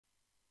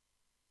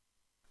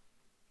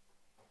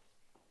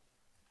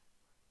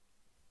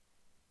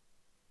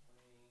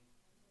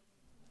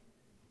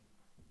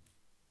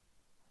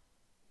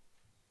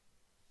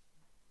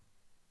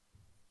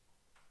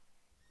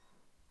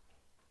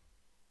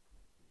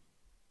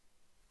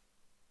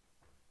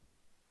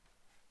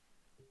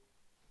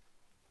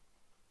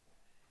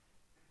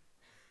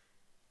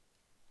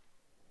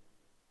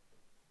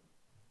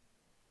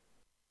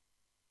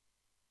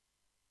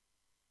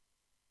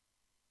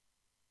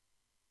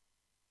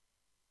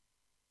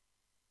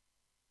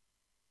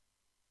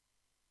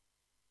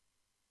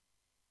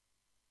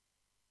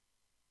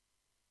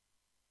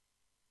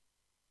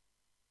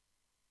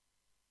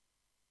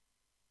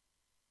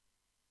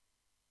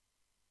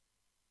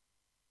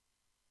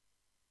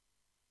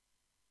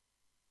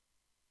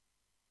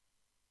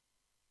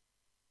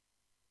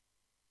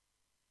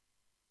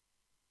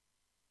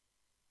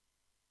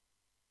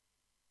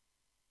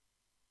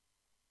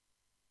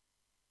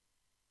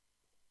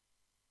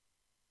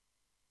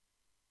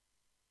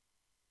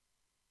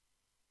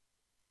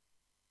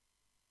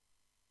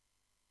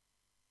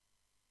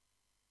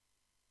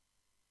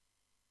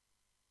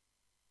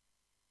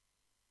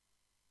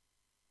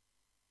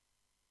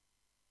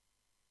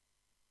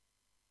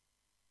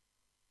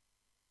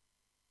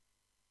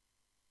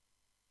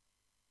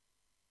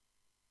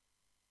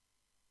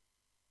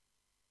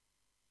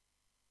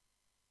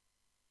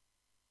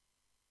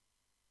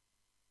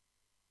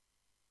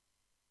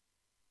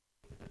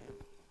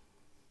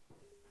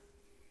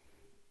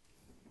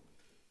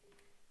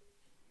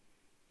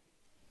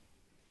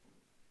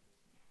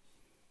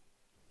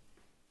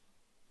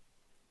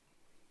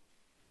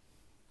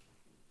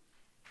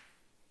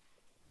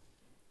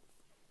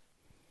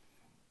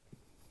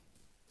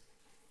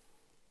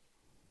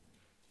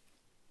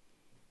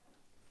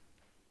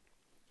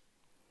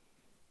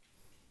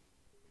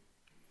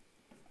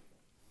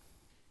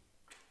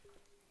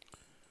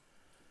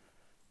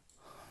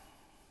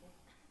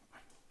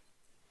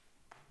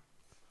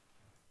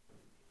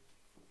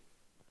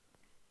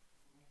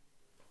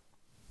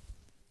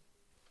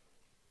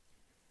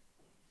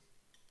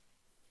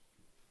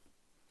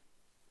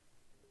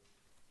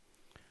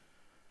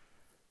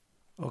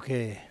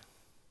Okay,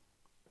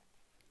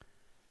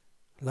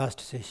 last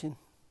session.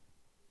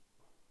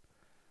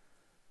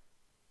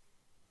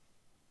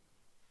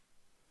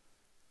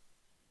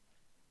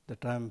 The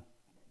time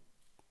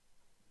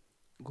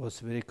goes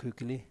very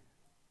quickly.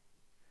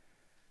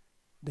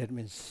 That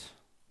means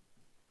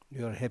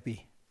you are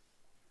happy.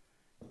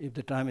 If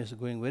the time is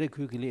going very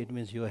quickly, it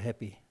means you are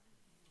happy.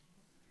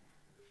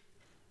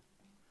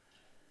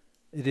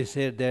 It is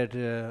said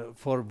that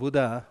for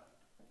Buddha,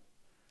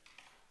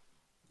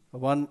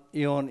 one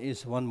eon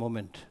is one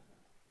moment.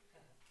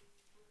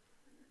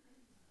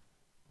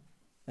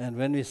 And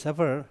when we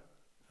suffer,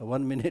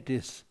 1 minute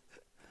is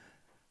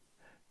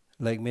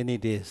like many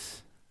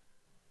days.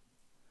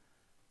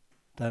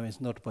 Time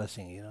is not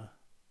passing, you know.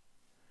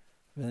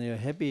 When you're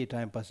happy,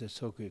 time passes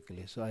so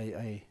quickly. So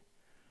I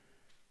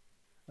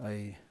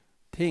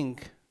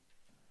think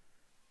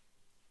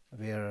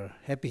we are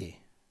happy,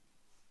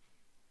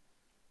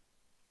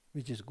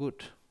 which is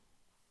good.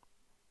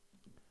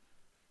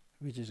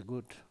 Which is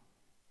good.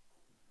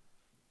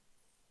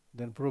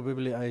 Then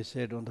probably I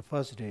said on the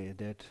first day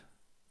that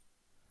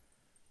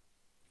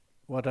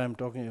what I'm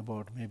talking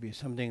about may be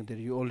something that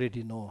you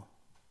already know.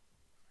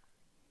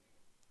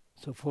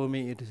 So for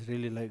me it is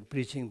really like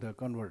preaching the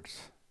converts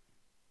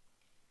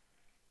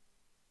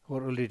who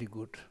are already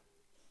good.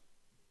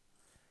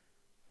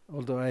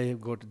 Although I have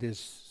got this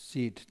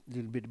seat a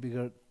little bit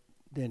bigger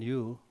than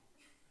you,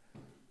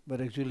 but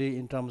actually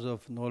in terms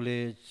of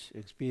knowledge,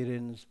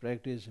 experience,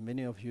 practice,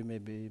 many of you may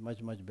be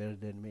much, much better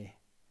than me.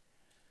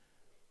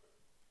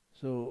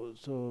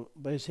 So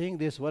by saying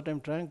this, what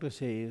I'm trying to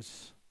say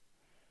is,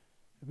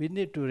 we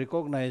need to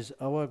recognize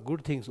our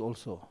good things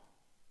also.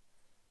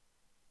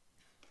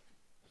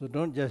 So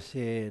don't just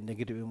say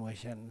negative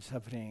emotion,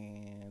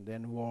 suffering,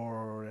 then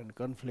war and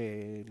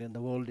conflict, then the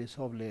world is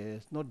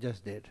hopeless. Not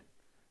just that.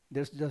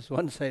 There's just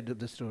one side of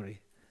the story.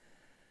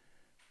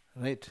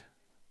 Right?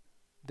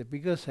 The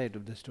bigger side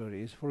of the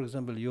story is, for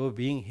example, your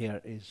being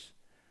here is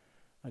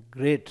a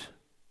great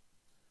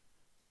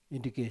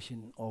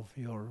indication of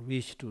your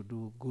wish to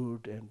do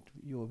good and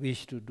your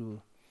wish to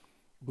do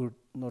good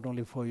not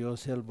only for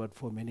yourself but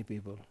for many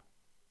people,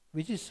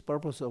 which is the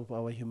purpose of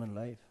our human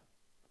life.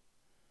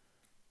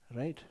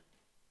 Right?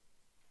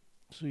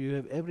 So you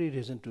have every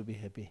reason to be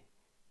happy.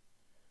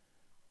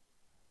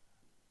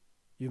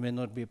 You may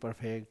not be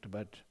perfect,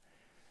 but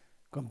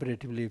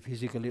comparatively,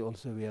 physically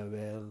also we are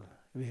well.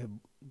 We have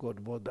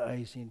got both the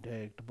eyes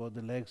intact, both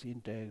the legs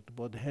intact,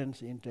 both the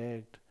hands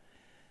intact,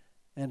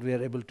 and we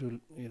are able to,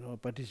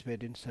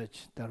 participate in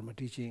such Dharma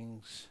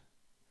teachings.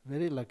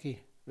 Very lucky,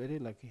 very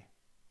lucky.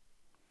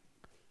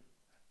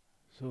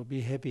 So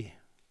be happy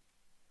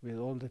with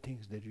all the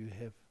things that you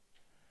have.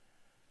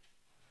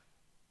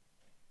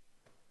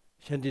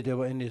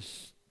 Shantideva in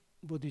his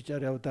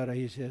Bodhicharya Avatara,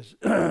 he says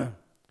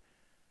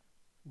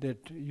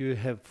that you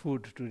have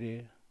food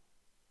today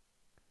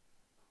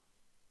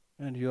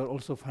and you are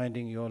also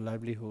finding your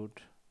livelihood.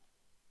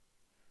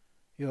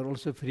 You are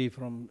also free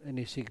from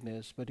any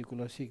sickness,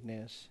 particular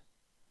sickness.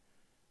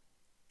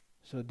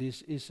 So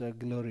this is a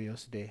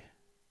glorious day.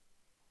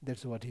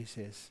 That's what he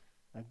says.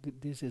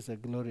 This is a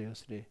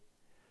glorious day.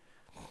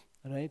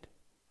 Right?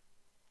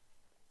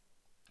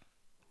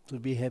 So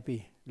be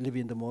happy, live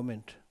in the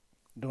moment.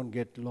 Don't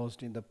get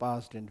lost in the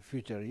past and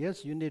future.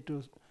 Yes, you need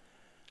to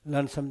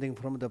learn something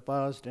from the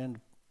past and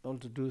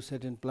also do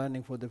certain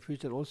planning for the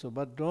future also,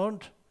 but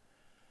don't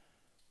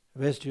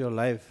waste your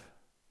life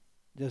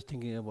just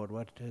thinking about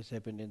what has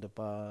happened in the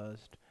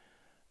past,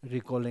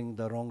 recalling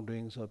the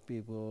wrongdoings of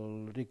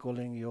people,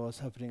 recalling your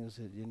sufferings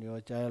in your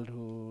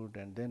childhood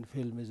and then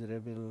feel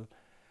miserable,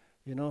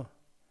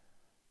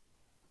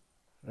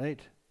 right?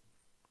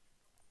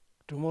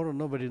 Tomorrow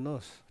nobody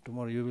knows.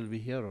 Tomorrow you will be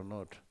here or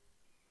not.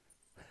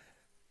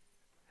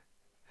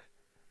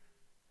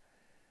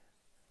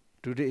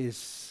 Today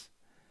is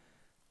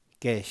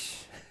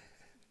cash.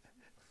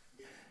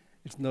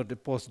 It's not a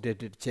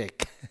post-dated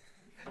check.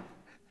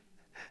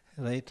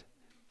 Right?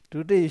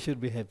 Today you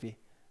should be happy.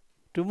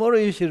 Tomorrow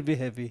you should be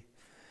happy.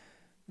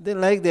 Then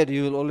like that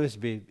you will always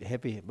be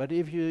happy. But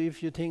if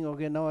you think,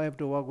 okay, now I have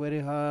to work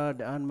very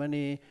hard, earn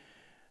money,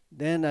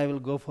 then I will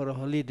go for a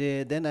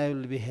holiday, then I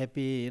will be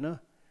happy,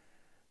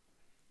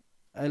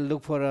 I'll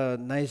look for a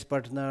nice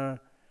partner.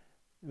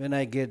 When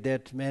I get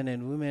that man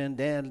and woman,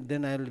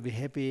 then I will be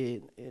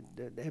happy.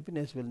 The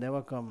happiness will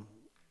never come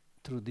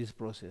through this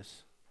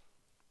process.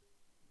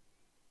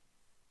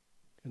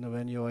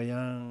 When you are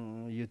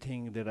young, you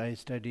think that I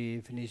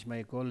study, finish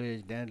my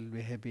college, then I will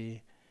be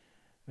happy.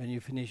 When you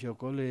finish your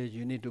college,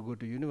 you need to go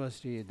to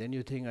university. Then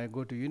you think, I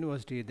go to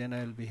university, then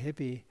I will be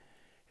happy.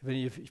 When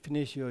you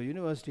finish your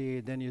university,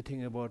 then you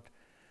think about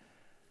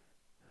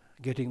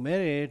getting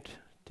married,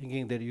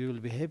 thinking that you will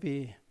be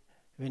happy.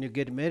 When you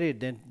get married,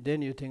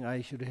 then you think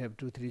I should have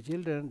 2-3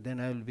 children, then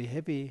I will be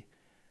happy.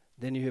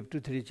 Then you have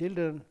 2-3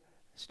 children,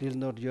 still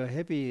not you are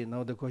happy.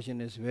 Now the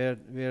question is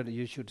where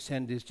you should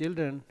send these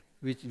children,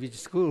 which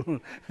school,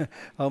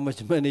 how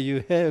much money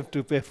you have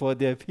to pay for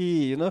their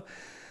fee,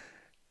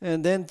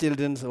 And then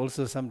children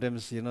also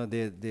sometimes,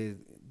 they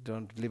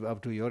don't live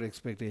up to your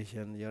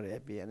expectation, you're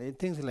happy, and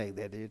things like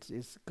that.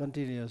 It's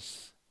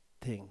continuous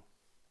thing.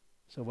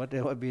 So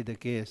whatever be the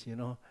case,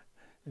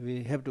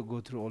 we have to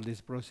go through all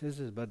these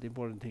processes, but the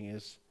important thing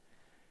is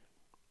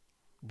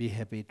be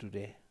happy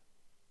today.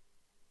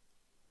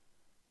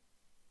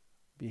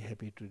 Be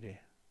happy today.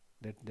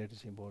 That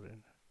is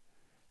important.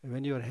 And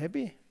when you are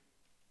happy,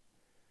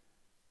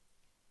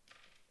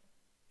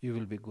 you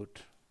will be good.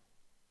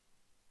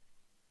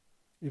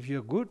 If you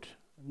are good,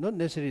 not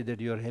necessarily that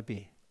you are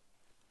happy.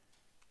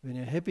 When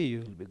you are happy, you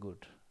will be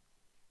good.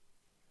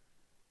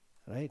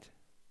 Right?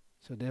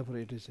 So therefore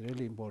it is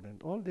really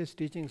important. All these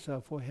teachings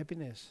are for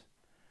happiness,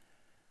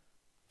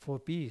 for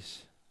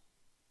peace.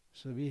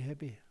 So be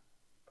happy.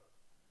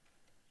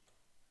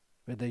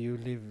 Whether you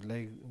live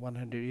like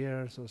 100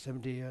 years or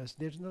 70 years,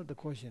 that's not the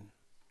question.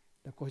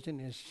 The question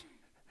is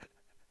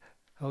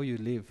how you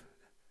live.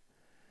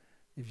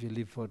 If you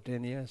live for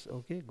 10 years,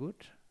 okay, good.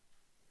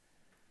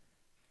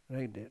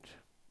 Like that.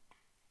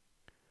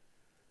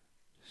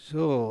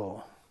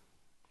 So,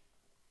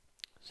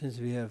 since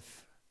we have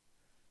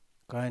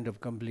kind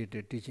of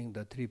completed teaching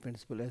the three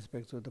principal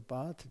aspects of the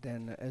path,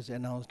 then as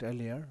announced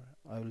earlier,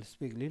 I will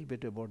speak a little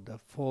bit about the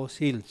four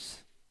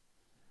seals,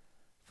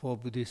 four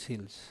Buddhist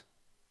seals.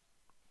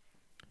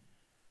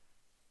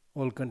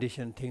 All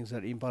conditioned things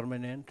are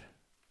impermanent,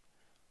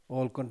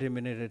 all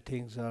contaminated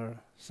things are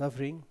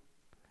suffering,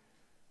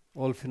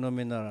 all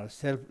phenomena are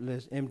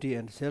selfless, empty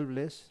and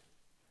selfless,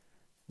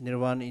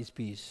 Nirvana is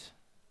peace.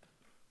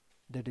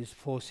 That is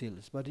four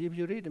seals. But if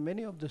you read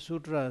many of the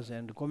sutras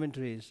and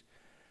commentaries,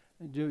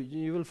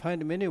 you will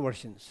find many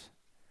versions.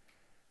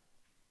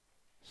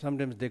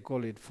 Sometimes they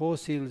call it four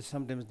seals,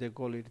 sometimes they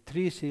call it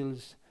three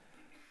seals,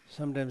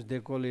 sometimes they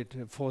call it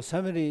four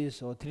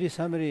summaries or three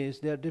summaries.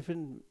 There are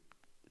different,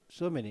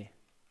 so many.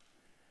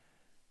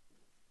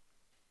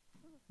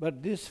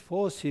 But these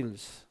four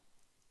seals,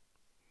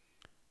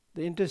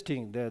 the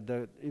interesting,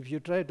 if you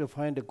try to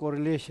find a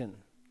correlation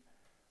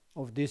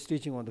of this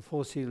teaching on the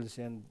four seals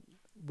and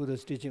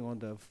Buddha's teaching on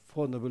the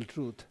Four Noble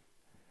Truth,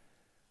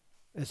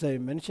 as I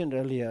mentioned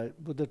earlier,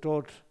 Buddha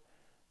taught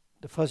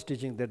the first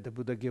teaching that the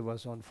Buddha gave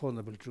us on Four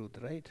Noble Truth,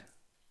 right?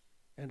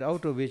 And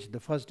out of which the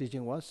first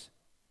teaching was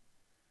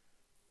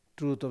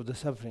truth of the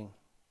suffering.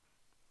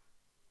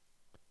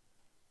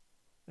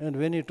 And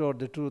when he taught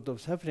the truth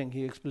of suffering,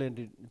 he explained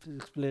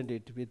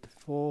it with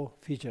four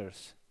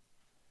features,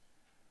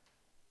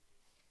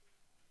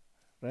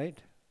 right?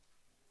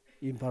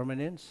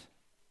 Impermanence,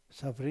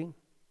 suffering,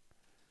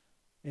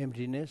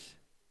 emptiness,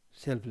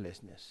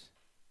 selflessness.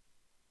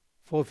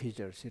 Four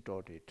features he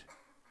taught it.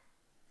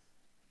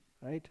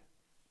 Right?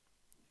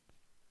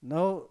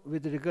 Now,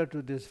 with regard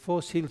to these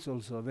four seals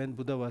also, when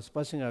Buddha was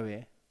passing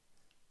away,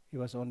 he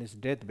was on his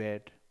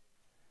deathbed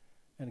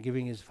and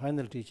giving his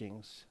final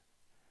teachings.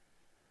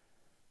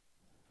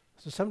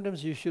 So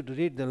sometimes you should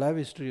read the life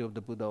history of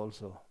the Buddha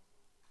also.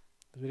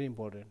 It's very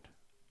important.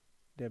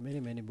 There are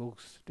many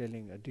books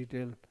telling a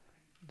detailed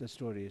the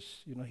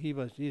stories.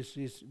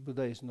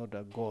 Buddha is not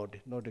a god,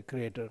 not a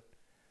creator.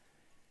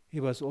 He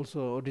was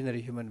also an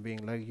ordinary human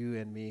being like you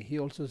and me. He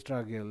also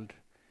struggled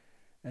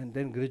and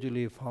then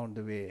gradually found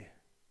the way,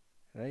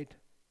 right?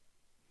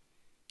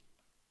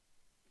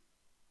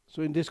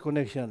 So in this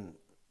connection,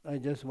 I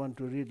just want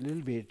to read a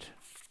little bit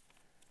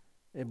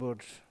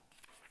about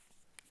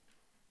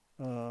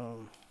I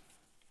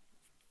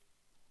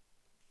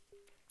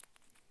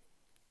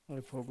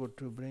forgot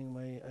to bring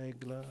my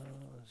eyeglass.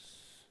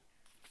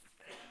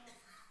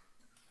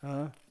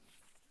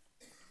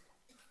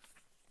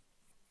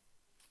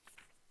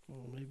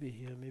 Maybe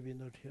here, maybe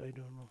not here, I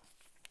don't know.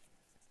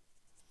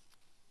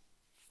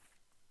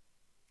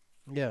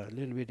 Yeah, a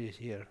little bit is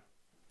here.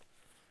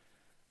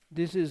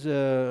 This is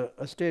a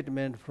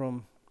statement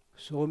from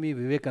Swami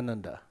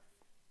Vivekananda.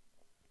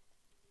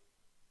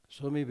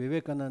 Swami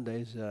Vivekananda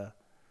is a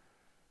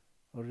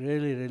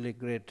really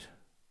great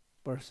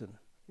person,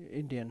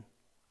 Indian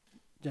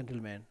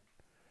gentleman.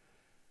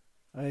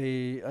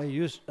 I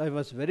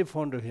was very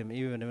fond of him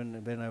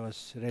even when I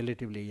was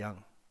relatively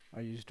young. I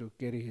used to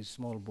carry his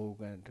small book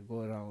and go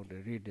around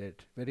and read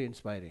it. Very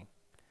inspiring.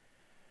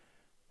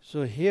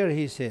 So here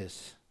he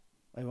says,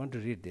 I want to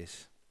read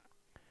this.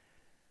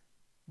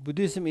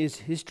 Buddhism is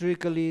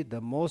historically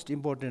the most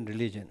important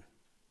religion.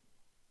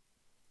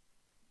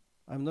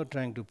 I'm not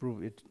trying to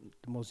prove it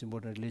the most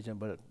important religion,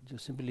 but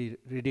just simply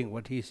reading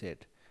what he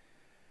said.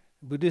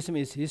 Buddhism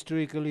is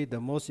historically the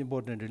most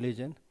important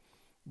religion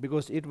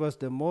because it was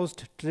the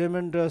most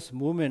tremendous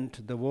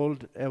movement the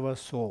world ever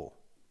saw.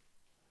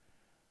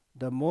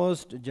 The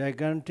most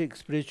gigantic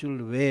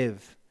spiritual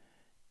wave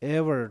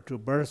ever to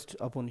burst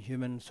upon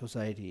human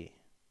society.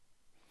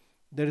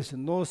 There is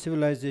no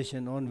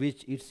civilization on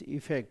which its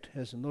effect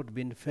has not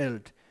been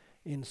felt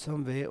in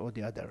some way or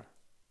the other.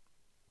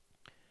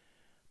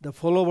 The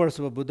followers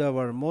of Buddha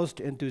were most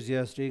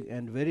enthusiastic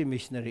and very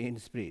missionary in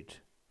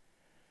spirit.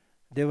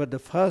 They were the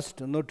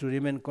first not to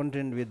remain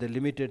content with the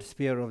limited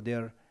sphere of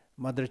their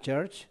mother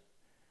church.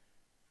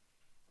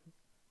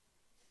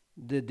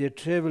 They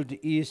traveled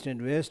east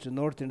and west,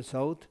 north and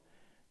south.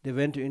 They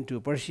went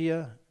into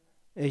Persia,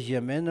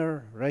 Asia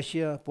Minor,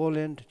 Russia,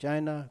 Poland,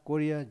 China,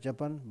 Korea,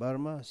 Japan,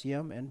 Burma,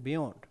 Siam, and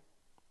beyond.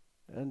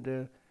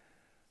 And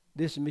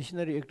this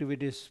missionary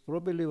activities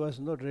probably was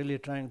not really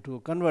trying to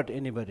convert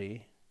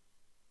anybody.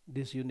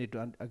 This you need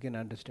to again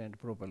understand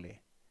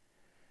properly,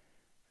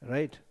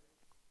 right?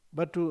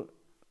 But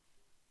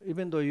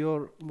even though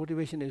your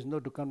motivation is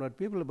not to convert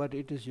people, but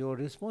it is your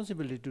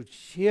responsibility to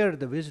share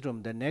the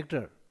wisdom, the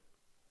nectar,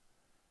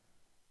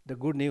 the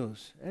good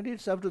news. And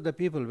it's up to the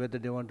people whether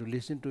they want to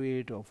listen to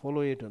it or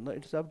follow it or not.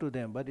 It's up to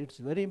them, but it's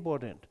very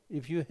important.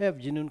 If you have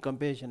genuine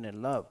compassion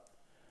and love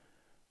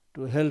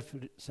to help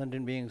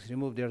sentient beings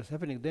remove their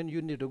suffering, then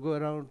you need to go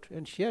around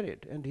and share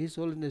it. And His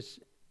Holiness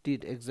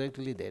did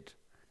exactly that.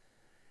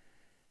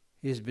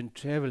 He's been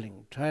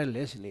traveling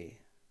tirelessly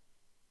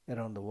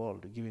around the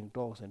world, giving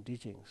talks and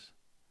teachings.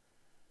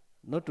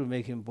 Not to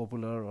make him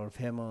popular or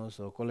famous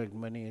or collect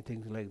money,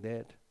 things like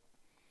that.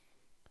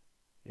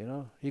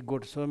 He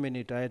got so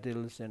many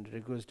titles and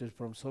requested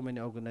from so many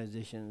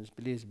organizations,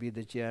 please be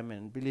the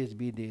chairman, please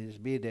be this,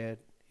 be that.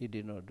 He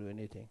did not do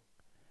anything.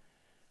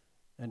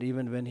 And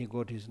even when he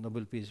got his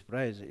Nobel Peace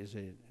Prize, it's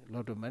a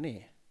lot of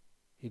money.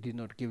 He did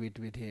not give it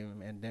with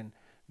him and then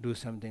do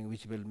something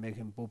which will make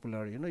him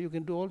popular. You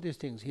can do all these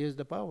things. He has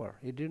the power.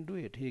 He didn't do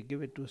it. He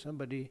gave it to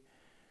somebody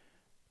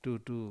to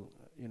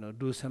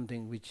do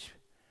something which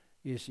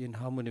is in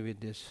harmony with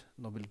this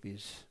Nobel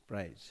Peace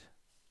Prize,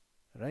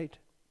 right?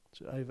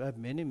 So I have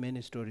many,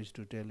 many stories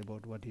to tell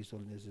about what His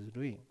Holiness is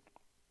doing,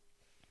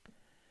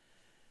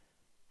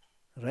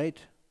 right?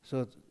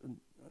 So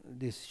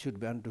this should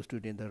be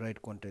understood in the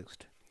right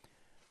context.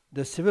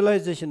 The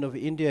civilization of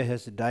India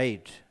has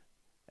died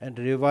and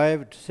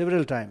revived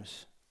several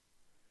times.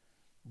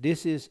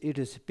 This is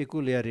its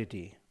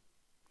peculiarity.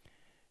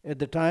 At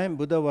the time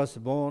Buddha was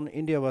born,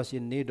 India was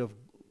in need of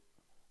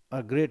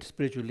a great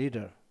spiritual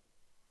leader.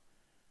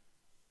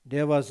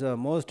 There was a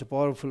most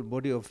powerful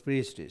body of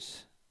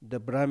priests, the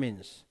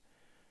Brahmins.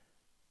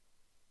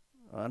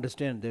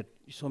 Understand that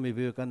Swami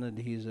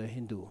Vivekananda, he is a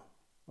Hindu.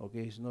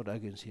 Okay, he's not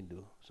against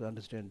Hindu. So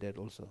understand that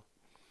also.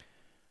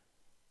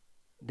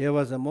 There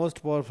was a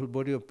most powerful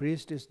body of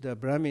priests, the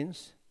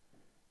Brahmins.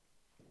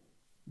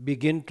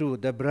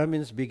 The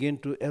Brahmins begin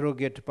to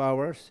arrogate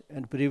powers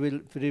and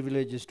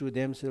privileges to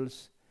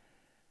themselves.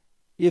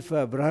 If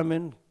a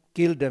Brahmin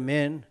killed a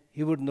man,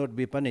 he would not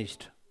be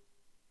punished.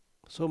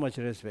 So much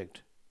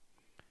respect.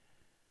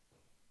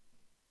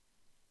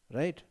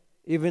 Right?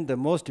 Even the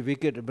most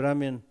wicked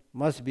Brahmin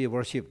must be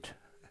worshipped.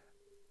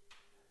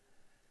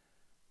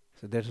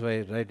 So that's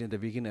why right in the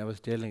beginning I was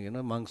telling,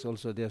 monks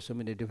also, there are so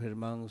many different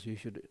monks. You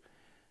should,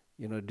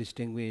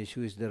 distinguish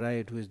who is the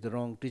right, who is the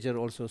wrong. Teacher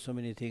also so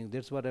many things.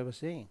 That's what I was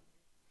saying.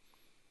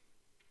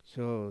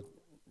 So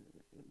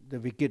the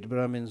wicked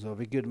Brahmins or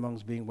wicked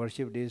monks being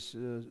worshipped is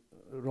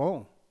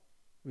wrong.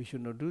 We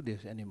should not do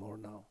this anymore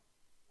now.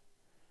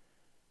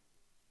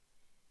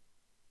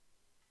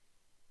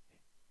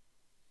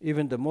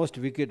 Even the most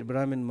wicked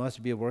Brahmin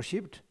must be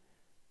worshipped.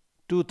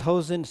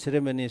 2,000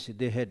 ceremonies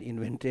they had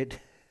invented.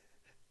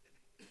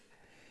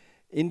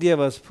 India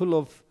was full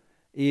of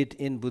it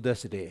in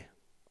Buddha's day.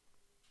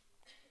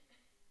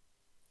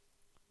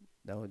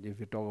 Now, if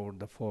you talk about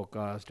the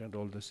forecast and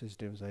all the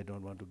systems, I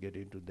don't want to get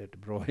into that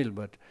broil,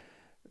 but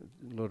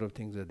a lot of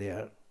things are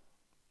there.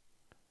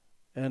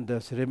 And the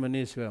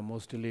ceremonies were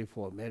mostly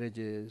for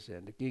marriages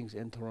and the king's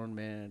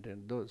enthronement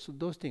and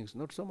those things,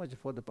 not so much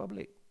for the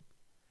public.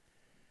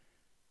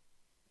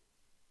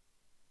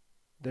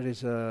 There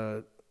is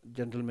a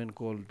gentleman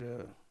called,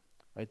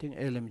 I think,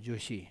 L.M.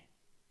 Joshi.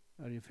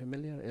 Are you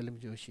familiar? L.M.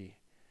 Joshi,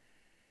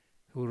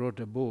 who wrote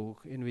a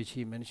book in which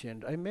he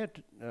mentioned, I met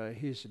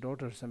his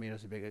daughter some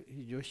years back.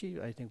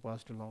 Joshi, I think,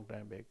 passed a long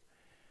time back.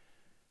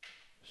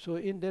 So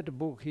in that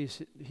book,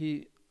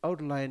 he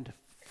outlined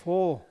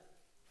four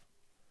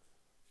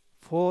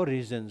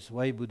reasons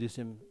why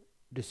Buddhism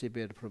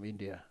disappeared from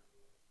India.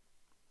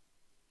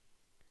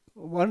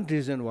 One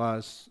reason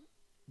was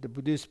the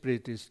Buddhist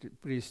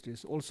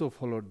priests also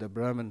followed the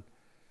Brahmin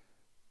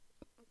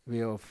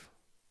way of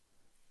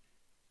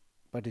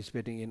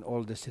participating in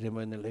all the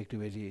ceremonial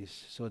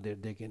activities so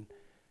that they can,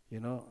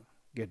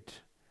 get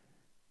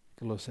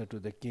closer to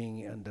the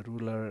king and the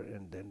ruler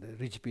and then the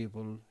rich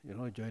people,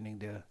 joining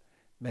their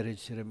marriage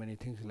ceremony,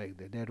 things like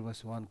that. That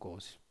was one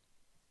cause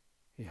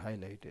he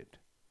highlighted.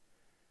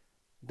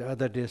 The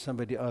other day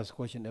somebody asked a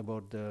question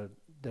about the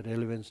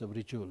relevance of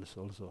rituals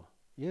also.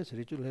 Yes,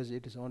 ritual has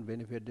its own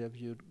benefit.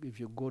 If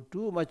you go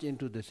too much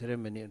into the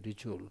ceremony and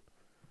ritual,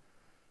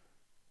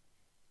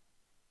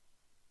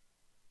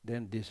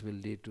 then this will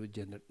lead to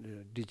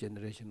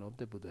degeneration of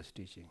the Buddha's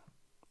teaching.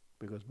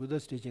 Because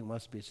Buddha's teaching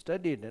must be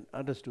studied and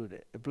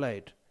understood,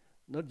 applied,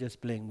 not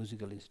just playing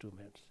musical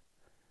instruments.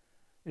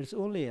 It's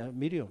only a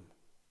medium,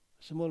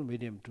 small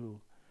medium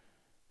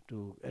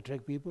to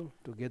attract people,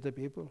 to gather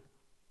people.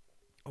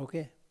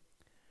 Okay.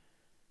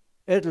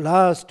 At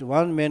last,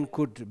 one man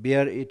could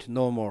bear it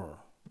no more.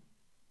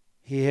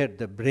 He had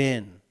the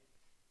brain,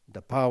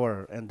 the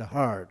power, and the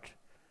heart,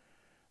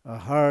 a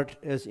heart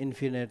as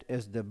infinite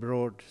as the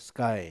broad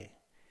sky.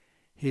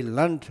 He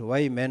learnt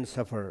why men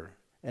suffer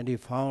and he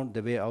found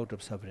the way out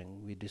of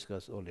suffering, we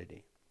discussed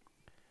already.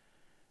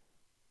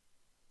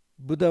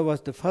 Buddha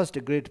was the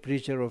first great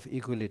preacher of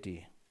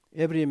equality.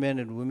 Every man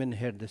and woman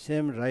had the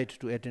same right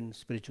to attain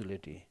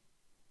spirituality.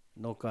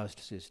 No caste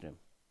system.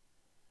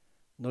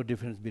 No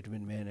difference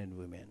between men and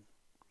women.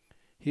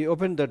 He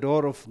opened the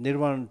door of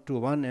nirvana to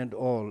one and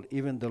all.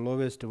 Even the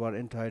lowest were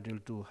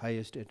entitled to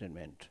highest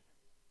attainment.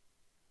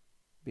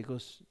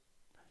 Because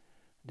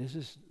this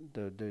is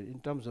in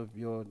terms of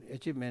your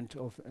achievement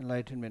of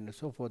enlightenment and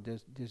so forth,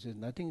 this is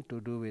nothing to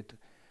do with,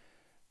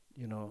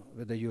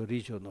 whether you're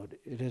rich or not.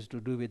 It has to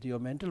do with your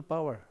mental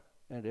power,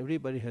 and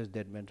everybody has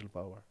that mental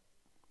power.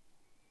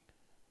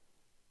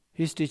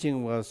 His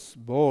teaching was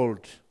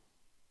bold,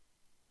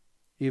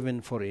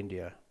 even for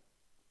India.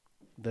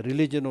 The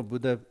religion of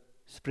Buddha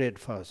spread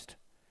fast.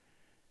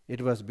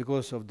 It was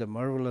because of the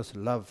marvelous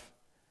love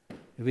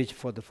which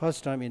for the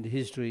first time in the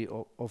history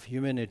of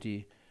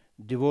humanity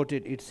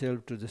devoted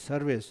itself to the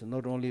service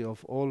not only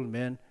of all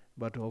men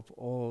but of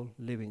all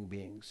living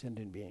beings,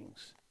 sentient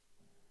beings.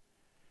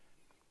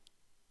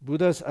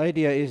 Buddha's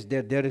idea is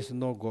that there is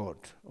no God,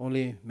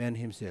 only man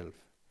himself.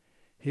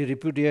 He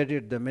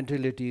repudiated the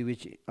mentality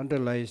which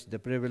underlies the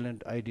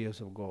prevalent ideas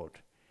of God.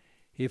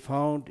 He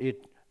found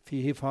it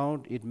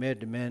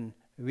made man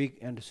weak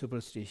and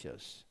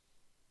superstitious.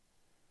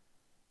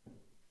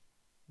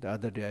 The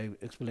other day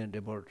I explained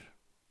about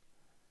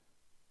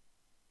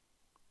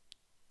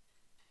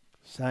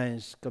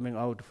science coming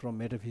out from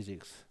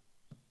metaphysics.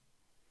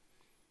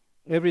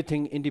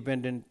 Everything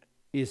independent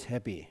is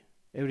happy.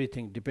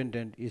 Everything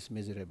dependent is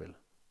miserable.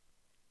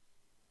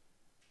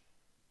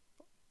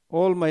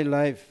 All my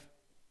life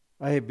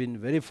I have been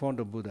very fond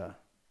of Buddha.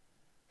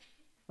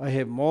 I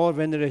have more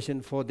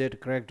veneration for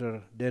that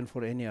character than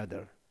for any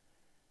other.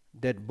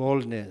 That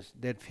boldness,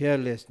 that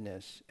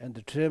fearlessness, and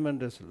the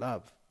tremendous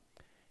love.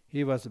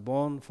 He was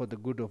born for the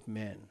good of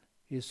man.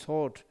 He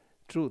sought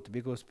truth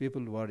because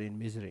people were in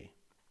misery.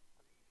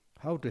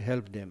 How to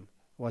help them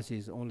was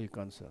his only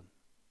concern.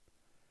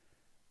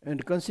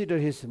 And consider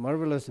his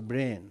marvelous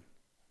brain.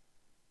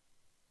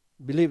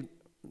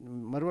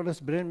 Marvelous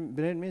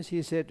brain means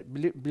he said,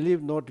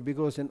 believe not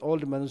because an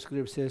old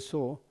manuscript says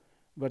so,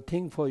 but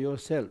think for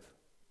yourself.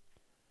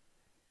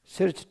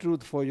 Search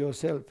truth for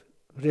yourself.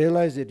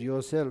 Realize it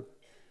yourself.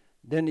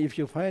 Then if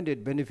you find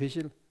it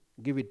beneficial,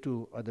 give it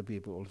to other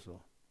people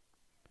also.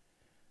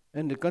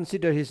 And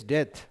consider his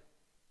death.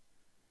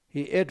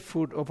 He ate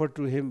food offered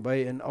to him by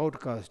an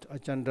outcast, a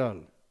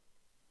chandal.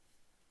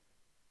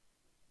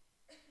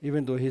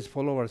 Even though his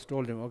followers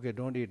told him, okay,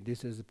 don't eat,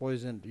 this is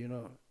poisoned,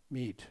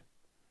 meat.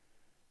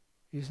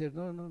 He said,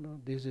 no,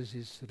 this is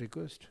his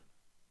request.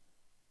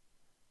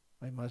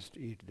 I must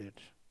eat that.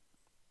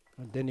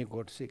 And then he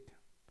got sick.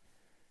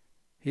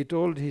 He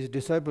told his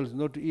disciples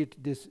not to eat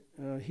this.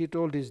 He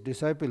told his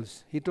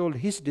disciples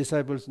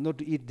not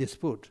to eat this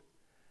food.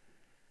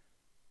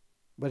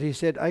 But he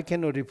said, I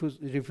cannot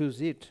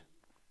refuse it.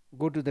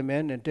 Go to the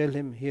man and tell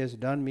him he has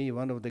done me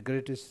one of the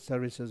greatest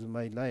services of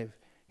my life.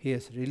 He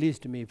has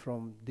released me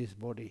from this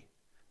body.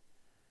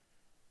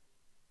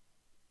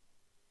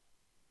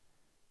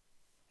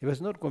 He was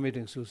not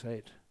committing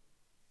suicide,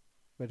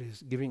 but he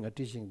is giving a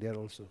teaching there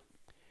also.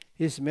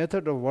 His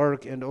method of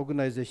work and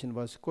organization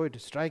was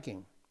quite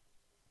striking.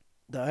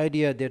 The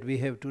idea that we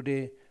have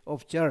today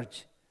of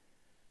church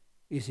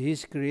is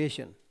his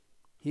creation.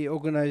 He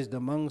organized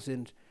the monks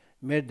and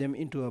made them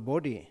into a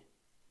body.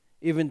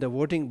 Even the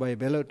voting by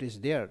ballot is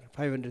there,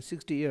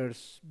 560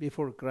 years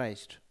before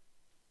Christ.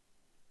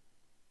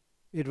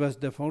 It was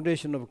the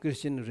foundation of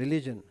Christian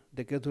religion.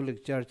 The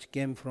Catholic Church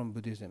came from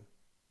Buddhism.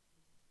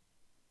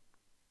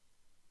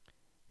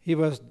 He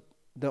was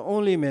the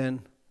only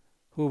man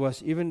who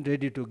was even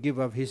ready to give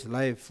up his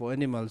life for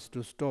animals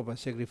to stop a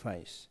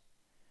sacrifice.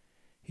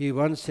 He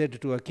once said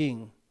to a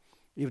king,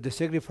 if the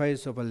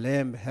sacrifice of a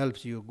lamb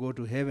helps you go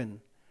to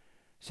heaven,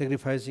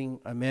 sacrificing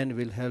a man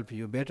will help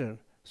you better,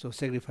 so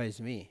sacrifice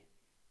me.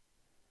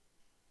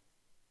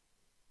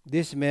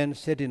 This man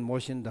set in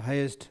motion the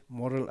highest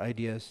moral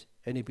ideas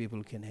any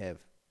people can have.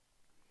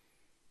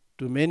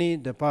 To many,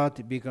 the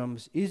path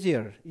becomes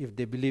easier if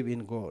they believe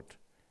in God.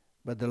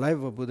 But the life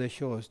of Buddha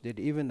shows that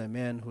even a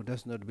man who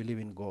does not believe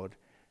in God,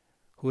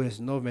 who has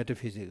no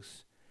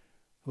metaphysics,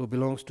 who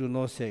belongs to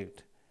no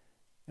sect,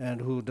 and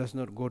who does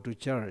not go to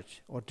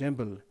church or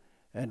temple,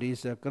 and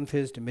is a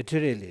confessed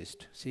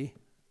materialist, see?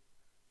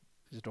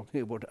 He's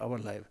talking about our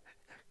life.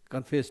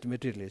 Confessed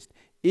materialist.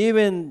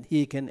 Even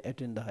he can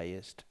attain the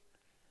highest.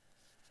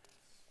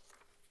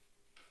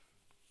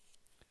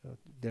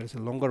 There is a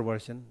longer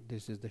version.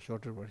 This is the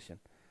shorter version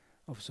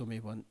of Swami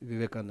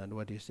Vivekananda,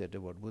 what he said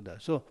about Buddha.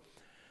 So,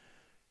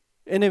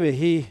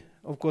 anyway,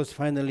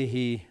 finally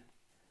he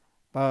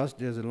passed.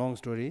 There's a long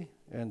story.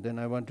 And then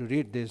I want to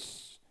read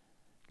this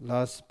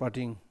last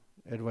parting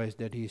advice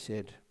that he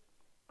said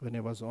when he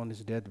was on his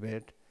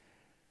deathbed.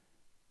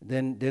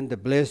 Then the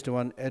Blessed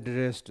One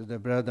addressed the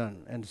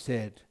brethren and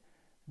said,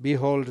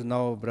 behold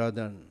now,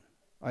 brethren,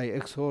 I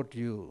exhort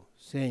you,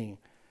 saying,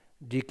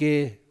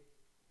 decay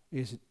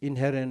is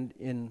inherent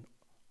in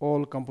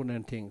all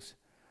component things.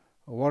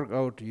 Work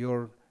out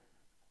your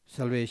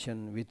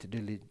salvation with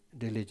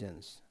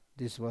diligence.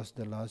 This was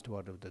the last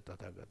word of the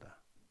Tathagata.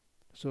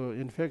 So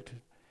in fact,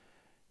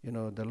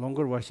 the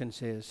longer version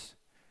says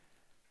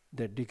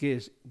that decay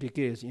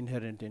is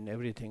inherent in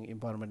everything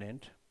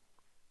impermanent.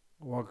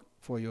 Work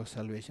for your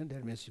salvation,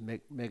 that means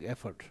make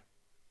effort.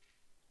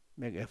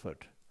 Make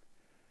effort.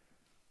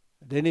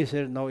 Then he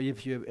said, now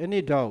if you have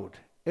any doubt,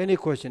 any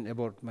question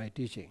about my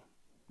teaching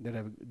that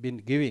I've been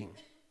giving,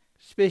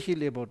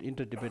 especially about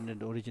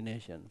interdependent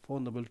origination, Four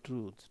Noble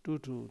Truths, Two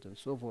Truths, and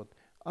so forth,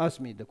 ask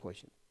me the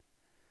question.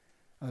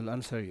 I'll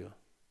answer you.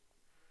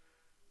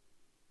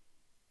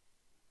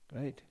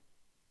 Right?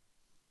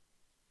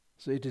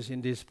 So it is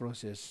in this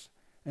process.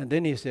 And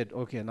then he said,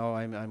 okay, now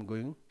I'm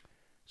going,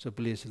 so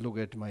please look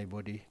at my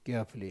body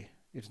carefully.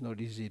 It's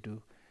not easy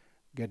to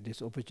get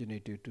this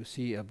opportunity to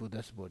see a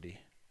Buddha's body.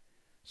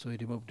 So he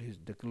removed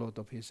the cloth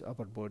of his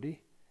upper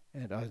body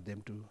and asked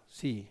them to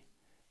see.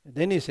 And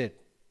then he said,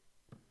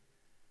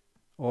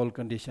 all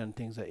conditioned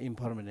things are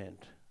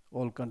impermanent.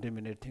 All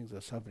contaminated things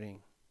are suffering.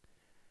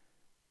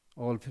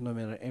 All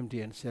phenomena are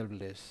empty and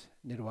selfless.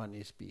 Nirvana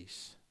is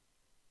peace.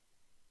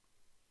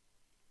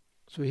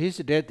 So his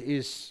death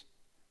is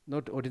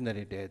not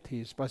ordinary death. He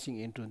is passing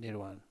into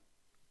Nirvana.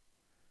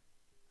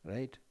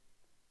 Right?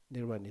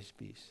 Nirvana is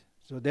peace.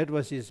 So that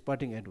was his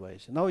parting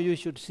advice. Now you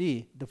should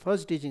see the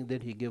first teaching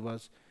that he gave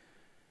us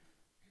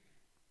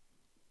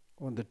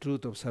on the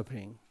truth of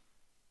suffering,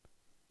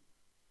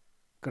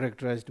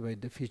 characterized by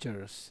the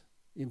features,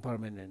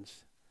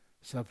 impermanence,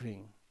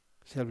 suffering,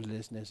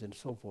 selflessness, and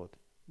so forth.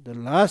 The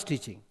last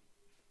teaching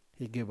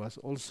he gave us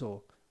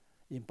also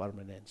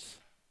impermanence.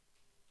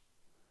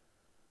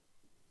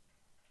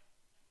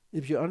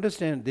 If you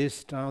understand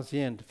this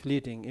transient,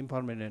 fleeting,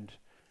 impermanent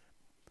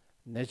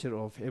nature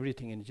of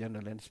everything in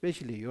general, and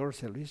especially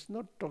yourself, he's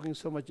not talking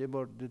so much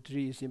about the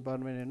tree is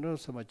impermanent, not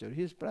so much.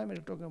 He's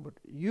primarily talking about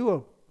you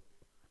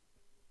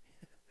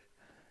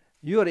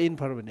are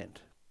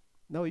impermanent.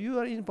 Now you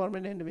are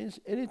impermanent means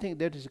anything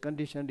that is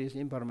conditioned is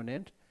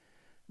impermanent.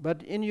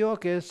 But in your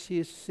case,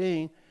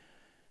 he's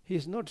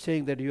not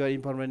saying that you are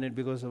impermanent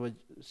because of a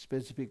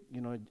specific,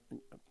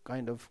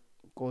 kind of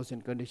cause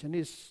and condition.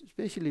 He's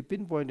especially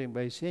pinpointing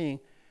by saying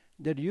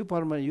that you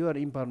are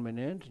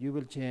impermanent, you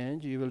will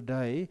change, you will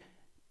die,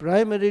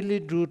 primarily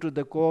due to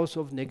the cause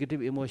of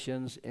negative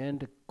emotions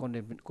and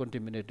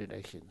contaminated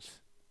actions.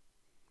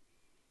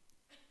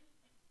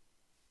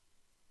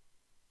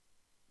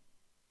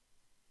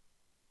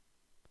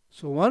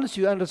 So once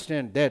you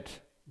understand that,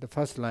 the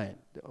first line,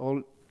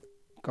 all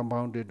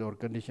compounded or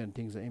conditioned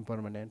things are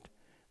impermanent,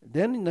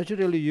 then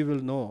naturally you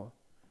will know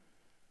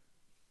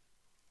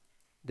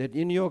that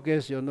in your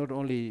case you are not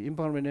only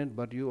impermanent,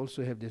 but you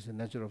also have this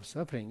nature of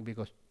suffering,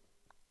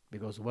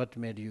 because what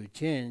made you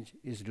change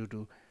is due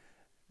to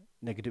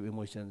negative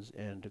emotions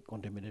and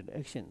contaminated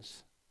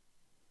actions.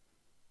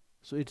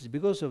 So it's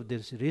because of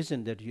this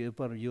reason that you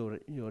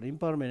are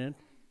impermanent,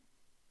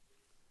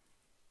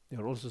 you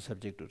are also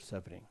subject to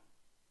suffering.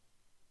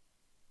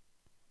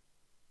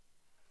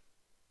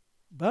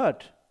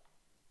 But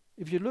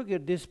if you look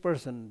at this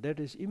person that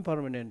is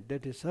impermanent,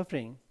 that is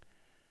suffering,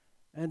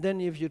 and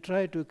then if you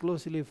try to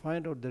closely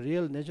find out the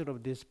real nature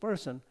of this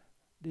person,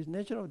 the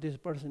nature of this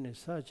person is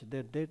such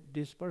that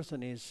this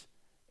person is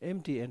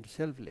empty and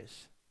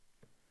selfless.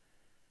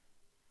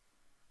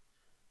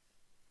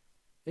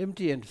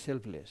 Empty and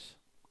selfless.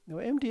 Now,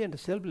 empty and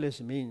selfless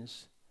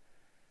means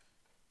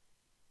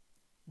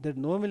that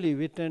normally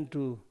we tend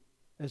to,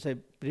 as I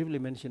briefly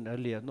mentioned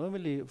earlier,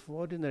 normally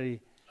for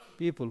ordinary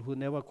people who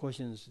never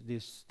questions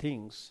these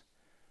things,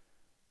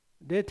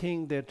 they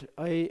think that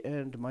I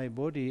and my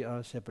body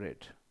are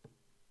separate.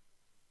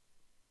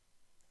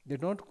 They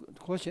don't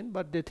question,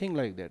 but they think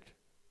like that.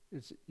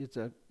 It's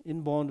an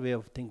inborn way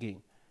of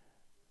thinking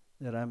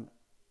that I'm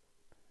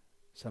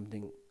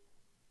something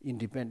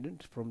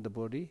independent from the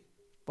body,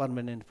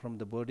 permanent from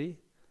the body,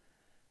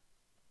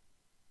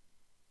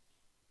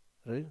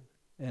 right?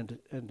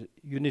 And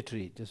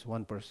unitary, just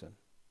one person.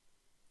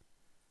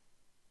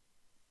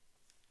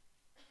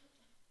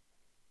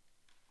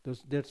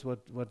 That's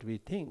what we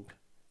think.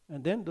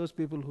 And then those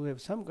people who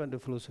have some kind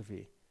of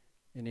philosophy,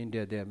 in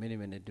India there are many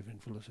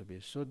different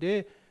philosophies. So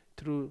they,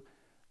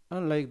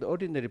 unlike the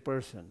ordinary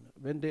person,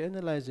 when they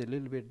analyze a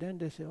little bit, then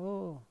they say,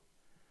 oh,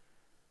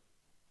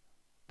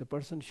 the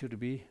person should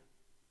be,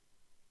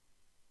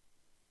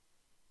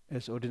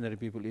 as ordinary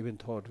people even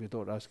thought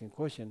without asking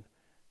question,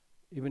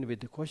 even with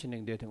the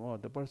questioning they think, oh,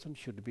 the person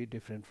should be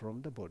different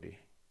from the body.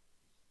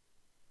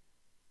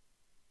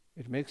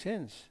 It makes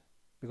sense.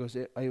 Because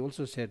I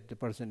also said the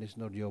person is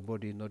not your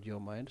body, not your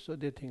mind, so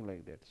they think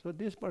like that. So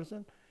this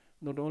person,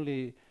 not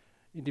only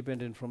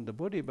independent from the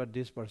body, but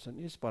this person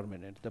is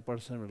permanent. The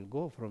person will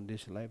go from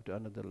this life to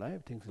another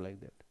life, things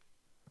like that.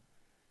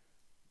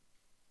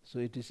 So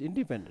it is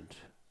independent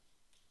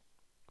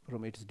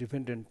from its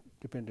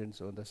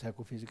dependence on the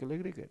psychophysical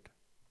aggregate.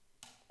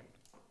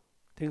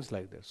 Things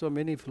like that. So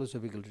many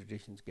philosophical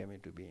traditions came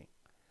into being.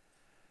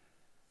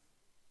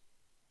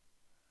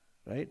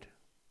 Right?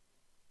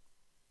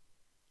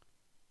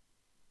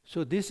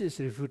 So this is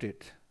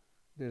refuted.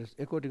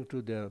 According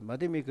to the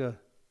Madhyamika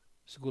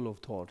school of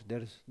thought,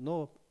 there is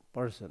no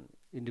person,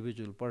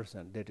 individual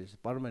person, that is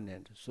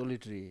permanent,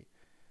 solitary,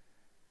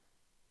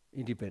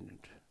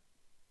 independent.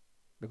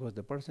 Because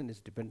the person is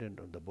dependent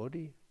on the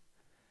body,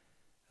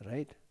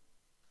 right?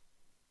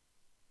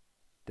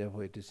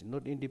 Therefore it is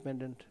not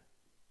independent.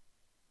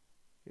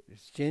 It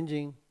is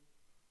changing.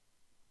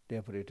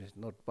 Therefore it is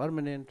not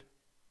permanent.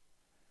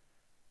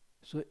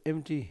 So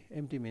empty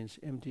means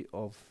empty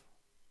of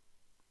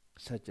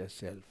such a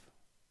self.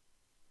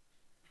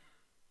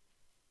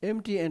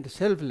 Empty and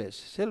selfless.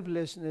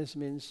 Selflessness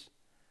means,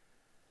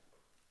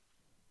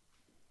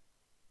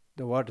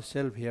 the word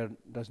self here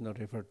does not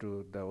refer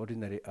to the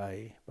ordinary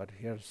I, but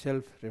here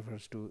self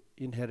refers to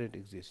inherent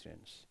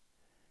existence.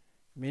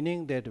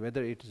 Meaning that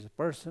whether it is a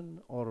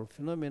person or a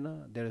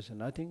phenomena, there is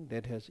nothing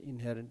that has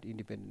inherent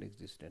independent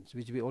existence,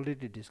 which we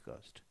already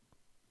discussed.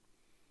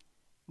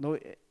 Now,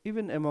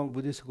 even among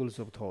Buddhist schools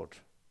of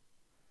thought,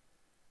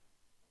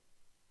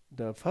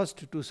 the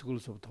first two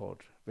schools of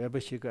thought,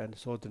 Vaibhashika and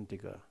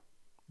Sautrantika,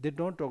 they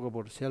don't talk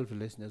about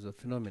selflessness of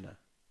phenomena.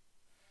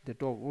 They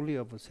talk only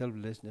about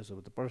selflessness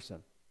of the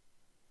person.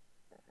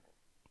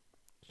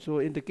 So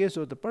in the case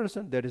of the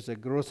person, there is a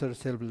grosser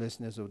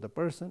selflessness of the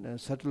person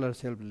and subtler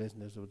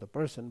selflessness of the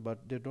person,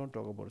 but they don't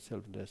talk about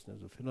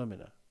selflessness of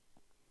phenomena.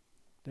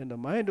 Then the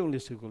mind-only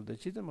school, the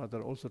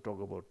Chittamatra, also talk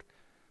about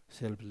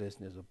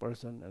selflessness of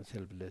person and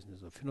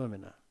selflessness of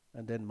phenomena,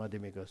 and then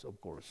Madhyamikas,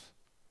 of course.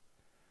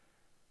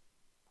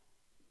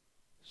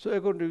 So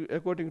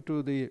according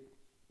to the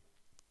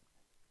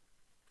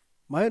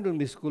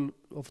mind-only school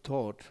of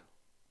thought,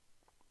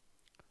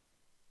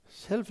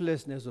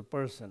 selflessness of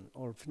person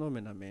or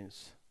phenomena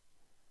means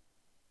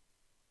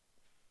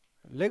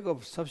lack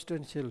of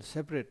substantial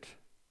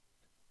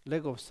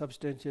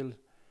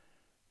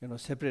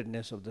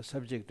separateness of the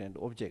subject and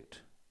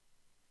object.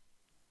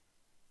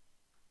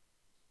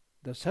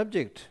 The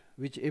subject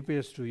which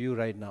appears to you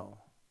right now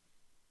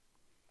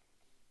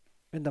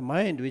and the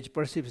mind which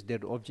perceives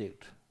that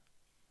object,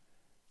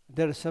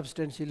 they are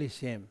substantially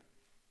same.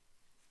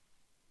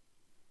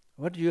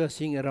 What you are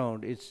seeing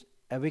around is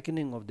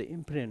awakening of the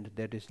imprint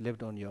that is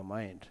left on your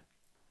mind.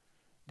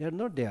 They are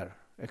not there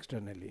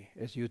externally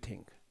as you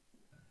think.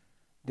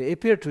 They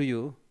appear to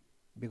you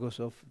because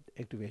of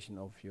activation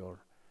of your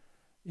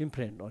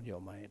imprint on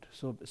your mind.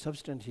 So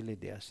substantially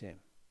they are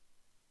same.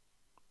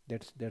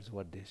 That's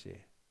what they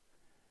say.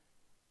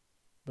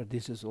 But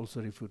this is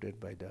also refuted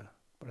by the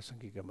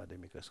Prasangika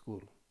Madhyamika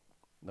school.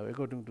 Now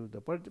according to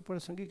the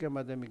Prasangika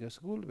Madhyamika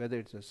school, whether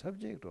it's a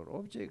subject or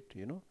object,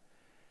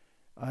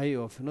 I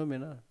or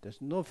phenomena,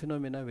 there's no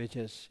phenomena which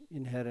has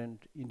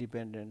inherent,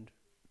 independent,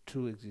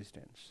 true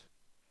existence.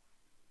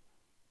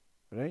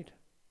 Right?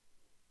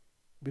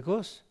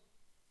 Because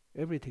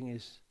everything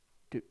is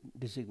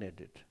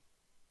designated.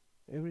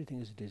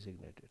 Everything is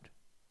designated.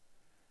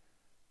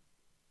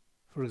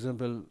 For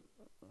example,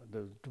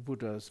 to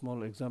put a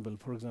small example,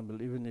 for example,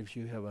 even if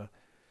you have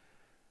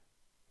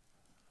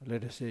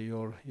let us say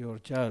your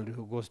child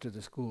who goes to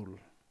the school,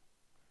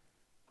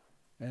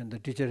 and the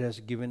teacher has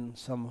given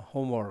some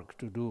homework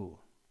to do,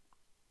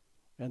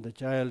 and the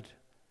child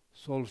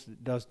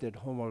does that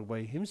homework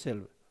by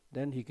himself,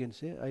 then he can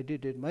say, I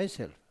did it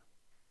myself.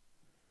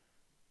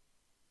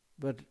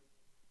 But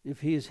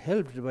if he is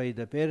helped by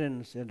the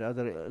parents and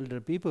other elder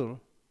people,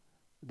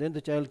 then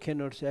the child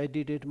cannot say, I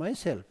did it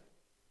myself.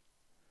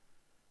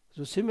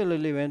 So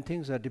similarly, when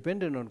things are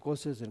dependent on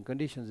causes and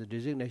conditions and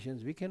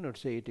designations, we cannot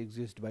say it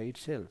exists by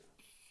itself.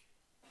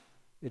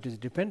 It is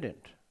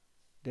dependent.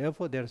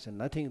 Therefore, there is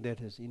nothing that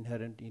has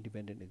inherent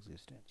independent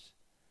existence.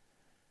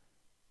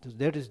 So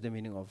that is the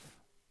meaning of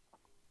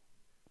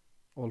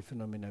all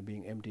phenomena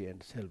being empty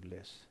and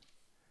selfless.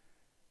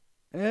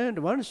 And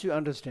once you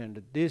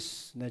understand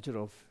this nature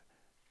of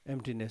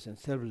emptiness and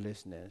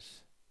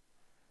selflessness,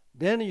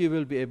 then you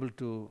will be able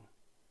to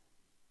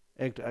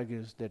act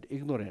against that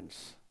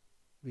ignorance,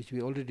 which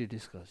we already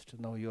discussed.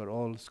 Now you are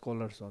all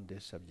scholars on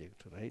this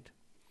subject, right?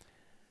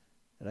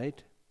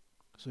 Right?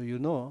 So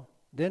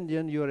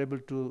then you are able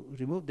to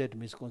remove that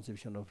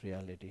misconception of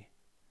reality,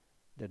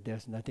 that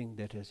there's nothing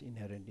that has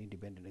inherent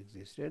independent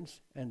existence,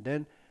 and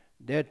then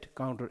that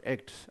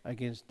counteracts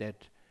against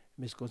that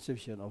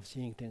misconception of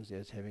seeing things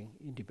as having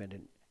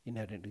independent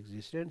inherent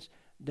existence.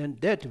 Then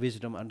that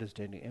wisdom,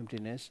 understanding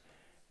emptiness,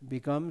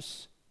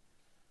 becomes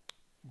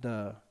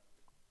the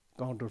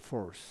counter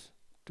force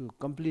to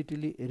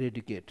completely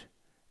eradicate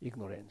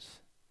ignorance.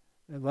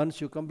 And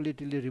once you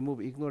completely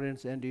remove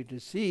ignorance and you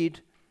see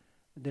it,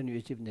 then you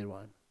achieve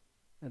nirvana.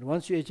 And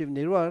once you achieve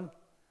nirvana,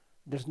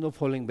 there's no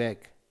falling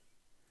back.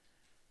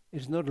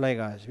 It's not like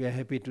us. We are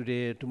happy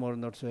today, tomorrow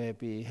not so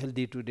happy,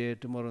 healthy today,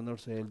 tomorrow not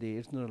so healthy.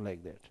 It's not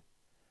like that.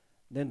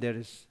 Then there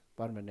is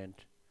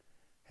permanent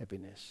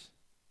happiness.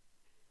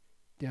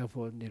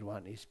 Therefore,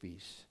 nirvana is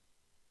peace.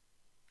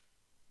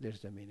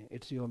 That's the meaning.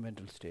 It's your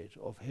mental state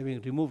of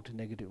having removed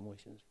negative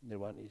emotions.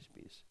 Nirvana is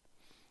peace.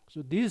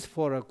 So these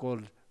four are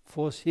called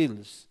four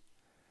seals,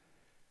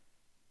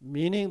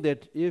 meaning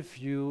that if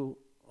you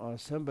or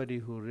somebody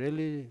who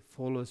really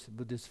follows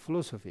Buddhist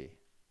philosophy.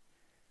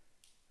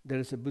 There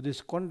is a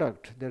Buddhist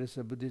conduct, there is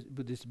a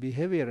Buddhist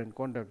behavior and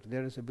conduct,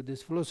 there is a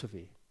Buddhist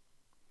philosophy.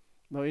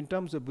 Now in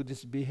terms of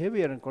Buddhist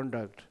behavior and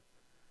conduct,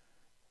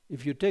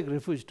 if you take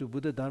refuge to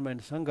Buddha, Dharma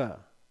and Sangha,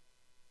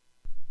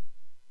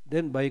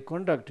 then by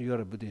conduct you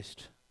are a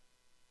Buddhist.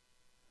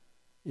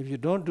 If you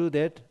don't do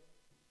that,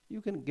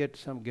 you can get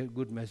some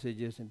good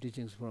messages and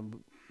teachings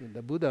from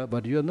the Buddha,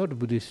 but you are not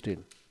Buddhist still.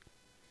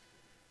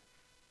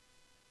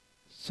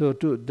 So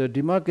the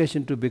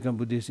demarcation to become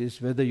Buddhist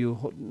is whether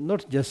you,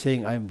 not just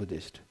saying I am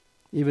Buddhist.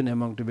 Even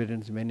among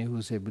Tibetans, many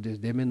who say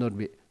Buddhist, they may not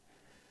be,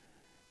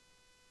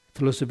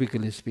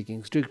 philosophically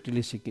speaking,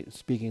 strictly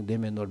speaking, they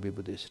may not be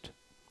Buddhist.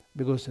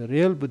 Because a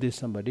real Buddhist is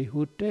somebody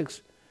who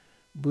takes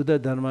Buddha,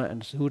 Dharma,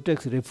 and who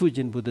takes refuge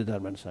in Buddha,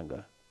 Dharma and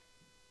Sangha.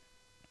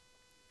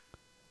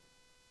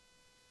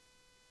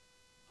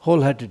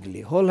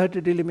 Wholeheartedly.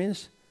 Wholeheartedly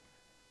means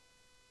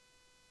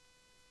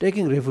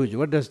taking refuge.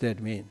 What does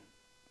that mean?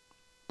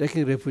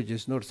 Taking refuge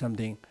is not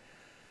something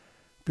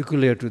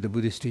peculiar to the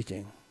Buddhist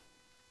teaching.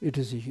 It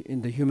is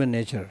in the human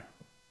nature.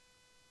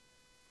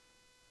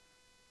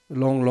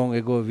 Long, long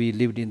ago we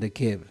lived in the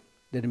cave.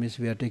 That means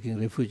we are taking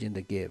refuge in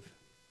the cave.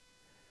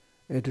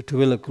 At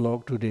 12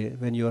 o'clock today,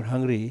 when you are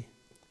hungry,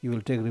 you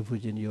will take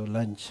refuge in your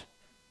lunch.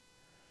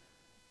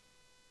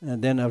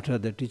 And then after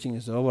the teaching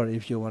is over,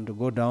 if you want to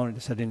go down,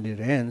 it suddenly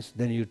rains,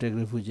 then you take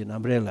refuge in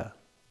umbrella.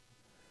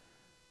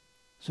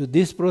 So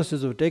this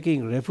process of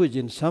taking refuge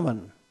in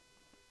someone,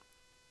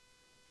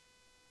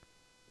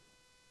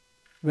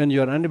 when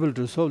you are unable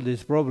to solve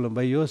this problem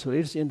by yourself,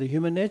 it's in the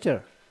human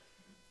nature.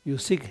 You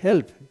seek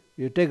help,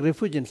 you take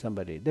refuge in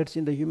somebody. That's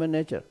in the human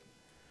nature.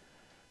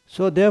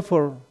 So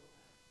therefore,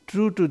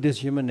 true to this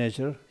human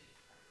nature,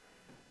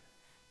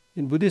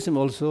 in Buddhism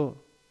also,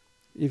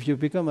 if you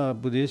become a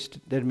Buddhist,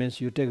 that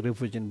means you take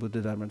refuge in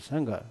Buddha, Dharma and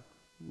Sangha.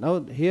 Now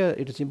here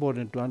it is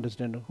important to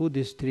understand who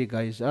these three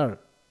guys are.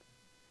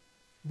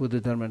 Buddha,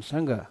 Dharma and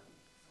Sangha.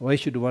 Why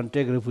should one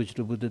take refuge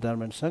to Buddha,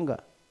 Dharma and Sangha?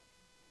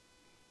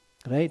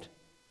 Right?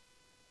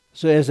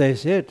 So as I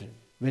said,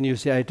 when you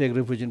say I take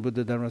refuge in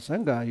Buddha, Dharma,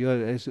 Sangha, you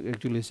are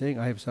actually saying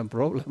I have some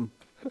problem.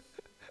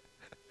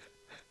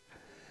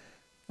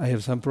 I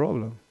have some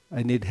problem.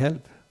 I need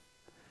help.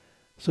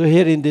 So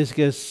here in this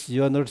case,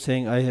 you are not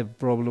saying I have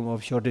problem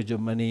of shortage of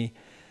money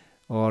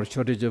or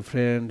shortage of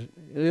friend.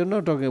 You are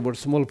not talking about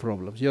small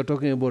problems. You are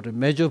talking about a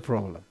major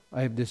problem.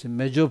 I have this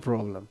major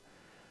problem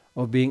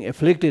of being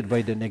afflicted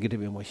by the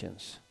negative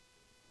emotions.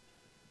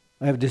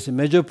 I have this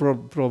major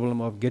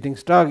problem of getting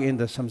stuck in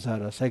the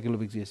samsara, cycle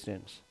of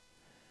existence.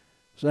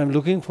 So I am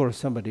looking for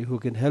somebody who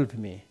can help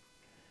me.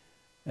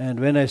 And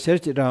when I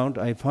searched around,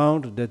 I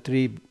found the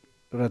three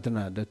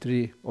Ratana, the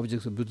three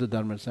objects of Buddha,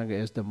 Dharma and Sangha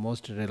as the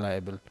most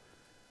reliable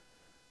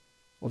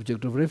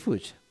object of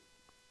refuge.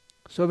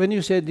 So when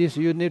you say this,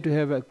 you need to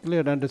have a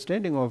clear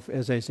understanding of,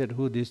 as I said,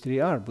 who these three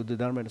are, Buddha,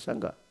 Dharma and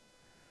Sangha.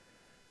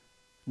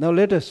 Now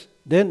let us,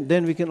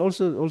 then we can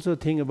also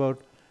think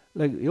about,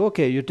 like,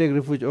 okay, you take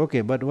refuge,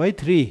 okay, but why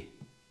three?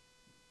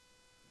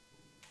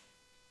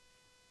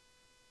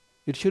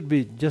 It should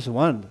be just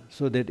one,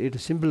 so that it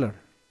is simpler.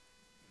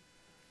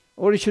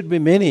 Or it should be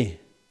many,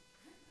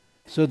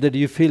 so that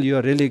you feel you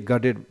are really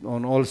guarded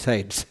on all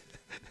sides.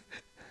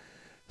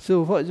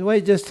 So why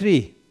just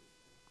three?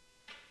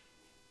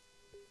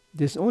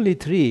 There's only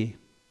three.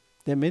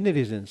 There are many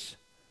reasons.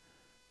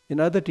 In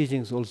other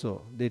teachings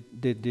also, they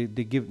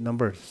give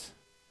numbers,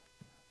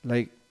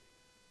 like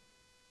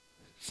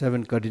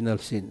 7 cardinal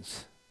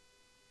sins.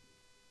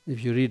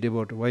 If you read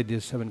about why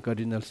these 7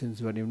 cardinal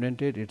sins were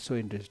invented, it's so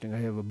interesting. I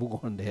have a book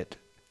on that.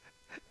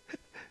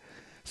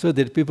 So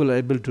that people are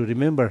able to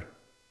remember.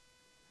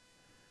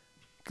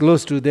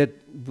 Close to that,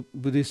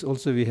 Buddhists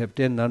also we have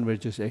 10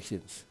 non-virtuous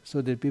actions,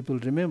 so that people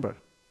remember,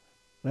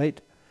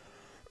 right?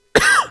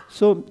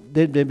 So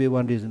that may be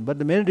one reason. But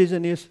the main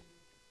reason is,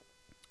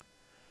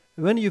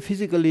 when you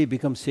physically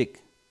become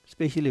sick,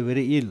 especially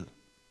very ill,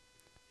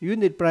 you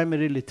need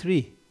primarily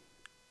 3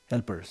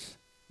 helpers.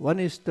 One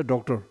is the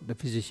doctor, the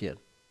physician.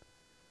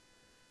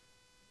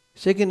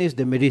 Second is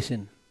the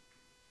medicine.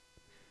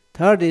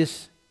 Third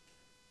is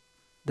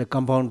the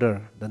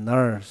compounder, the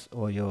nurse,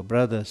 or your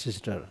brother,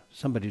 sister,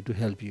 somebody to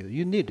help you.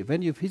 You need,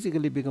 when you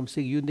physically become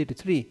sick, you need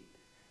 3.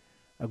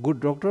 A good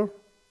doctor.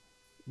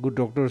 Good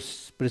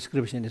doctor's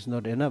prescription is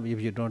not enough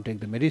if you don't take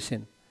the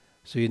medicine.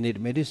 So you need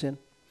medicine.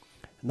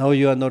 Now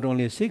you are not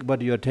only sick,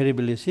 but you are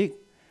terribly sick.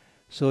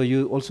 So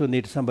you also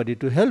need somebody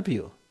to help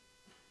you.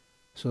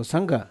 So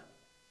Sangha,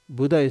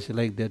 Buddha is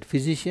like that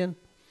physician,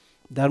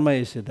 Dharma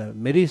is the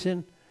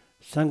medicine,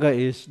 Sangha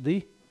is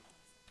the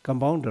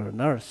compounder,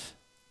 nurse.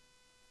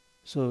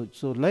 So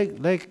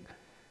like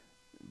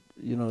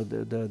you know,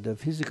 the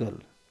physical,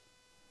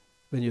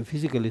 when you're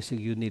physically sick,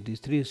 you need these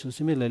 3. So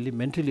similarly,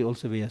 mentally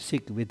also we are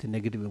sick with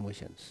negative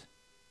emotions.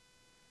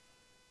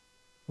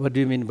 What do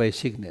you mean by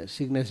sickness?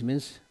 Sickness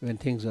means when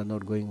things are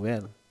not going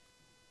well.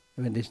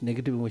 When these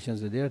negative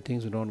emotions are there,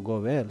 things don't go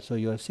well. So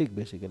you are sick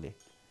basically.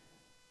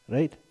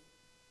 Right?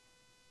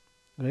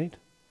 Right?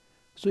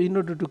 So in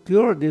order to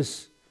cure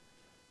this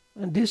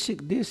And this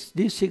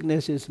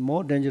sickness is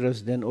more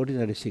dangerous than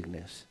ordinary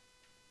sickness.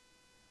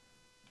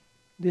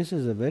 This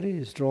is a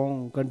very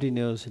strong,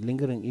 continuous,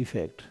 lingering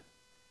effect,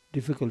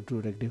 difficult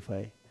to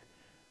rectify.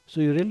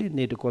 So you really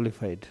need a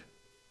qualified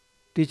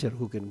teacher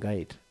who can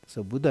guide.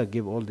 So Buddha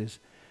gave all these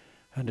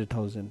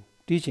 100,000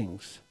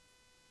 teachings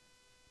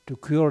to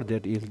cure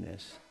that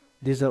illness.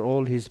 These are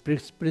all his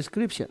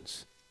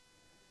prescriptions,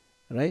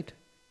 right?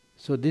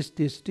 So these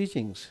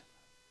teachings,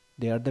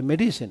 they are the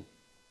medicine.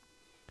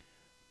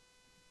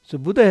 So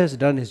Buddha has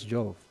done his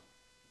job.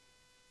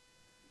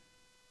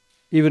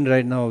 Even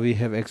right now we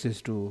have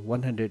access to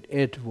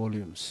 108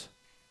 volumes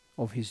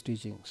of his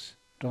teachings,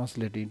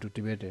 translated into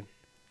Tibetan.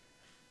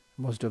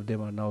 Most of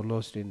them are now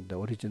lost in the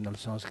original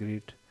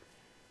Sanskrit,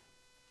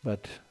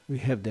 but we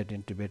have that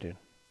in Tibetan.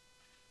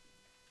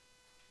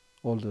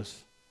 All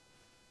those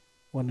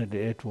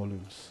 108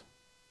 volumes,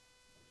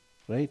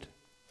 right?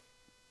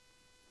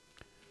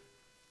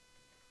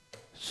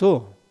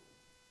 So,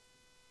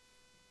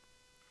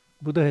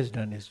 Buddha has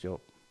done his job.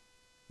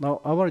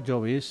 Now our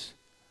job is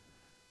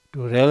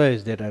to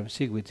realize that I am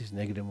sick with these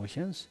negative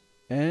emotions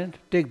and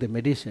take the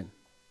medicine.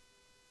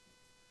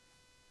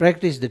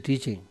 Practice the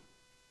teaching.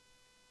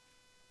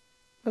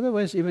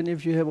 Otherwise, even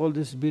if you have all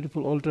these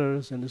beautiful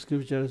altars and the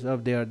scriptures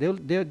up there,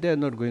 they are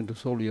not going to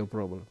solve your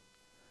problem.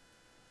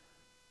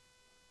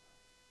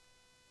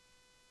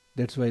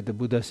 That's why the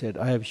Buddha said,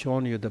 I have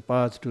shown you the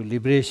path to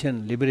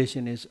liberation.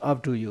 Liberation is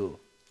up to you.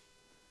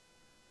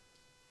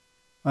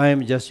 I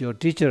am just your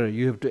teacher,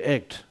 you have to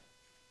act.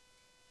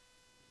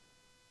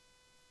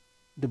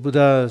 The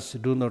Buddhas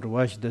do not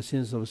wash the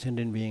sins of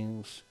sentient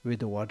beings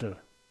with water.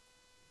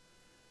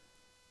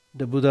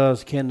 The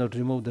Buddhas cannot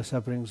remove the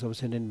sufferings of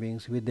sentient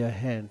beings with their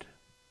hand.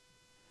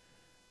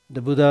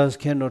 The Buddhas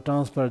cannot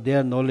transfer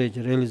their knowledge,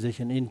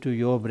 realization into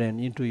your brain,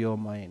 into your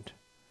mind.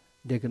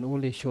 They can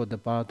only show the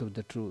path of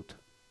the truth.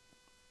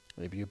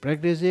 If you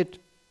practice it,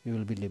 you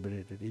will be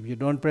liberated. If you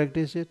don't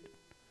practice it,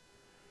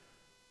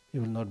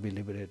 you will not be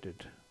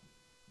liberated.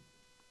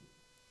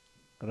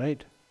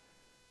 Right?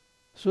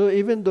 So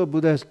even though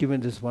Buddha has given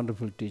this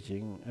wonderful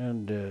teaching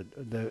and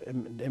the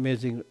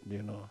amazing,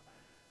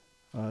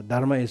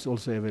 Dharma is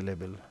also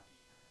available,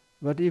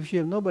 but if you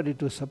have nobody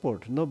to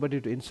support,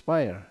 nobody to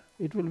inspire,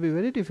 it will be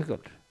very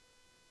difficult.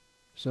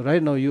 So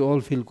right now you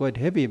all feel quite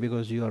happy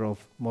because you are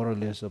of more or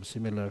less of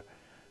similar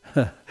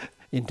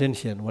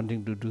intention,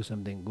 wanting to do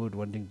something good,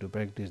 wanting to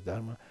practice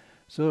Dharma.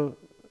 So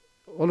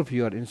all of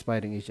you are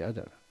inspiring each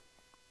other.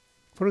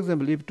 For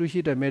example, if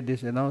Tushita made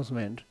this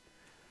announcement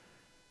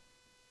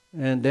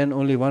and then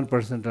only one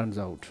person turns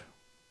out,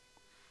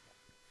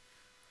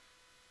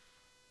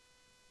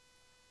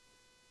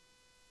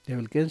 they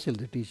will cancel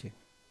the teaching.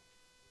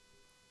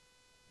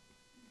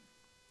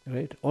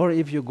 Right? Or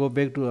if you go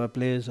back to a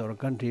place or a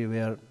country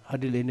where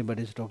hardly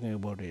anybody is talking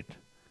about it,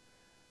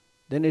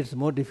 then it's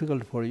more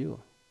difficult for you.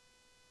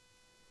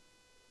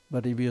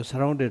 But if you are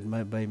surrounded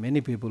by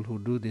many people who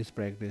do this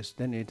practice,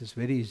 then it is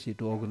very easy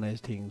to organize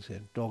things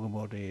and talk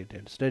about it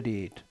and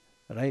study it.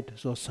 Right?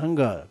 So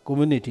Sangha,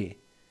 community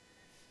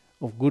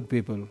of good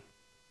people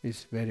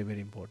is very, very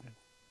important.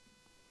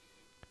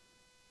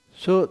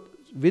 So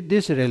with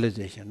this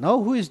realization, now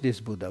who is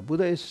this Buddha?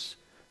 Buddha is,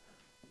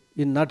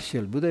 in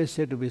nutshell, Buddha is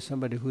said to be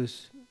somebody who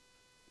is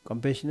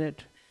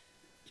compassionate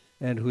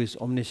and who is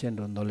omniscient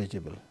or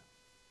knowledgeable.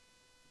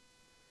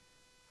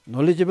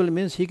 Knowledgeable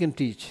means he can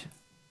teach.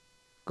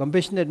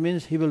 Compassionate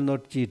means he will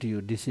not cheat you,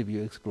 deceive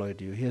you,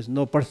 exploit you. He has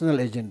no personal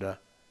agenda.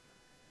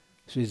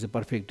 So he is a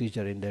perfect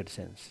teacher in that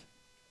sense.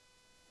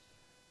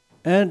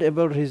 And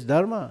about his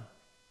Dharma,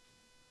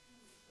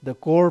 the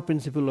core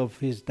principle of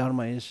his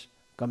Dharma is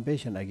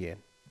compassion again.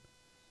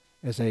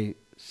 As I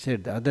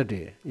said the other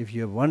day, if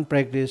you have one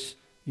practice,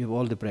 you have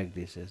all the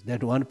practices.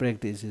 That one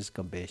practice is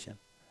compassion.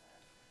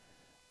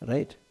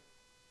 Right?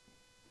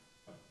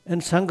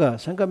 And Sangha.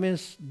 Sangha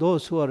means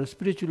those who are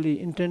spiritually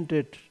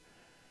intended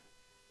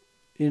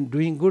in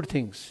doing good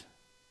things.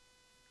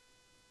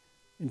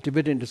 In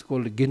Tibetan it is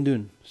called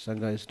Gendun.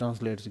 Sangha is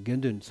translated as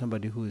Gendun,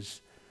 somebody who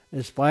is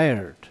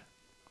aspired,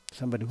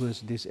 somebody who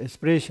has this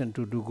aspiration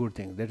to do good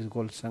things. That is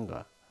called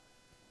Sangha.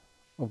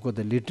 Of course,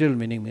 the literal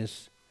meaning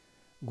is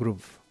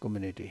group,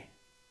 community.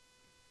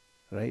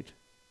 Right?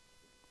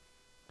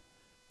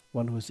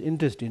 One who is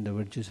interested in the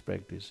virtuous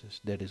practices,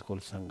 that is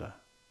called Sangha.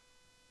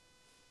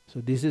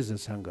 So this is a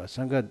Sangha.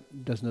 Sangha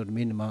does not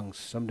mean monks.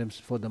 Sometimes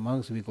for the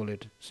monks we call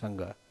it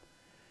Sangha.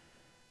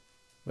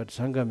 But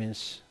Sangha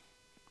means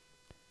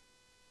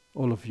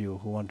all of you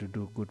who want to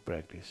do good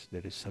practice,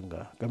 that is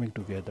Sangha. Coming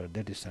together,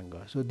 that is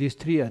Sangha. So these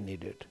three are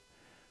needed.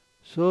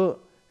 So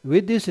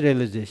with this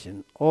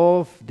realization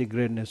of the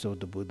greatness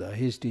of the Buddha,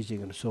 his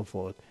teaching and so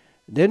forth,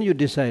 then you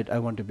decide, I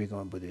want to become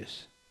a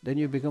Buddhist. Then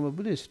you become a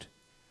Buddhist.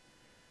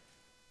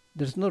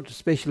 There's not a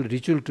special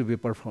ritual to be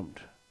performed.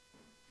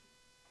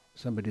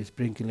 Somebody is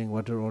sprinkling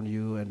water on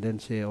you and then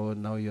say, oh,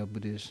 now you are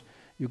Buddhist.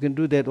 You can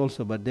do that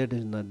also, but that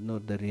is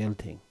not the real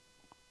thing.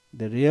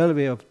 The real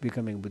way of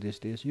becoming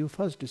Buddhist is you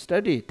first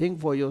study,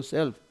 think for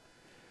yourself.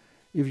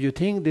 If you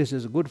think this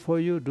is good for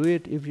you, do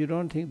it. If you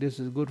don't think this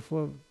is good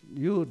for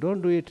you,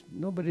 don't do it.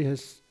 Nobody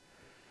has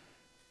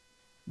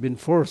been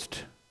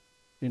forced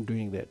in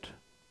doing that.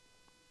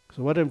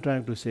 So what I'm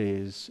trying to say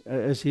is,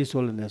 as His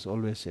Holiness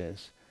always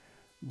says,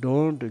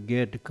 don't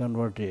get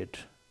converted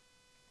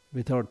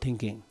without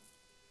thinking.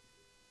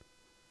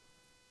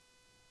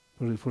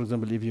 For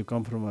example, if you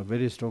come from a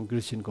very strong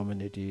Christian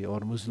community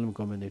or Muslim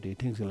community,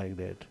 things like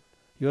that,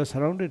 you are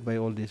surrounded by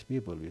all these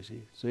people, you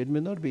see. So it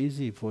may not be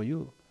easy for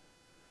you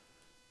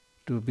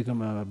to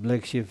become a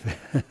black sheep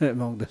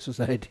among the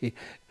society.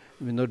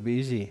 It may not be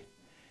easy,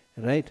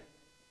 right?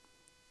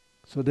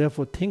 So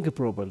therefore, think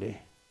properly.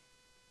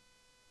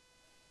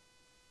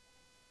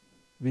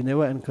 We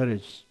never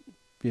encourage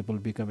people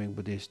becoming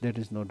Buddhist. That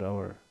is not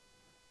our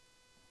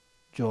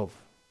job.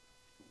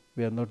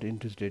 We are not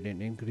interested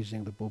in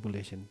increasing the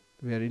population.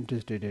 We are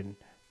interested in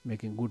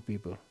making good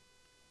people.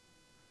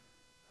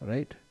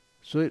 Right?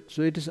 So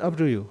it is up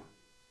to you.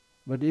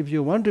 But if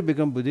you want to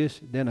become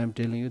Buddhist, then I'm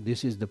telling you,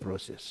 this is the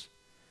process.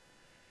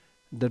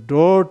 The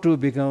door to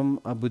become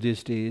a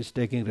Buddhist is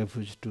taking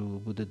refuge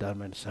to Buddha,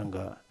 Dharma and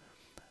Sangha.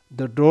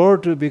 The door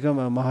to become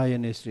a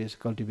Mahayanist is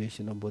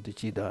cultivation of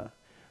bodhicitta.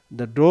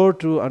 The door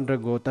to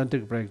undergo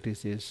tantric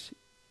practice is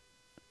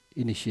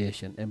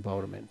initiation,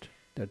 empowerment.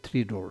 There are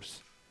 3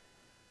 doors.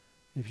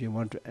 If you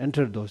want to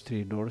enter those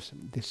 3 doors,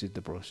 this is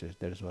the process.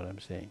 That is what I'm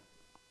saying.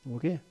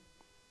 Okay?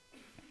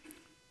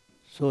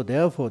 So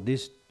therefore,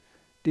 this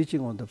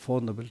teaching on the 4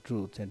 Noble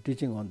Truths and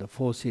teaching on the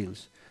 4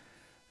 Seals,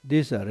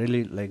 these are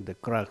really like the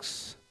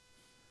crux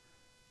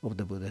of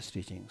the Buddha's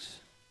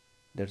teachings.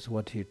 That's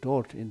what he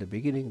taught in the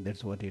beginning,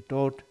 that's what he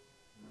taught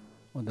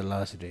on the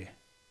last day.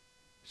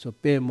 So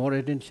pay more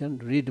attention,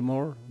 read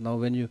more. Now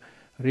when you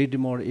read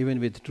more, even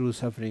with true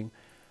suffering,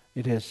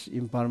 it has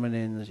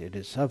impermanence, it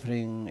is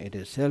suffering, it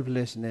is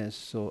selflessness.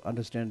 So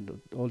understand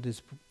all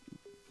this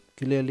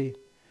clearly.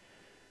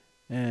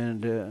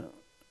 And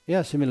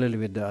similarly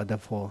with the other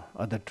 4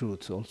 other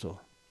truths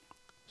also.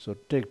 So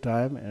take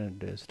time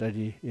and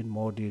study in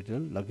more detail.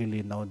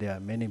 Luckily now there are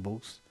many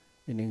books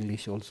in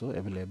English also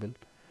available.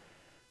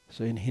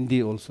 So in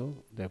Hindi also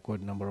there are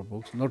quite a number of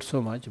books. Not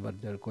so much, but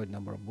there are quite a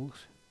number of books.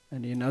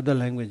 And in other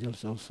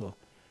languages also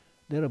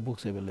there are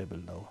books available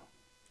now.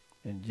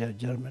 In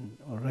German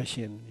or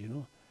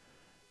Russian,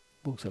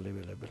 books are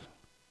available.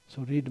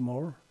 So read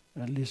more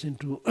and listen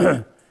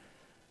to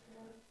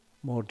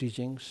more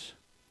teachings.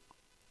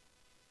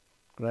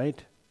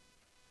 Right?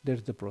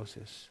 That's the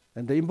process.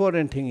 And the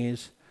important thing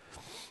is,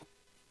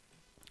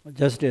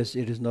 just as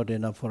it is not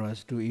enough for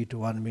us to eat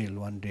 1 meal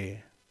one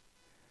day,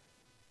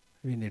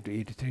 we need to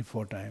eat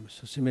 3-4 times.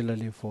 So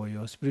similarly for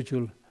your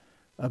spiritual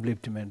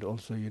upliftment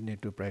also you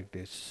need to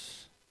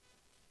practice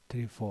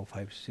 3, 4,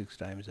 5, 6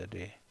 times a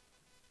day.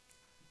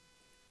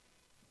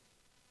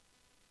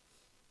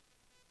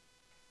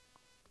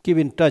 Keep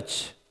in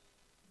touch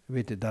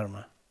with the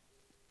Dharma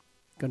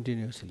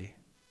continuously.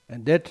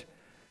 And that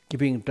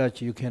keeping in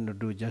touch you cannot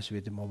do just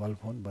with the mobile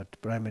phone, but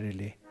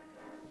primarily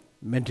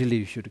mentally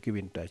you should keep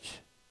in touch.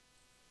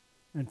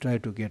 And try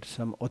to get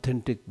some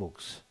authentic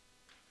books.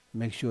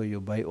 Make sure you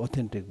buy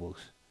authentic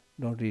books.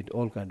 Don't read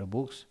all kind of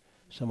books.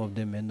 Some of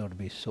them may not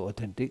be so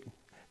authentic.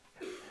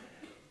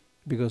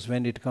 Because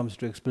when it comes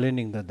to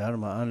explaining the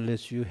Dharma,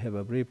 unless you have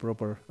a very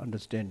proper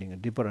understanding, a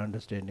deeper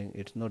understanding,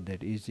 it's not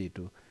that easy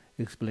to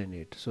explain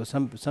it. So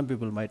some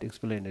people might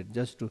explain it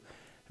just to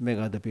make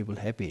other people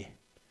happy.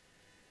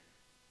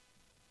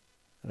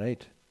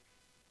 Right?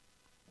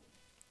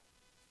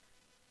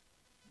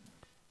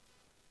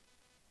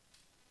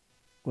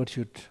 What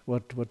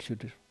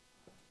should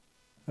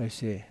I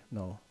say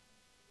now?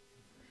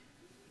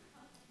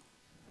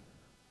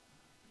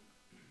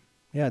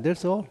 Yeah,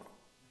 that's all.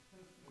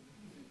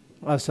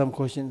 Ask some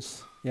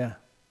questions. Yeah.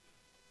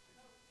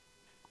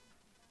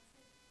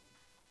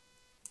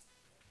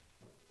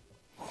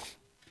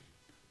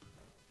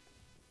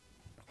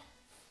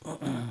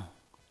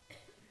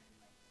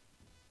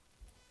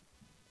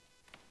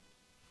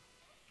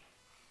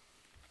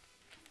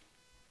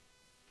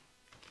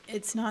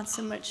 It's not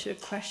so much a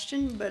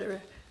question, but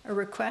a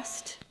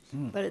request,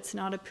 but it's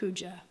not a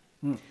puja.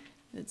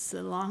 It's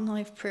a long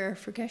life prayer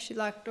for Geshe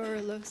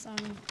Lhakdor, lives on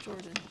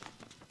Jordan.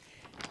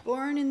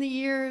 Born in the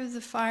year of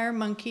the fire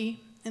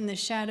monkey, in the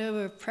shadow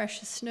of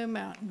precious snow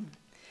mountain,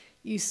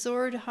 you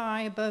soared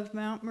high above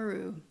Mount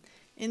Meru.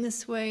 In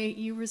this way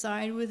you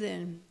reside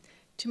within.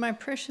 To my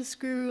precious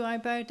Guru I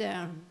bow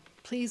down.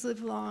 Please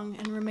live long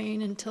and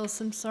remain until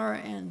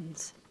samsara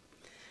ends.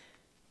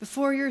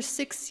 Before your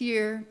 6th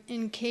year,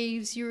 in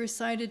caves you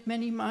recited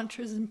many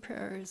mantras and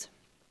prayers,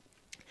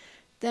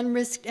 then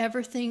risked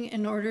everything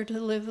in order to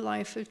live a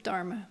life of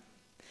Dharma.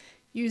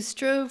 You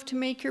strove to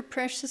make your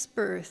precious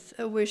birth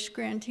a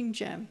wish-granting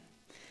gem.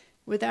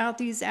 Without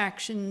these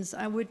actions,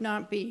 I would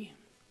not be.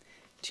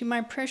 To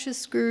my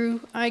precious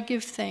Guru, I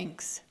give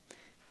thanks.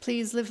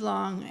 Please live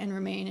long and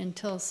remain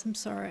until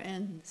samsara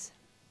ends.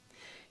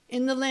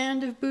 In the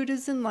land of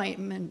Buddha's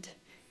enlightenment,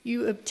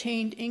 you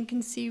obtained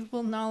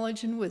inconceivable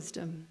knowledge and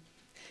wisdom,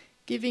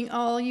 giving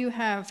all you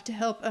have to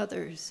help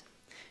others.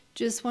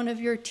 Just one of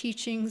your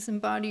teachings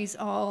embodies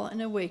all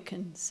and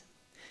awakens.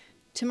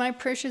 To my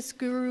precious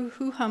Guru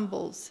who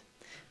humbles,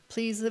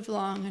 please live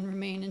long and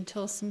remain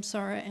until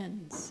samsara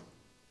ends.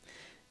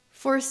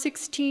 For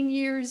 16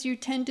 years you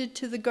tended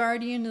to the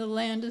guardian of the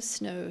land of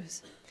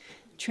snows,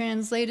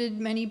 translated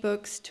many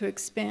books to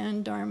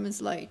expand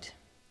Dharma's light,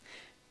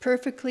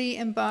 perfectly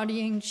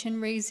embodying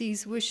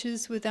Chenrezi's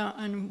wishes without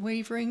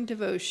unwavering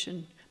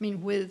devotion,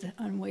 with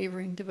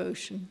unwavering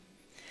devotion,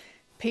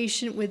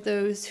 patient with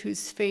those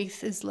whose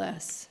faith is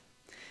less.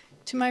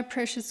 To my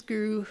precious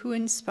Guru who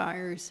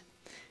inspires,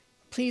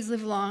 please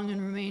live long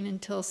and remain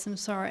until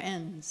samsara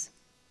ends.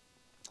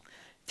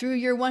 Through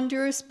your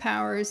wondrous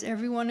powers,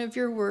 every one of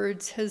your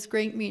words has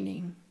great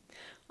meaning.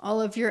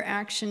 All of your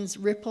actions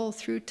ripple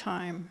through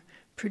time,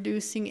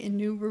 producing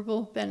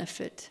innumerable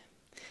benefit.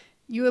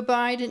 You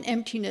abide in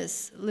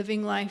emptiness,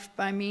 living life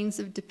by means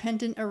of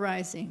dependent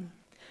arising.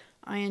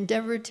 I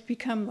endeavor to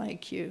become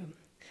like you.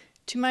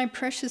 To my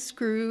precious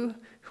Guru,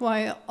 who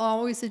I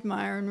always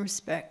admire and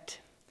respect,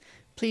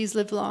 please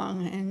live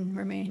long and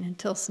remain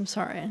until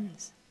samsara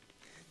ends.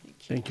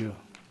 Thank you.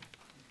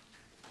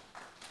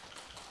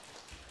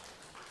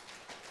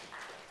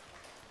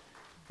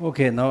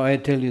 Okay, now I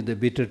tell you the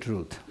bitter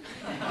truth.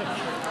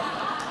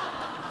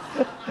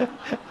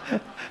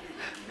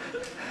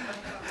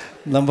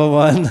 Number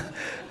one,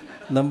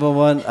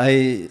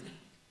 I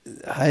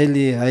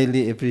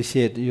highly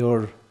appreciate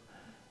your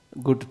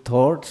good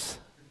thoughts,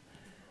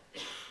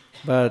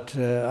 but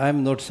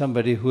I'm not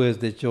somebody who has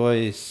the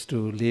choice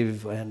to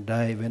live and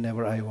die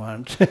whenever I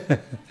want.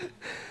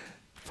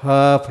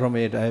 Far from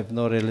it, I have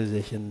no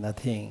realization,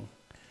 nothing.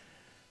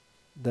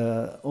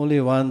 The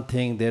only one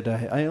thing that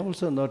I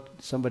also not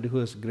somebody who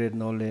has great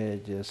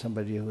knowledge,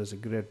 somebody who has a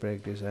great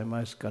practice, I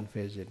must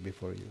confess it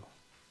before you.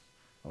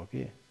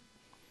 Okay?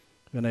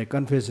 When I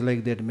confess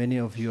like that, many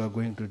of you are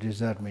going to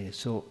desert me.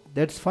 So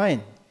that's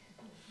fine.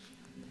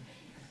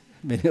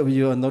 Many of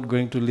you are not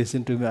going to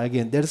listen to me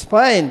again. That's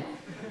fine.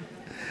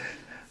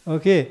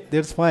 Okay,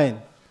 that's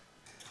fine.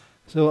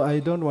 So I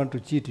don't want to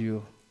cheat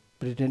you,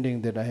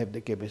 pretending that I have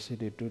the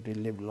capacity to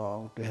live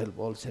long, to help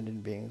all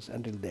sentient beings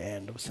until the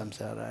end of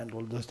samsara and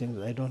all those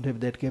things. I don't have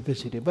that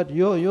capacity. But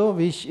your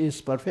wish is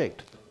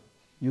perfect.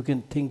 You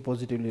can think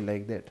positively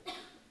like that.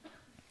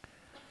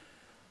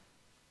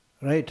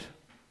 Right?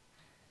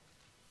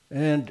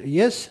 And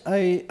yes,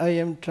 I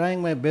am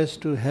trying my best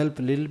to help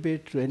a little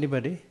bit to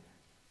anybody,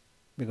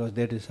 because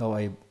that is how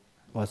I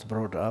was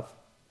brought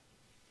up,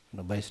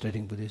 by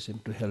studying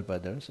Buddhism to help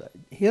others.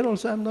 Here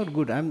also I'm not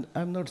good. I'm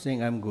not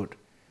saying I'm good,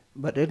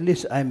 but at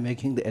least I'm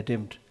making the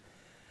attempt.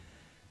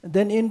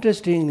 Then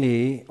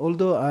interestingly,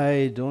 although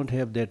I don't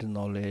have that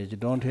knowledge,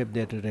 don't have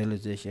that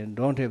realization,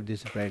 don't have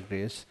this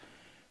practice,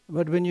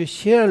 but when you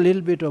share a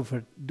little bit of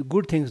the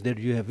good things that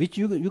you have, which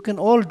you can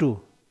all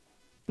do,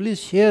 please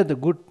share the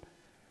good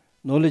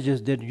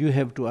knowledges that you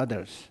have to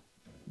others.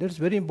 That's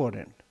very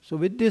important. So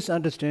with this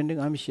understanding,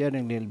 I'm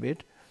sharing a little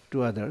bit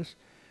to others.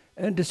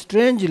 And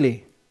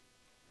strangely,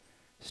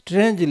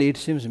 it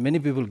seems many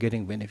people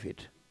getting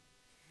benefit.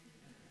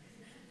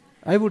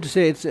 I would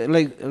say it's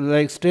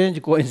like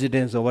strange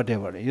coincidence or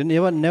whatever. You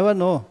never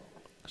know.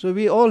 So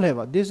we all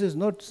have. This is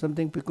not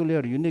something peculiar,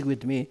 unique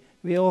with me.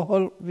 We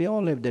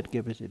all have that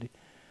capacity.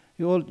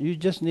 You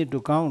just need to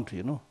count.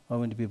 How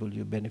many people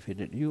you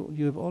benefited. You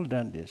have all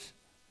done this.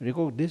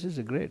 This is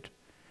great.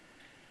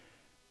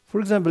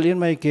 For example, in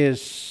my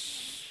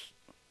case,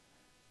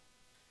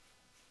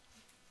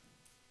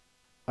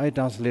 I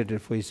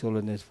translated for His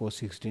Holiness for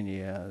 16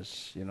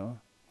 years.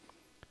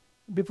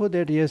 Before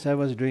that, yes, I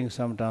was doing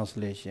some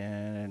translation,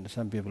 and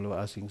some people were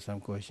asking some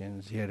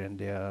questions here and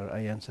there.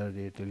 I answered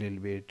it a little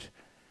bit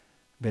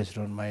based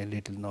on my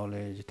little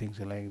knowledge, things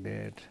like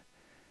that.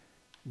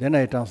 Then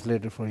I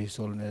translated for His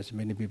Holiness.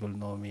 Many people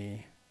know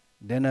me.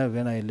 Then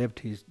when I left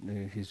his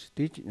working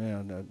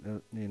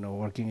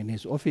in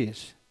his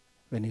office,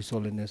 when His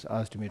Holiness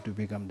asked me to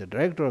become the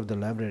director of the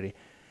library,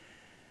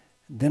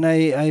 then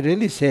I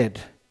really said,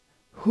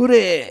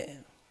 "Hooray!"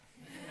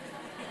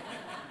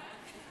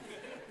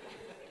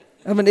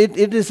 I mean,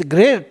 it is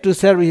great to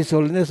serve His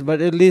Holiness,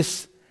 but at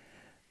least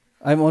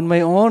I'm on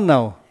my own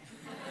now.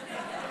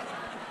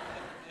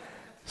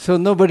 So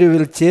nobody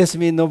will chase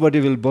me, nobody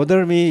will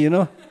bother me,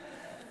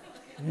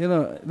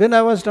 when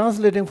I was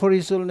translating for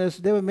His Holiness,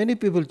 there were many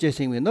people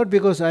chasing me. Not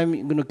because I'm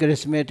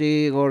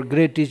charismatic or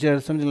great teacher,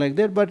 something like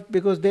that, but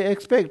because they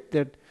expect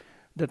that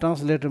the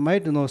translator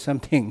might know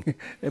something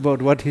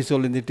about what His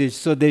Holiness teaches.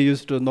 So they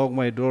used to knock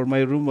my door.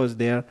 My room was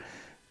there,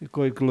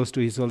 quite close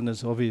to His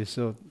Holiness' office.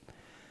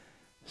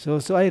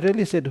 So I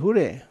really said,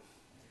 "Hooray!"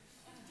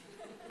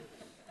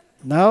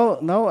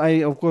 Now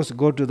I of course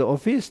go to the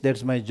office.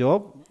 That's my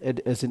job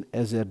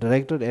as a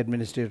director,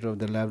 administrator of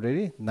the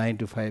library, 9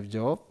 to 5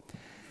 job.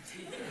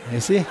 You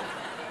see?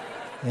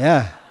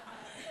 Yeah.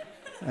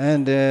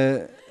 And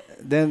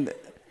then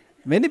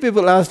many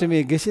people asked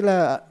me, "Geshe,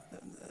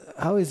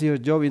 how is your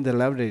job in the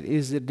library?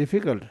 Is it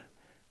difficult?"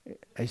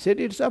 I said,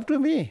 "It's up to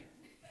me.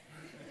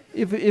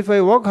 If I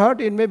work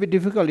hard, it may be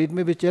difficult, it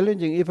may be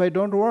challenging. If I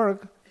don't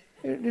work,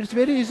 it's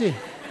very easy."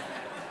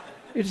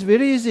 It's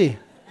very easy.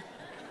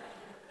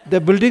 The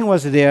building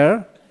was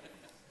there.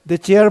 The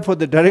chair for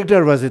the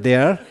director was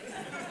there.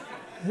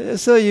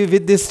 So you,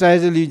 with this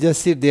title, you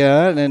just sit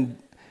there and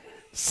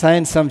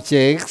sign some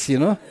checks,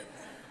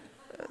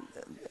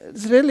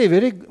 It's really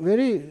very,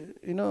 very,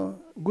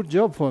 good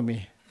job for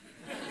me.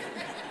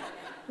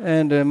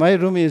 And my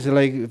room is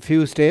like a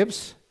few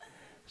steps.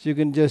 So you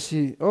can just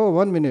see,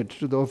 1 minute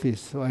to the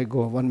office. So I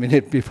go 1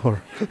 minute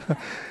before.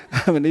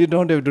 I mean, you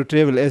don't have to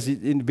travel as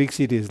in big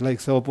cities like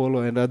Sao Paulo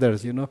and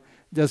others,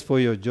 Just for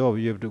your job,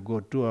 you have to go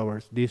 2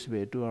 hours this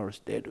way, 2 hours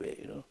that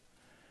way,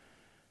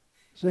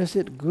 So I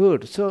said,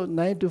 good. So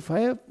 9 to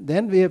 5,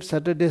 then we have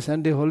Saturday,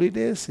 Sunday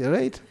holidays,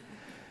 right?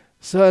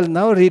 So I'll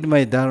now read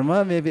my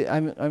Dharma. Maybe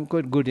I'm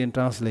quite good in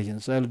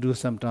translation, so I'll do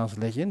some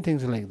translation,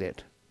 things like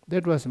that.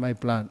 That was my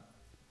plan.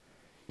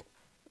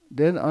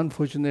 Then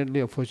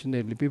unfortunately or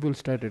fortunately, people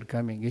started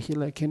coming.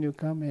 Geshe, can you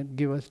come and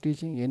give us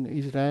teaching in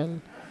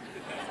Israel?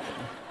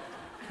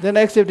 Then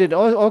I accepted,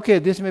 okay,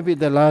 this may be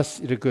the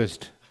last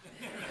request.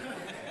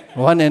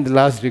 One and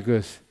last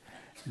request.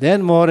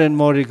 Then more and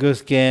more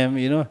requests came,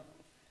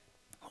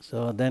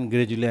 So then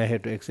gradually I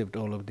had to accept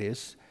all of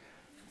this,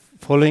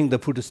 following the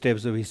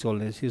footsteps of His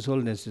Holiness. His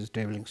Holiness is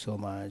traveling so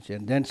much.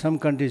 And then some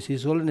countries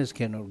His Holiness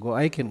cannot go.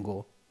 I can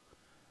go,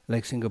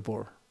 like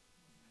Singapore.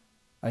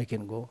 I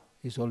can go.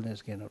 His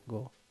Holiness cannot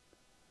go.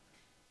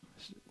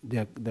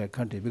 Their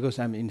country, because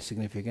I'm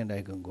insignificant,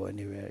 I can go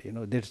anywhere.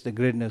 That's the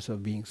greatness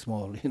of being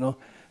small.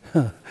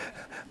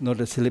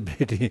 Not a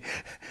celebrity.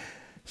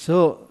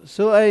 So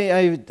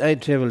I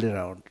traveled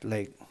around,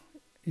 like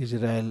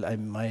Israel. I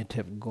might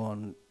have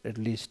gone at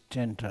least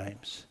 10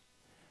 times.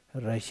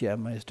 Russia, I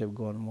must have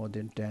gone more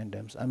than 10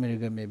 times.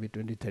 America, maybe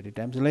 20, 30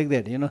 times, like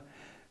that.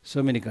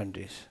 So many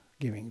countries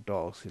giving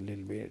talks a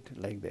little bit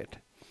like that.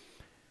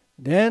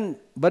 Then,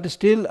 but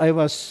still I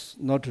was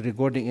not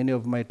recording any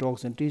of my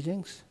talks and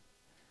teachings.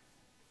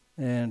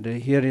 And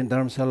here in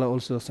Dharamsala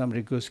also some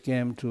requests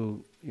came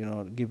to,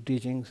 give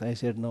teachings. I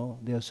said, no,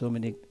 there are so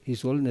many,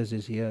 His Holiness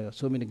is here,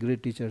 so many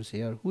great teachers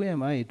here. Who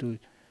am I to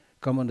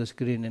come on the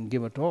screen and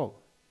give a talk?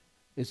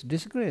 It's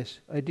disgrace.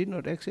 I did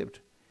not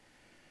accept.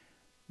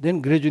 Then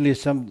gradually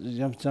some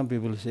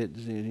people said,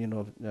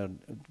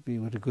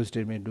 people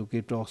requested me to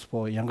give talks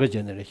for younger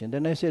generation.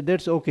 Then I said,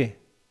 that's okay,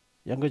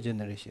 younger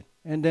generation.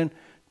 And then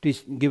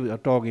give a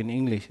talk in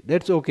English.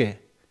 That's okay,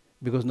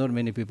 because not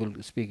many people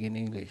speak in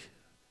English.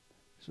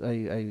 So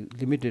I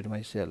limited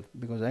myself,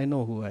 because I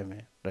know who I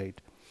am, right?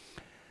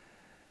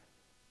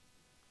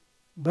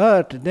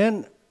 But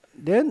then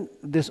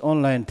this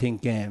online thing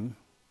came.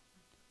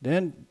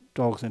 Then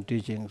talks and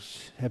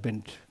teachings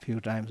happened few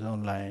times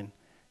online,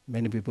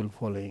 many people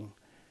following.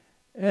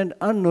 And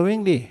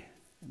unknowingly,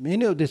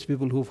 many of these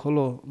people who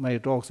follow my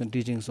talks and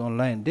teachings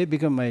online, they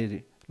become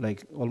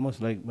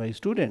almost like my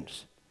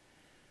students.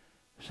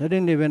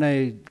 Suddenly when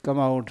I come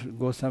out,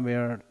 go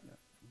somewhere,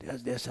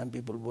 there's some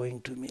people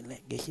going to me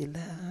like, Geshe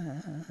La.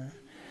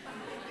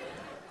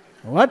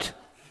 What?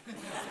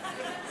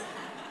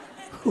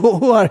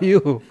 Who are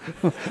you?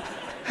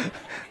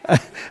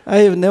 I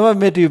have never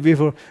met you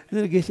before.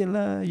 Geshe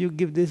La, you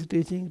give this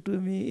teaching to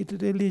me, it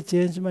really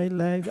changed my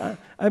life.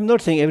 I'm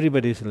not saying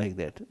everybody is like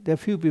that. There are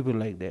few people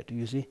like that,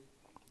 you see.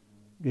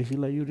 Geshe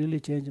La, you really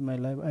changed my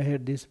life. I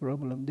had this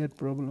problem, that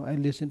problem. I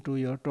listened to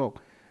your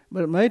talk.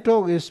 But my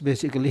talk is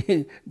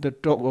basically the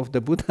talk of the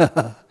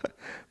Buddha,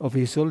 of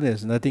His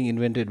Holiness, nothing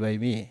invented by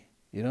me,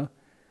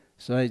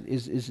 So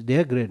it's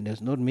their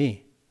greatness, not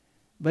me.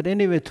 But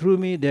anyway, through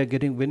me, they are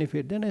getting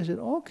benefit. Then I said,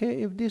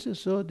 okay, if this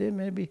is so, then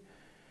maybe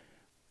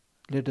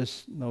let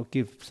us now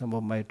keep some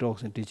of my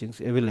talks and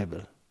teachings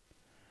available.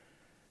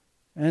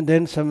 And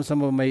then some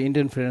of my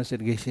Indian friends said,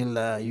 Geshe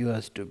La, you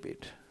are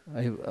stupid.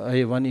 I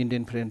have one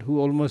Indian friend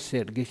who almost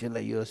said, Geshe La,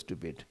 you are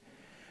stupid.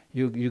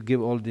 You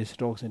give all these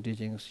talks and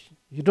teachings.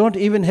 You don't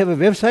even have a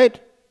website?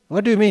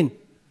 What do you mean?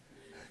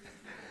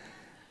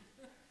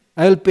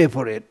 I'll pay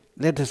for it.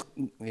 Let us,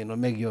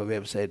 make your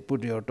website,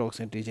 put your talks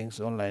and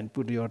teachings online,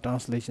 put your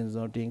translations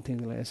on things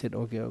like that. I said,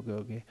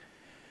 okay.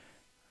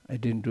 I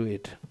didn't do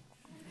it.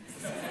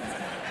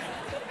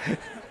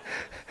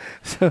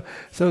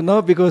 So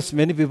now because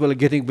many people are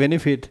getting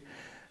benefit,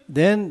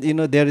 then,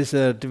 there is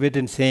a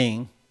Tibetan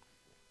saying,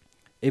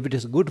 if it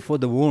is good for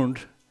the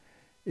wound,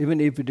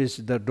 even if it is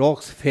the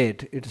dog's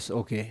fate, it's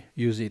okay,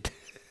 use it.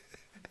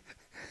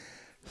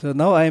 So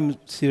now I'm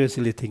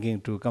seriously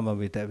thinking to come up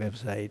with a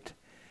website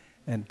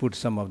and put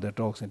some of the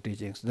talks and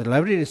teachings. The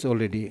library is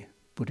already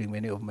putting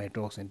many of my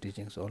talks and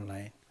teachings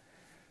online.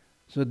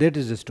 So that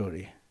is the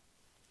story.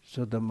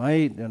 So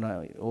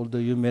although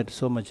you made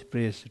so much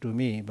praise to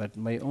me, but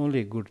my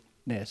only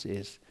goodness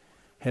is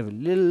have a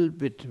little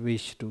bit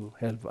wish to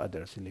help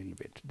others a little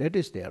bit. That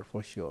is there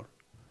for sure.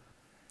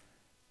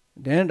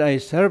 Then I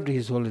served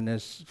His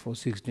Holiness for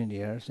 16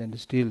 years and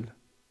still,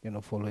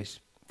 follow his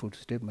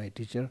footsteps, my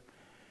teacher,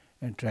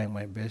 and trying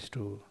my best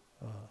to,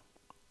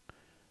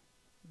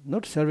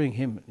 not serving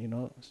him,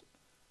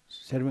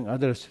 serving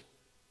others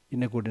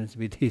in accordance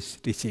with his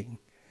teaching.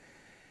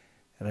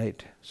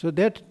 Right? So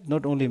that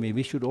not only me,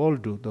 we should all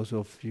do, those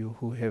of you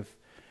who have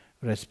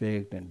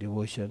respect and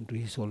devotion to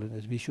His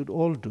Holiness. We should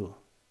all do,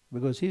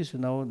 because he is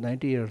now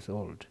 90 years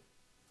old.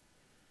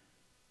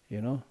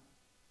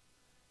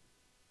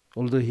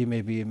 Although he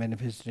may be a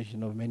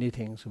manifestation of many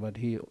things, but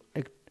he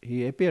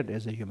appeared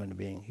as a human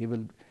being. He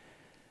will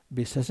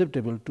be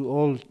susceptible to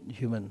all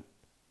human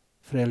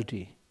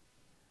frailty,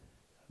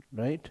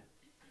 right?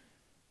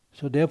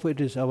 So therefore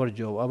it is our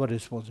job, our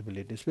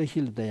responsibility,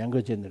 especially the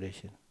younger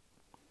generation,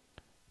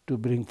 to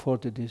bring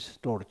forth this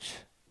torch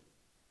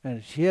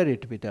and share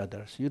it with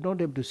others. You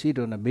don't have to sit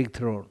on a big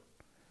throne.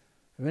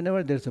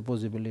 Whenever there's a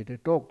possibility,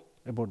 talk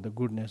about the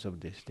goodness of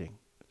this thing.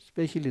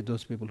 Especially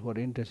those people who are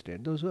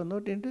interested. Those who are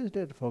not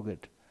interested,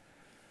 forget.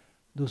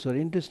 Those who are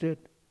interested,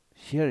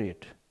 share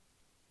it.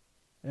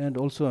 And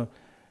also,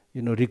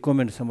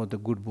 recommend some of the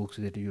good books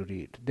that you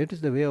read. That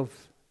is the way of,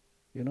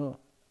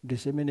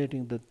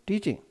 disseminating the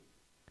teaching.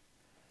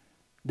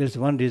 There's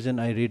one reason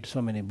I read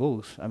so many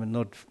books. I mean,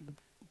 not,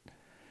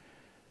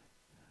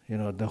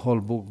 the whole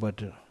book,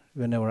 but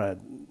whenever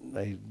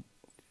I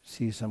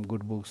see some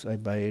good books, I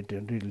buy it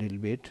and read a little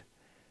bit.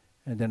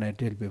 And then I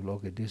tell people,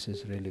 okay, this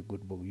is really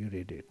good book, you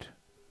read it.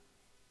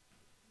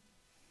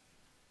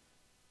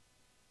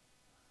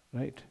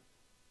 Right?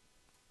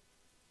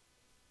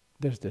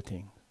 That's the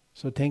thing.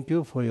 So thank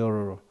you for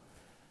your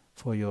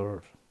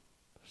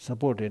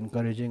support,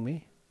 encouraging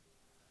me.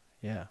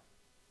 Yeah.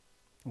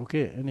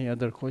 Okay, any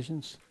other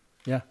questions?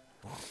 Yeah.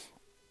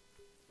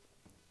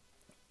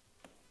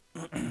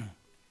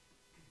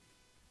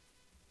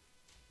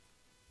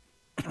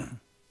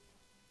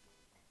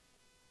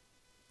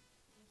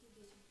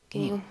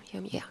 Can you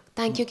hear me? Yeah.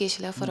 Thank you,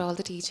 Geshe Lhakdor, for all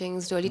the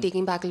teachings, really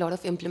taking back a lot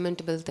of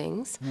implementable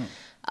things.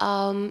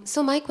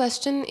 So my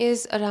question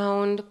is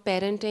around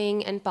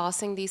parenting and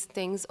passing these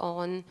things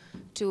on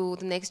to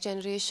the next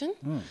generation.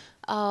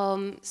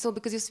 So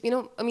because,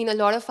 a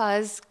lot of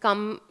us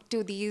come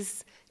to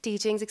these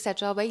teachings,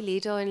 etc., by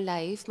later in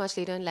life, much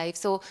later in life.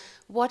 So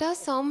what are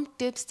some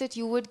tips that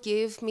you would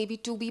give maybe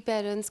to-be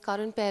parents,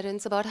 current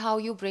parents, about how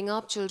you bring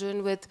up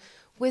children with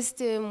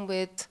wisdom,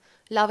 with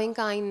loving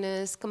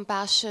kindness,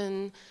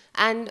 compassion,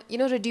 and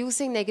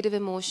reducing negative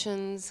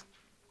emotions,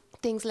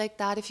 things like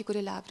that, if you could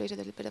elaborate a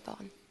little bit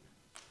upon.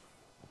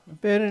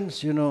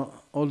 Parents,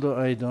 although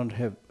I don't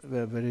have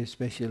a very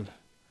special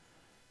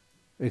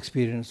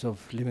experience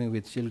of living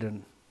with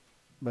children,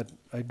 but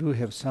I do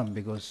have some,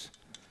 because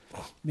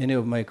many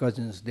of my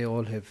cousins, they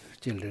all have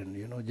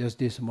children. Just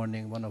this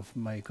morning one of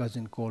my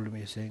cousins called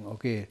me saying,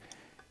 okay,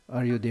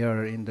 are you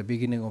there in the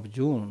beginning of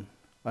June?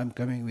 I'm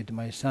coming with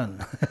my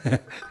son.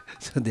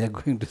 So they are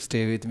going to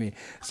stay with me.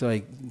 So I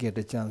get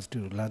a chance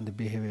to learn the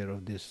behavior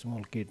of these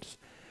small kids.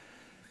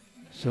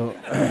 So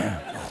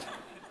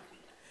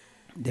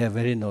they are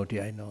very naughty,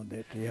 I know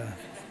that, yeah.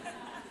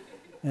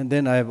 And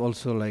then I have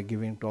also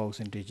giving talks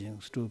and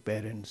teachings to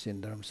parents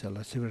in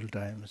Dharamsala several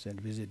times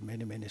and visit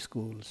many, many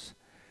schools.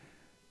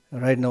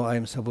 Right now I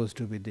am supposed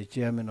to be the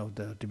chairman of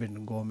the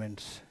Tibetan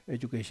government's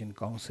education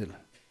council.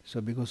 So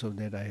because of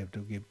that I have to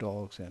give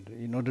talks, and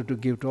in order to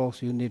give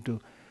talks you need to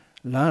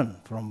learn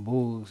from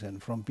books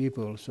and from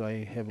people, so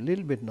I have a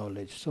little bit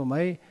knowledge. So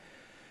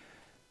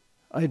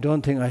I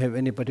don't think I have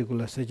any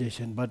particular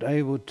suggestion, but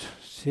I would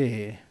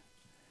say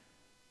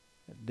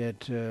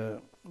that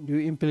you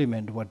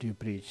implement what you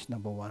preach,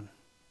 number one.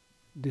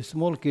 The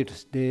small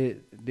kids, they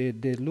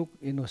look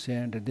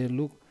innocent, they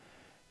look,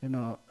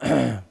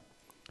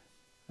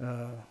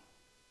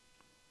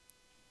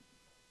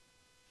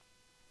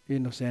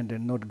 innocent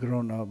and not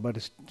grown up,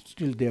 but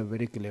still they are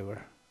very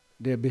clever.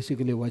 They are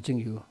basically watching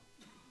you.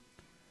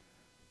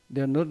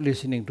 They are not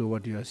listening to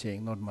what you are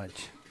saying, not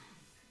much.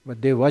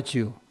 But they watch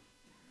you.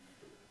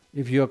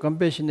 If you are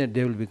compassionate,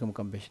 they will become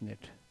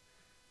compassionate.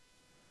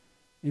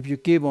 If you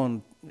keep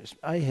on,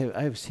 I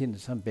have seen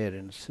some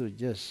parents who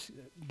just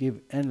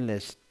give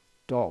endless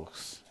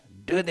talks.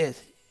 Do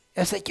this,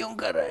 as a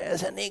chunkar,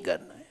 as a nigger,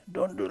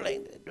 don't do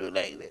like that, do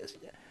like this.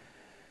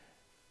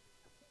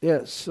 They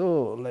are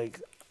so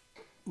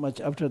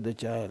much after the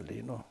child,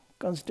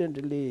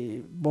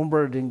 constantly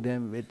bombarding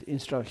them with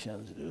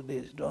instructions. Do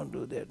this, don't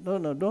do that.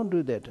 No, don't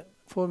do that.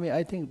 For me,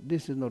 I think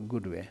this is not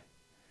good way.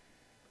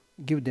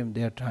 Give them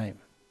their time.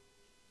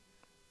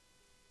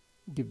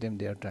 Give them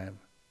their time.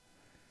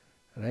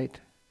 Right?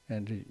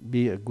 And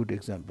be a good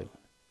example.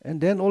 And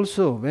then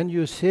also, when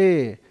you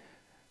say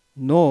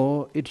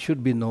no, it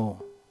should be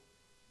no.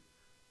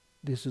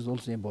 This is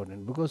also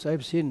important, because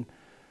I've seen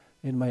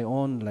in my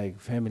own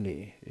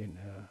family,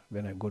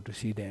 when I go to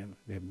see them,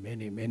 they have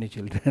many, many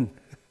children.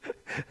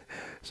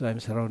 So I'm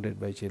surrounded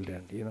by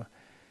children,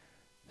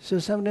 So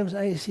sometimes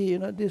I see,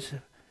 these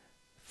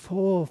 4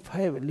 or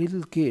 5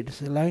 little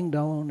kids lying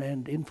down,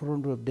 and in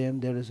front of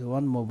them there is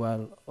one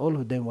mobile, all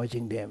of them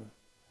watching them.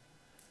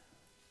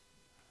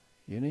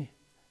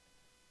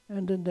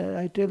 And then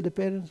I tell the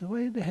parents,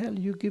 why the hell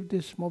you give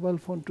this mobile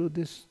phone to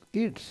these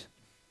kids?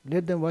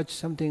 Let them watch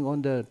something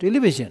on the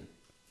television.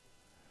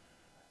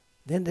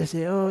 Then they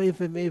say, oh, if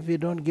we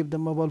don't give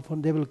them mobile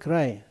phone, they will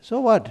cry.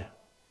 So what?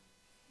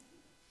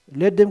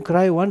 Let them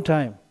cry one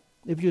time.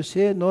 If you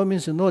say no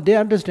means no, they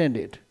understand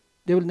it.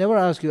 They will never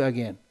ask you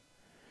again.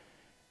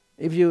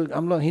 If you,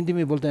 हम लोग हिंदी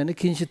में बोलते हैं ना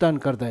खिंचतान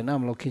करता है ना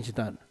हम लोग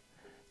खिंचतान.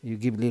 You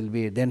give little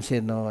bit, then say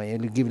no. You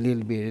give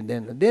little bit,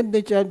 then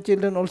the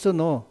children also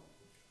know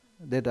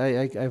that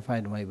I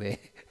find my way.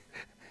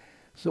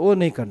 So वो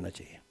नहीं करना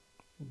चाहिए.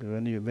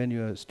 When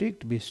you are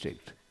strict, be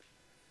strict.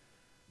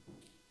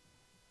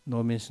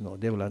 No means no.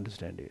 They will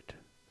understand it.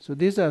 So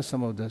these are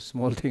some of the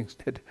small things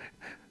that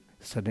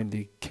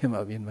suddenly came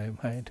up in my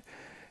mind,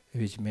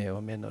 which may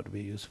or may not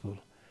be useful.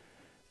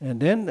 And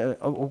then,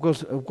 of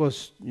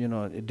course, you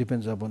know, it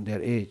depends upon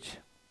their age.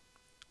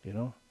 You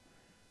know,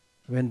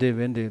 when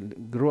they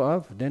grow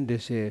up, then they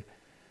say.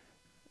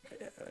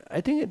 I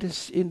think it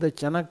is in the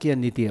Chanakya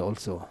Niti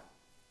also.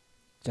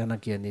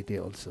 Chanakya Niti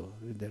also.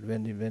 That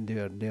when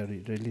they are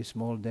really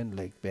small, then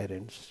like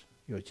parents,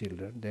 your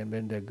children. Then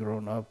when they are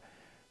grown up,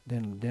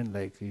 then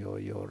like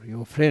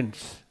your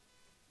friends.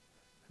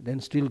 Then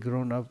still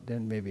grown up,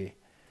 then maybe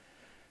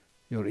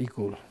you're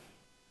equal.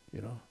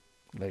 You know,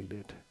 like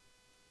that.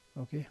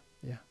 Okay,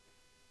 yeah.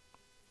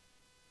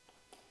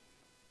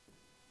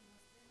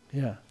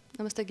 Yeah.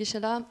 Namaste,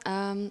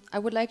 Geshe. I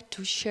would like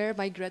to share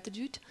my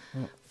gratitude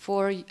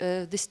for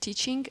this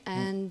teaching,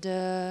 and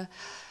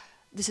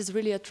this is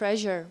really a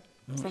treasure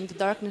from the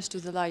darkness to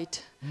the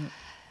light.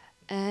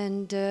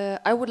 And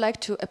I would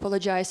like to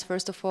apologize,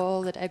 first of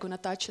all, that I'm going to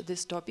touch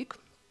this topic,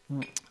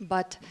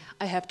 but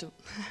I have to.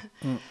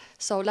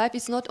 So life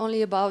is not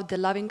only about the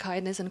loving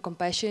kindness and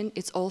compassion,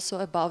 it's also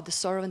about the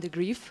sorrow and the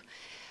grief.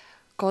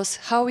 Because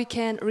how we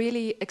can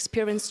really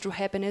experience true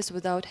happiness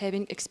without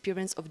having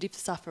experience of deep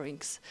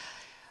sufferings.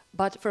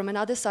 But from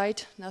another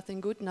side, nothing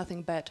good,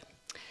 nothing bad.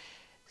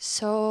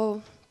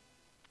 So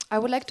I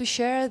would like to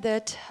share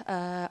that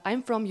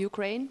I'm from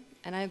Ukraine,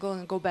 and I'm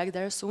going to go back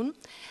there soon,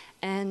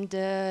 and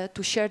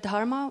to share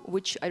Dharma,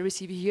 which I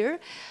receive here.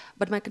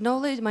 But my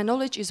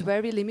knowledge is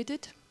very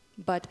limited,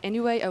 but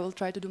anyway, I will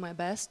try to do my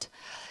best.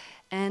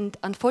 And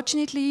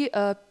unfortunately,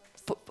 a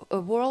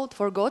world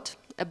forgot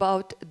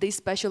about this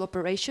special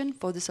operation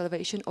for the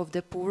salvation of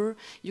the poor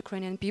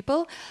Ukrainian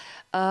people.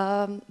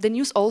 The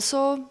news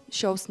also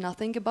shows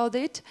nothing about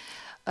it,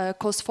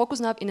 because focus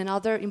now in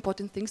another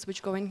important things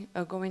which going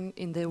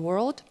in the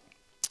world.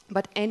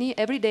 But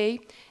every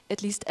day,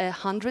 at least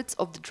hundreds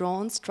of the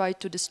drones try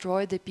to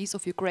destroy the peace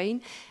of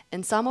Ukraine,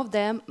 and some of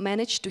them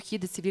manage to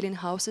hit the civilian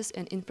houses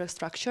and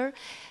infrastructure.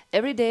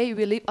 Every day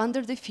we live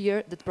under the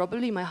fear that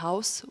probably my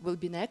house will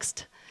be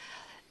next.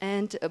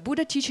 And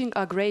Buddha teachings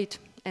are great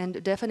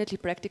and definitely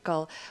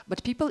practical,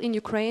 but people in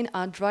Ukraine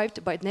are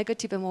driven by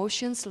negative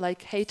emotions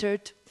like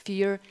hatred,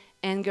 fear,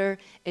 anger,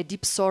 a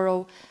deep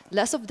sorrow.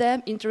 Less of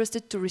them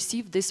interested to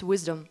receive this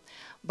wisdom.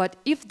 But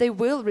if they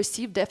will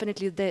receive,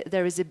 definitely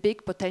there is a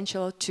big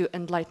potential to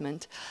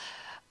enlightenment.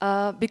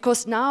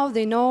 Because now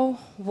they know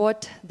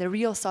what the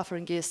real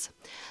suffering is.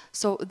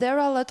 So there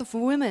are a lot of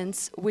women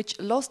which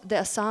lost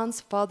their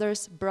sons,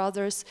 fathers,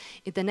 brothers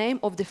in the name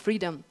of the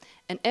freedom.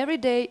 And every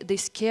day they're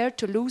scared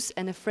to lose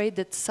and afraid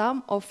that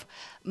some of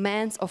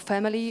men's or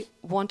family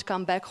won't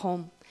come back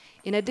home.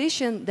 In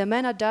addition, the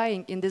men are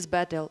dying in this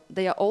battle.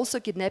 They are also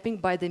kidnapping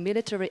by the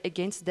military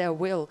against their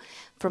will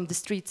from the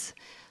streets.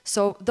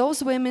 So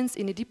those women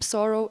in a deep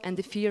sorrow and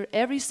the fear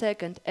every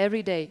second,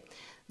 every day.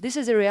 This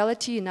is a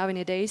reality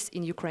nowadays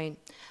in Ukraine.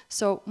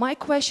 So my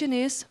question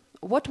is,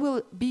 what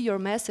will be your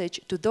message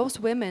to those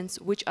women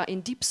which are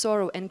in deep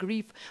sorrow and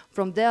grief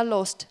from their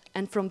loss,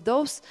 and from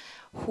those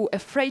who are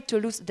afraid to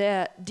lose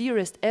their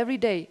dearest every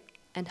day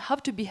and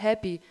have to be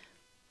happy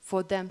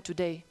for them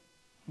today?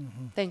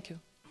 Thank you.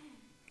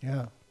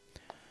 Yeah.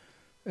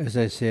 As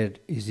I said,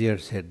 easier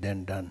said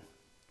than done.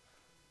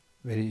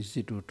 Very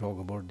easy to talk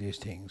about these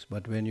things,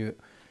 but when you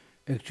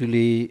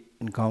actually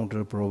encounter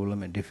a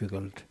problem and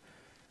difficult,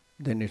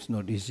 then it's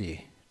not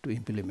easy to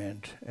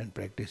implement and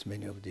practice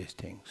many of these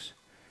things.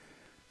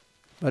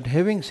 But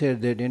having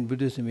said that, in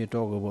Buddhism we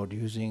talk about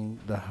using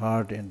the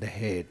heart and the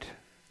head.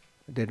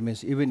 That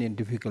means even in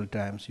difficult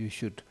times you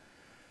should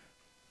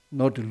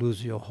not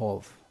lose your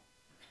hope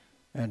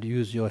and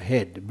use your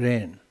head,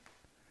 brain,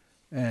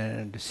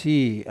 and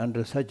see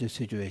under such a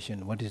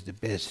situation what is the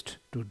best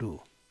to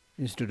do,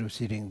 instead of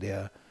sitting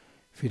there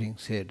feeling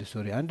sad.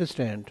 Sorry, I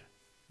understand,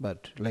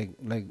 but like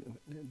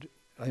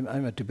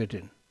I'm a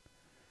Tibetan,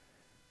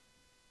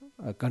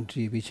 a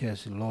country which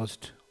has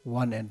lost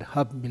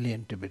 1.5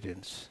 million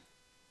Tibetans.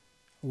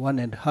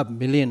 1.5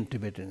 million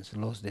Tibetans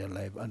lost their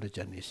life under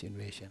Chinese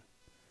invasion.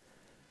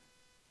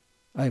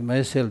 I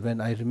myself,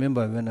 I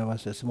remember when I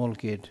was a small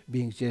kid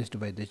being chased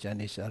by the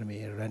Chinese army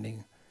and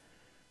running,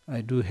 I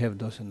do have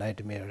those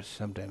nightmares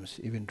sometimes,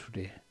 even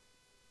today.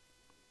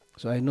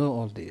 So I know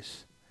all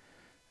this.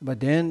 But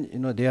then,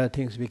 there are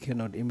things we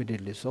cannot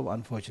immediately solve,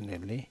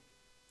 unfortunately,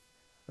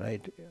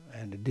 right?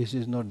 And this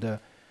is not the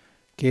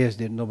case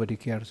that nobody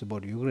cares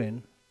about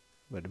Ukraine,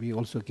 but we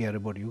also care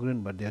about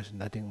Ukraine, but there's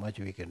nothing much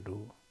we can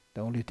do.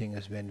 The only thing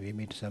is when we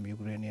meet some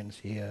Ukrainians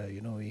here,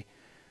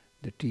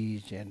 they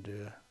teach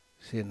and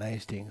say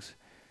nice things.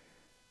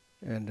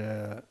 And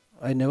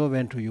I never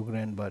went to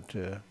Ukraine, but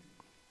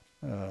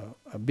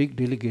a big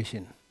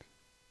delegation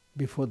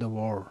before the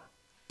war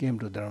came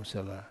to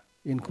Dharamsala,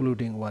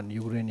 including one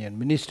Ukrainian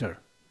minister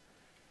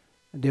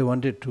They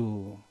wanted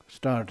to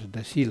start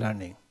the C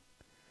learning,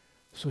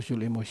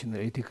 social, emotional,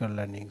 ethical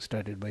learning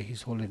started by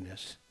His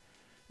Holiness.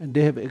 And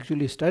they have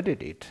actually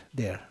started it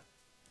there.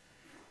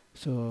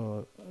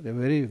 So they're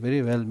very,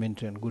 very well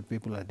maintained, good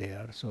people are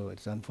there. So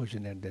it's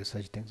unfortunate that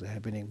such things are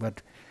happening.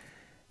 But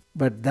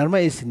Dharma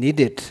is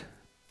needed,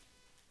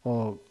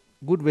 or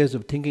good ways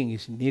of thinking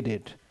is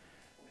needed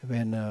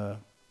when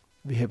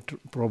we have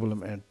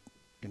problem and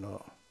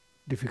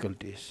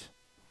difficulties.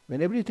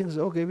 When everything is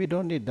okay, we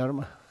don't need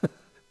Dharma.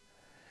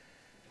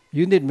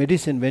 You need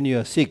medicine when you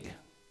are sick,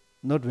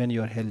 not when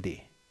you are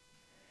healthy.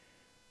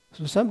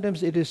 So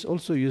sometimes it is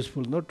also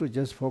useful not to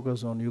just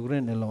focus on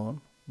Ukraine alone,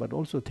 but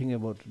also think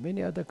about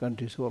many other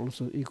countries who are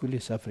also equally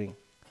suffering.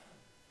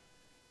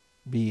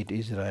 Be it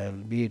Israel,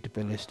 be it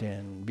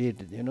Palestine, be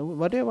it,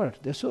 whatever.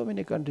 There are so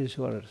many countries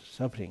who are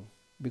suffering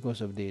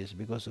because of this,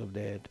 because of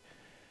that.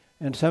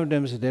 And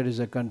sometimes there is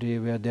a country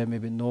where there may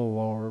be no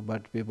war,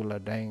 but people are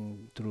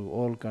dying through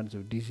all kinds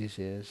of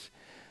diseases.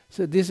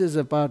 So this is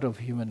a part of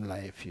human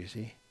life, you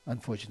see,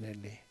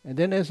 unfortunately. And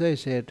then, as I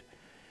said,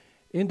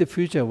 in the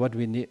future, what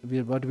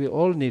we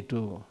all need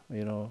to,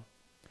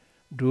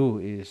 do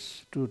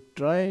is to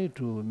try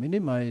to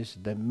minimize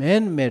the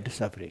man-made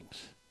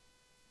sufferings.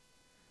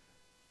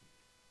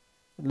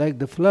 Like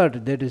the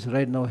flood that is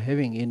right now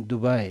having in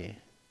Dubai,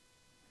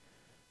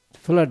 the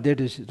flood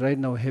that is right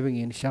now having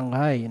in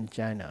Shanghai in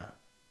China,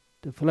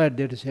 the flood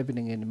that is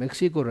happening in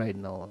Mexico right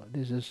now.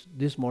 This is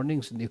this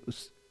morning's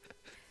news.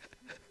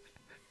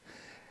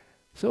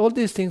 So all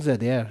these things are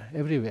there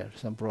everywhere.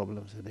 Some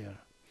problems are there.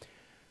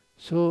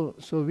 So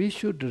we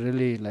should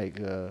really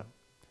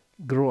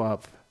grow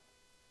up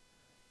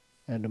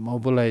and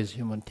mobilize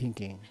human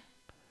thinking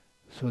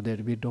so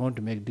that we don't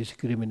make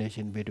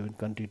discrimination between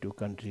country to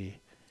country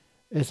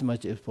as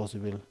much as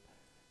possible.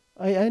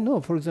 I know,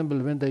 for example,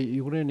 when the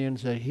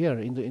Ukrainians are here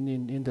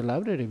in the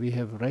library, we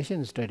have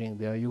Russians studying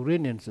there,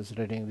 Ukrainians are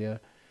studying there,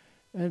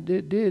 and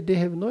they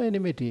have no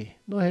enmity,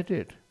 no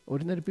hatred.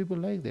 Ordinary people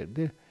like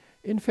that.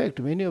 In fact,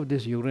 many of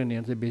these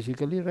Ukrainians are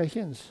basically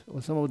Russians,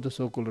 or some of the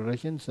so-called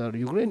Russians are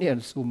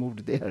Ukrainians who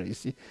moved there, you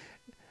see.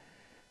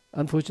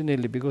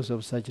 Unfortunately, because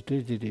of such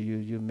tragedy,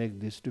 you make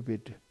this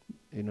stupid,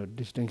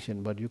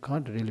 distinction, but you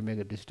can't really make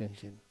a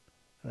distinction,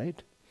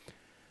 right?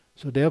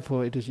 So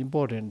therefore, it is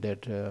important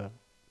that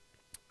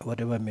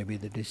whatever may be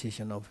the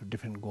decision of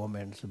different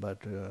governments, but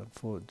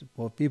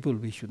for people,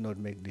 we should not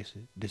make this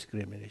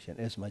discrimination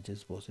as much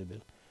as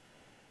possible.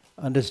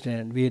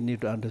 We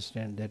need to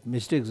understand that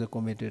mistakes are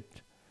committed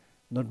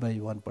not by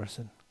one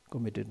person,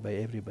 committed by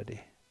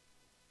everybody,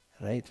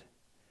 right?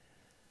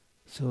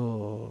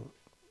 So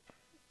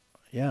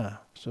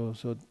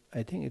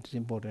I think it's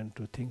important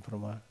to think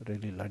from a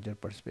really larger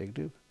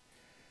perspective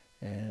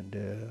and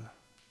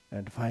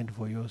find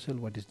for yourself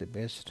what is the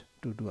best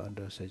to do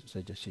under such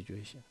a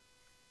situation.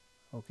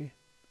 Okay?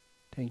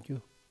 Thank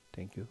you.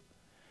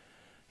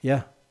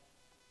 Yeah.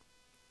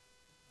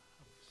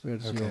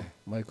 Where's your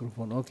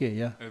microphone? Okay,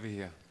 yeah. Over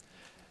here.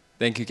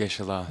 Thank you,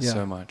 Geshe Lhakdor,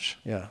 so much.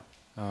 Yeah.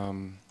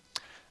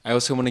 I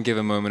also want to give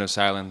a moment of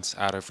silence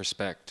out of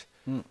respect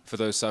for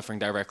those suffering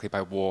directly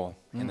by war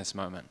in this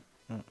moment.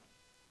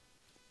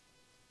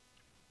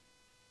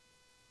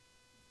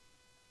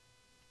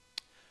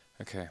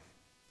 Okay.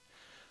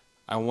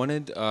 I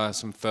wanted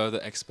some further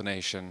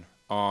explanation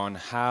on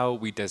how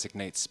we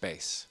designate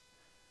space.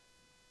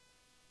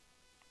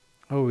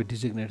 How we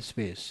designate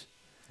space?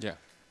 Yeah.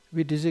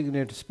 We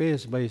designate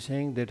space by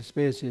saying that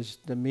space is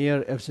the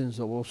mere absence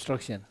of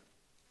obstruction.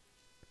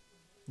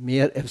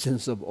 Mere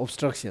absence of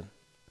obstruction.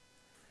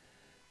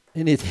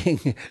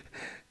 Anything,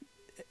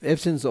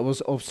 absence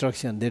of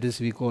obstruction, that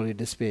is, we call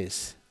it a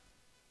space.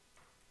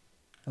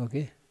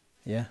 Okay?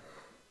 Yeah.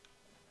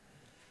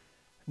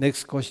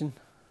 Next question.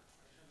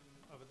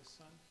 Over the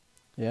sun.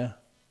 Yeah.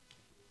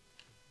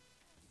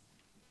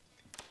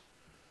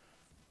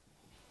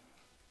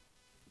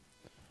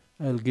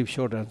 I'll give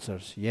short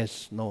answers.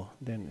 Yes, no,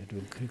 then it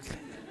will quickly.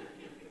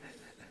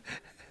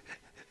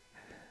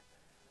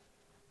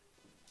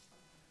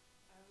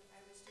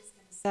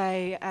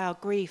 Say our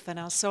grief and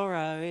our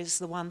sorrow is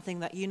the one thing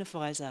that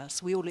unifies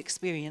us. We all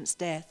experience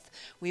death.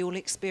 We all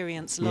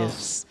experience loss.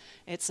 Yes.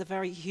 It's a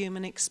very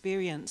human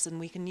experience, and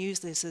we can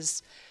use this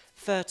as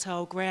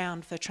fertile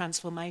ground for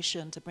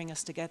transformation to bring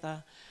us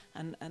together.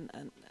 And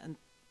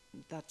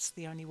that's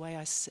the only way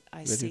I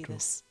see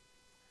this.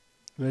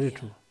 Very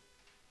true.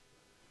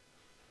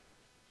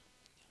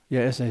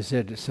 Yeah, as I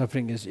said,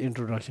 suffering is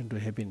introduction to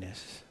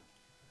happiness.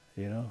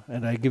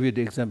 And I give you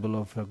the example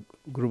of a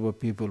group of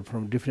people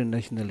from different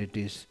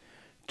nationalities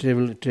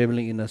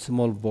traveling in a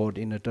small boat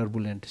in a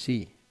turbulent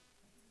sea.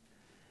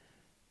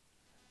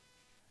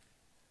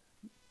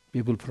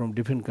 People from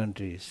different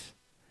countries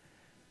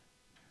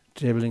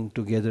traveling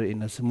together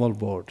in a small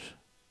boat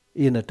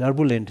in a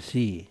turbulent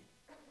sea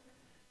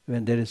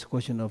when there is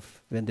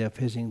when they are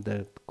facing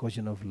the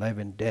question of life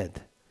and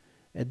death.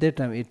 At that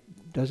time, it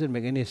doesn't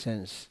make any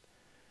sense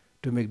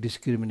to make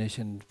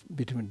discrimination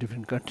between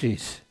different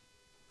countries.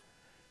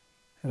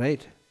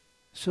 Right?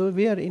 So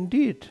we are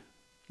indeed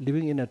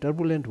living in a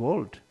turbulent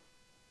world.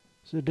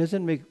 So it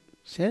doesn't make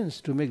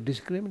sense to make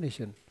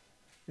discrimination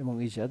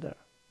among each other.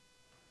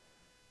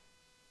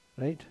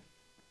 Right?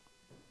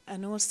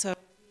 And also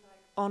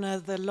honor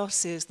the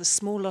losses, the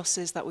small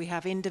losses that we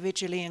have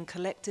individually and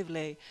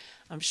collectively.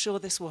 I'm sure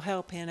this will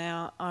help in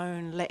our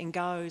own letting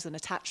goes and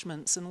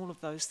attachments and all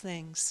of those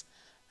things.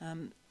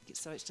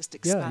 So it's just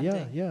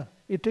expanding. Yeah.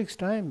 It takes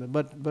time,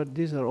 but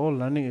these are all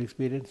learning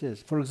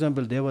experiences. For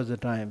example, there was a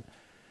time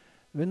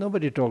when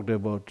nobody talked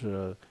about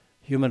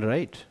human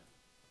right.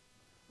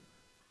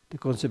 The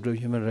concept of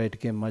human right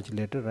came much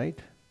later, right?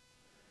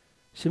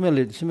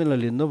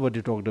 Similarly,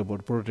 nobody talked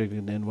about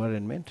protecting the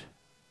environment.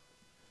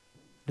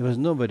 There was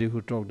nobody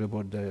who talked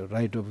about the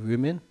right of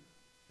women.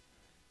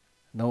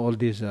 Now all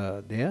these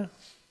are there.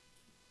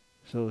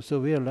 So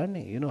we are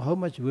learning, how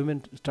much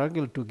women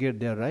struggle to get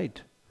their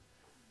right.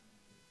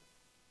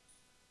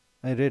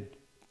 I read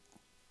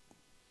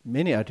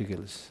many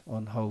articles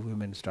on how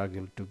women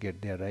struggle to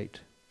get their right.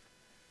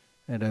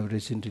 And I've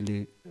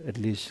recently at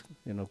least,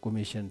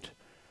 commissioned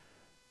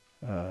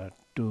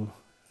to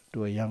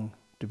a young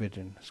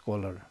Tibetan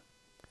scholar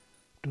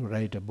to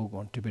write a book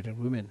on Tibetan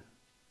women.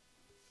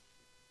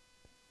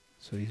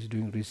 So he's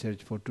doing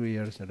research for 2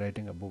 years and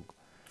writing a book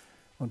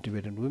on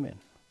Tibetan women.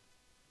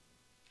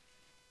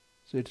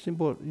 So it's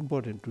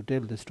important to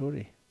tell the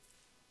story.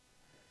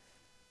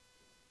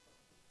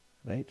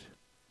 Right?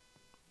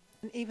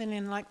 And even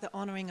in like the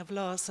honouring of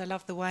loss, I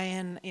love the way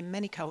in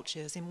many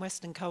cultures, in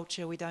Western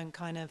culture, we don't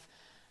kind of,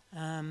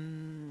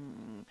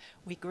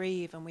 we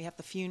grieve and we have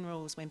the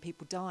funerals when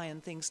people die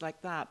and things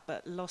like that.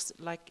 But loss,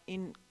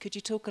 could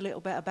you talk a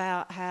little bit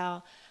about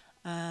how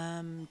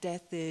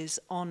death is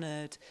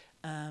honoured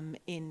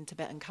in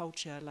Tibetan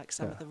culture, like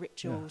some of the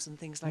rituals and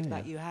things like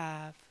that you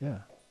have? Yeah.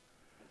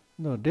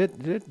 No, death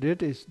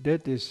is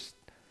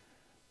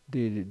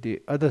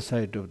the other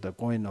side of the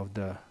coin of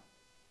the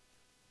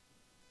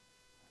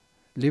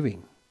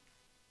living.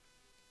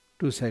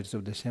 Two sides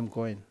of the same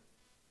coin.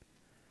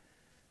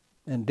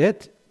 And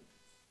death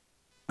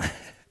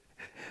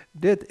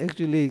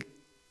actually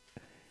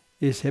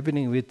is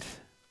happening with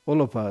all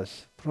of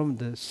us from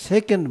the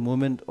second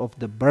moment of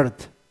the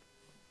birth.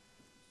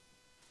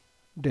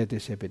 Death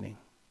is happening.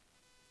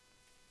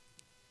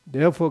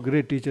 Therefore,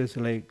 great teachers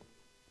like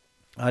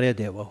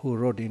Aryadeva, who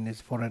wrote in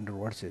his 400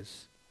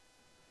 verses,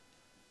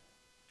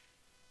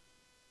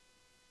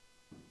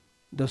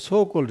 the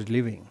so-called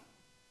living,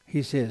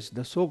 he says,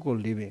 the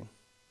so-called living,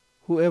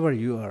 whoever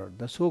you are,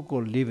 the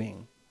so-called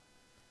living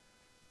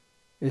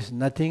is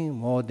nothing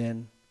more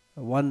than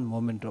one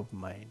moment of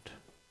mind.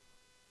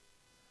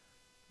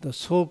 The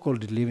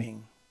so-called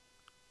living,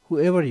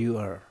 whoever you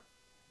are,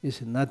 is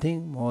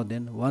nothing more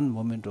than one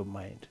moment of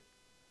mind.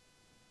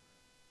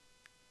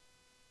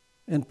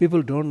 And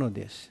people don't know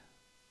this.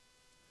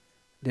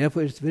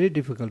 Therefore, it's very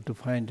difficult to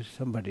find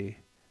somebody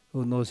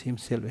who knows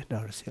himself and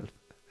herself.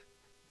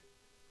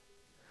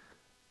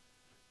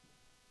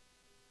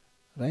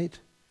 Right?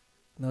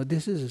 Now,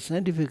 this is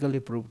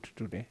scientifically proved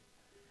today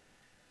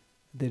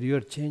that you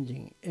are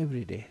changing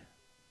every day.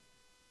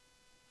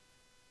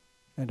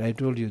 And I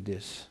told you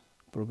this,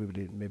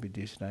 probably maybe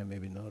this time,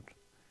 maybe not.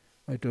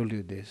 I told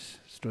you this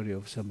story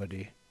of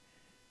somebody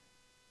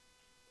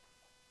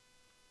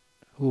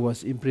who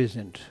was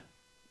imprisoned,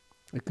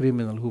 a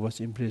criminal who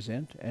was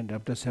imprisoned, and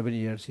after 7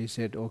 years he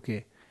said,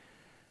 okay,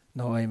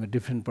 now I am a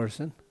different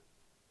person,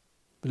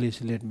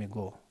 please let me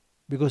go.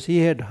 Because he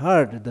had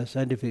heard the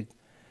scientific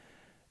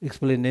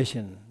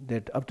explanation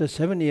that after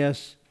 7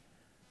 years,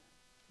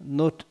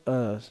 not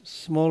a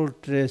small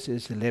trace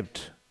is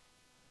left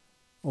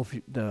of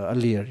the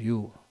earlier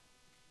you.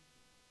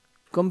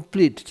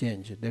 Complete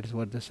change, that is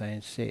what the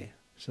science say.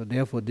 So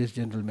therefore this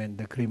gentleman,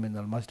 the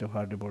criminal, must have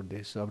heard about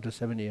this. So after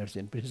 7 years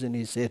in prison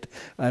he said,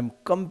 I am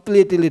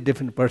completely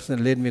different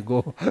person, let me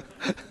go.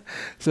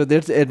 So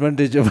that's the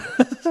advantage of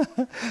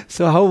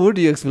So how would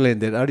you explain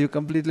that? Are you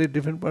completely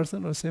different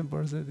person or same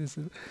person? This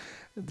is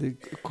the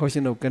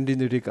question of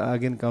continuity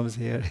again comes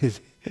here.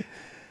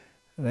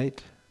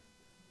 Right?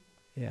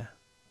 Yeah.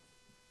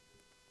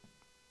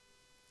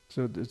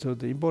 So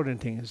the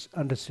important thing is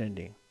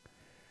understanding.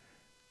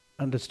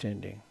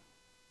 Understanding.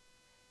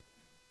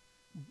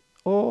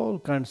 All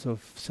kinds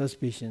of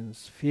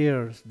suspicions,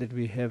 fears that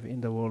we have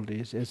in the world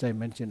is, as I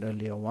mentioned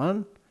earlier,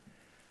 one,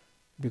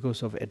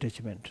 because of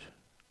attachment.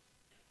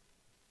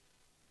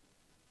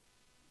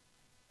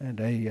 And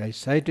I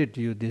cited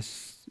you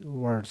these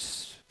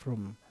words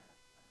from,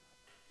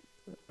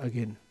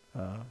 again,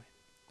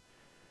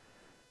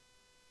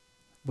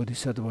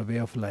 Bodhisattva Way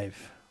of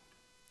Life,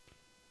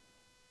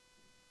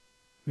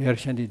 where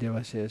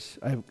Shantideva says,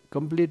 I have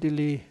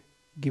completely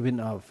given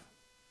up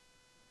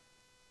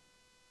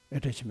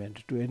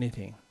attachment to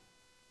anything.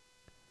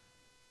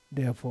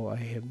 Therefore, I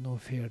have no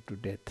fear to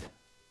death.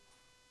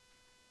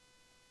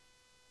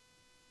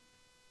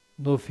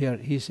 No fear,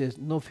 he says,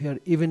 no fear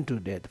even to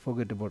death.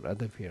 Forget about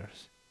other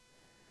fears.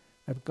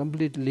 I have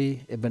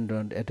completely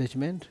abandoned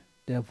attachment.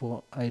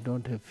 Therefore, I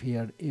don't have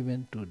fear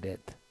even to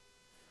death.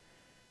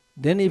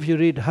 Then if you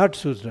read Heart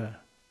Sutra,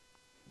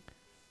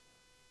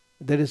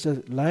 there is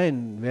a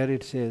line where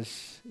it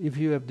says, if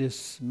you have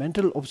these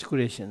mental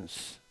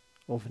obscurations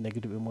of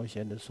negative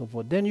emotion and so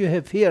forth, then you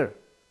have fear.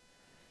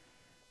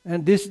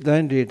 And this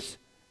line reads,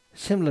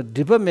 similar,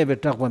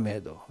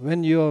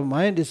 when your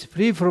mind is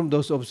free from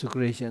those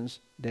obscurations,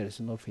 there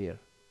is no fear.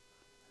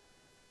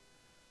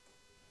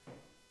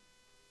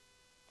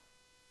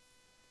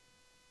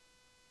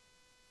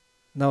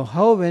 Now,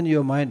 how when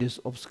your mind is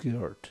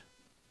obscured,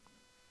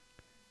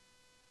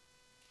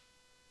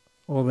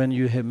 or when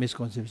you have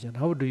misconception,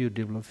 how do you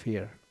develop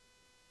fear?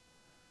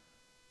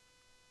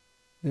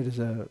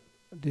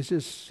 This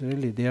is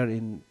really there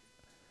in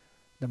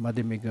the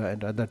Madhyamika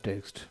and other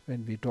texts.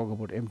 When we talk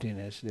about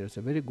emptiness, there is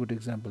a very good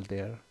example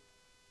there.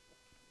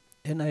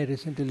 And I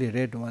recently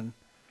read one.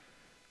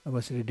 I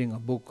was reading a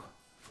book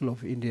full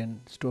of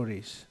Indian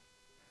stories.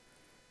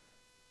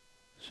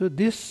 So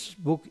this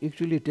book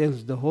actually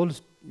tells the whole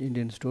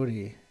Indian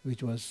story,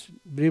 which was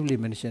briefly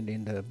mentioned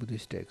in the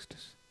Buddhist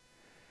texts.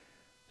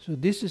 So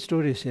this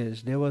story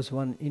says there was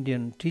one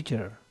Indian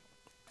teacher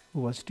who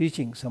was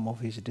teaching some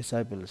of his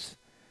disciples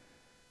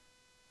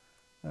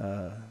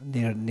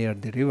near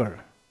the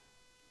river.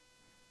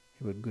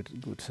 He would go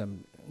to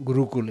some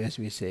gurukul, as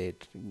we say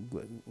it.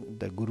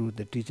 The guru,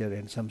 the teacher,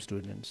 and some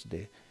students,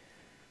 they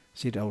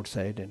sit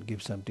outside and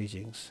give some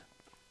teachings.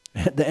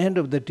 At the end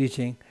of the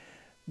teaching,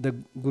 the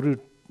guru,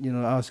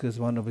 asks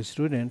one of his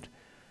students,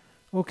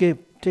 okay,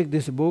 take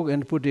this book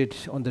and put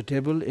it on the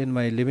table in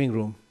my living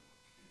room.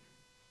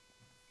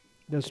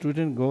 The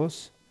student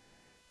goes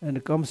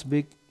and comes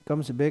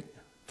back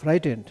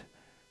frightened,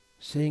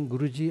 saying,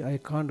 Guruji, I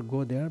can't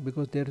go there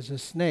because there is a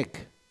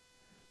snake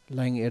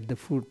lying at the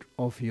foot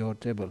of your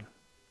table.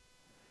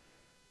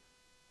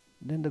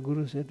 Then the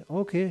Guru said,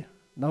 okay,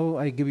 now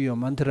I give you a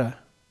mantra.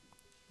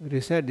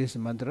 Recite this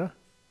mantra,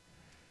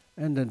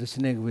 and then the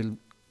snake will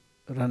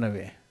run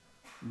away.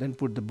 Then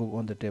put the book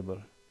on the table.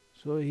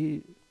 So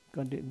he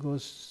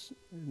goes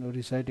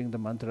reciting the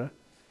mantra,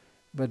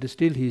 but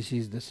still he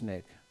sees the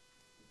snake.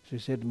 So he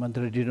said,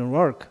 mantra didn't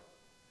work.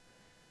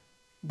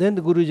 Then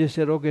the Guruji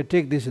said, okay,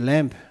 take this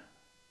lamp.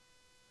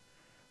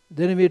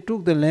 Then we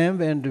took the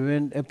lamp and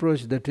when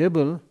approached the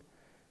table,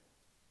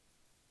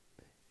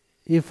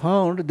 he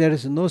found there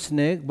is no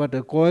snake but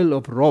a coil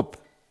of rope.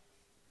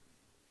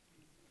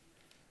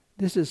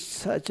 This is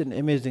such an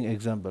amazing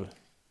example.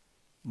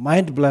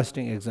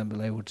 Mind-blasting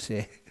example, I would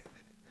say.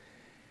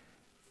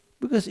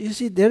 Because you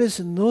see, there is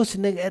no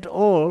snake at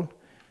all,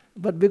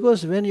 but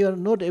because when you are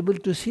not able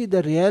to see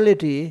the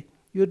reality,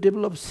 you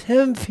develop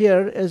same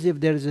fear as if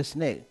there is a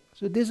snake.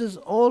 So this is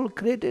all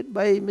created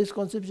by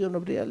misconception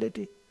of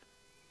reality.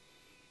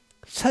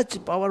 Such a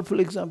powerful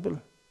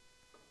example.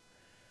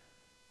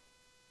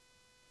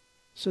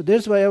 So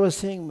that's why I was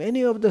saying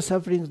many of the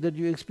sufferings that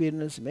you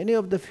experience, many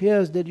of the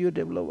fears that you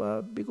develop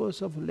are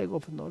because of lack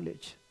of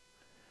knowledge.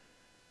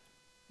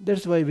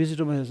 That's why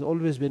wisdom has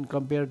always been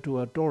compared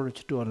to a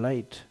torch, to a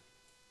light.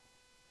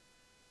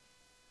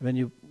 When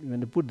you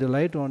put the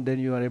light on, then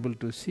you are able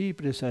to see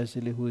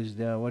precisely who is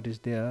there, what is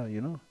there,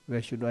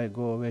 where should I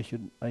go, where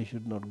I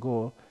should not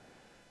go.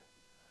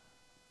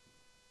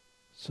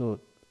 So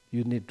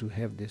you need to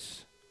have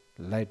this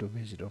light of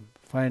wisdom.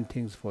 Find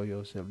things for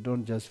yourself.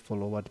 Don't just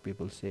follow what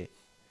people say.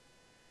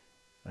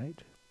 Right?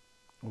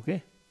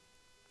 Okay?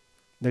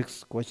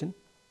 Next question.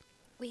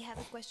 We have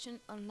a question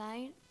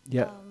online.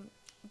 Yeah.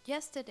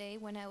 Yesterday,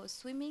 when I was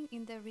swimming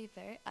in the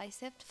river, I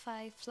saved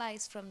 5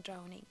 flies from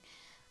drowning.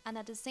 And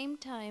at the same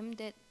time,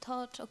 the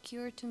thought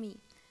occurred to me,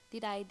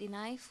 did I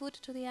deny food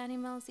to the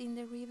animals in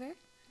the river?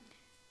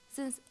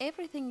 Since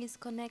everything is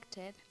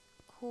connected,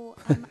 who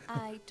am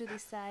I to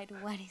decide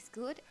what is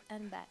good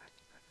and bad?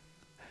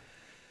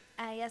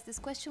 I asked this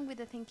question with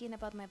the thinking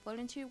about my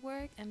volunteer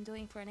work I'm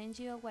doing for an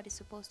NGO, what is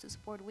supposed to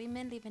support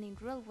women living in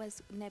rural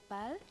West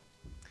Nepal.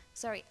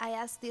 I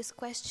asked this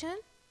question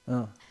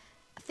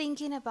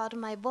thinking about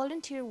my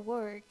volunteer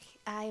work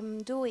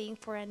I'm doing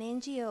for an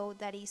NGO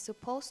that is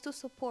supposed to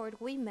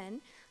support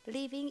women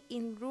living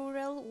in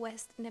rural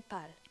West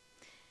Nepal.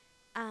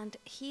 And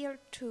here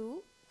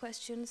too,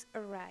 questions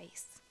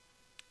arise.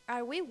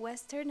 Are we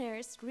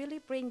Westerners really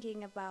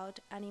bringing about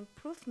an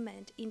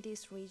improvement in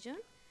this region?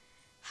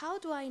 How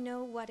do I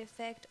know what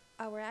effect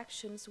our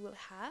actions will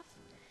have,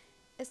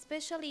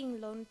 especially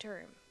in long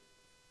term?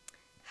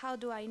 How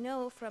do I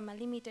know from a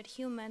limited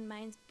human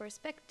mind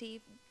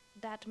perspective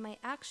that my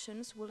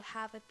actions will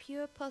have a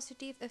pure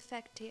positive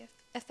effect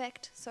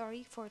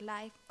for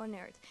life on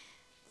earth?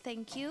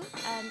 Thank you.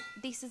 And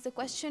this is the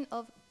question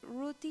of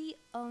Ruti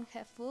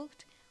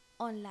Ongefugt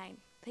online.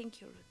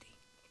 Thank you, Ruti.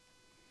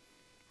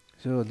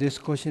 So this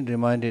question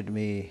reminded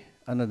me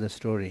another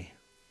story.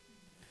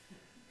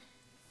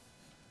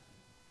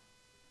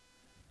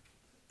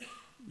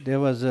 There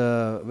was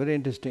a very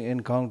interesting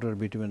encounter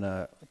between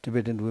a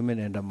Tibetan woman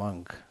and a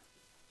monk.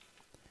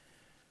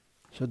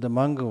 So the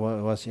monk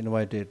was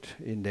invited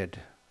in that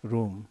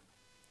room.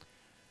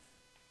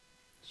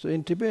 So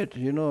in Tibet,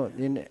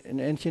 in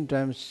ancient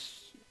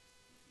times,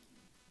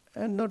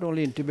 and not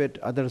only in Tibet,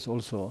 others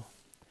also,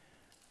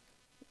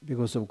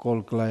 because of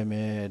cold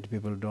climate,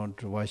 people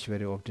don't wash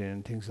very often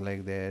and things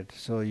like that.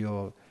 So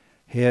your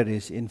hair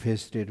is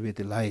infested with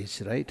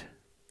lice, right?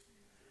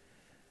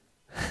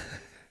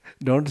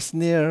 Don't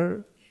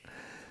sneer.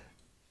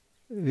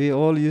 We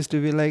all used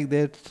to be like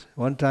that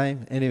one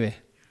time. Anyway.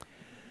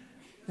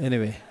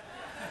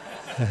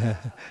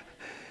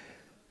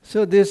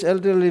 So this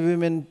elderly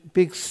woman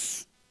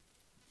picks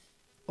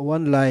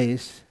one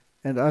lice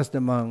and asks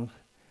the monk,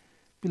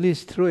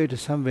 please throw it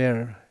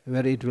somewhere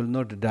where it will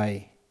not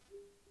die.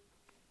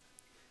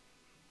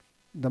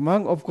 The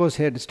monk, of course,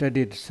 had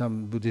studied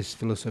some Buddhist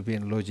philosophy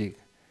and logic.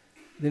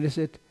 Then he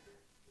said,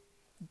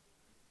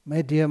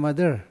 my dear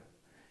mother,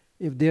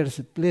 if there's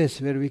a place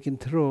where we can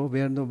throw,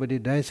 where nobody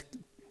dies,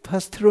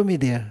 first throw me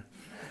there.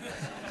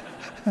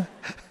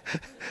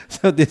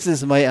 So this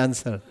is my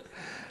answer.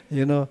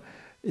 You know,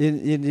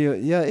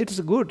 it's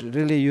good,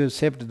 really, you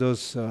saved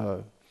those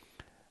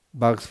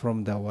bugs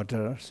from the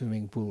water,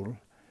 swimming pool.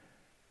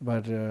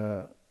 But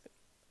so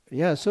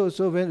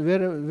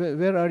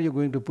where are you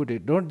going to put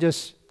it? Don't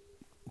just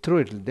throw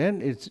it,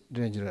 then it's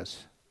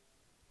dangerous.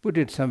 Put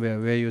it somewhere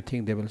where you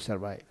think they will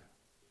survive.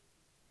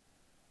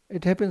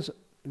 It happens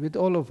with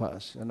all of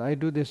us, and I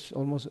do this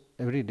almost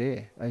every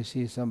day. I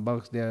see some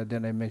bugs there,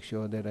 then I make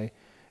sure that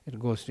it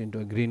goes into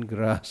a green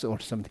grass or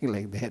something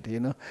like that, you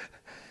know.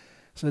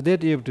 So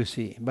that you have to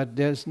see. But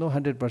there's no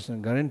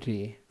 100%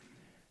 guarantee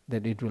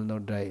that it will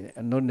not die,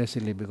 and not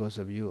necessarily because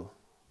of you.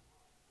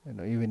 You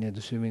know, even in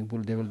the swimming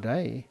pool, they will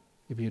die.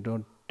 If you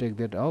don't take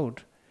that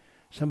out,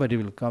 somebody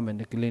will come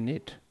and clean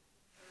it,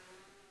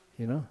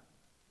 you know,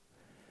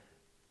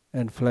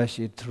 and flush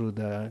it through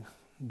the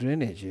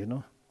drainage, you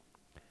know.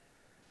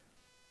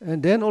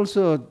 And then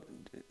also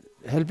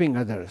helping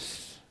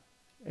others.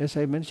 As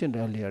I mentioned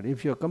earlier,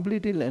 if you're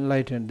completely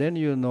enlightened, then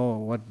you know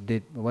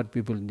what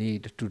people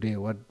need today,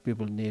 what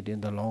people need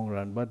in the long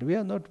run. But we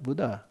are not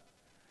Buddha.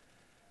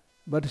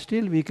 But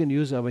still we can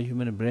use our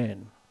human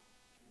brain,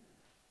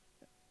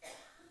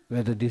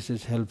 whether this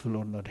is helpful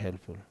or not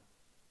helpful.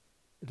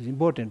 It is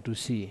important to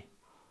see.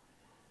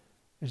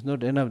 It's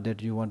not enough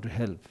that you want to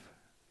help.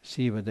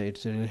 See whether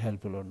it's really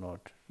helpful or not.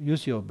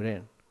 Use your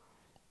brain.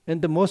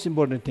 And the most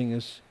important thing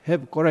is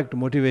have correct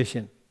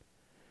motivation.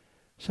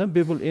 Some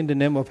people, in the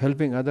name of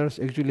helping others,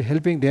 actually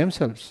helping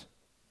themselves.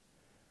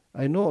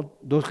 I know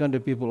those kind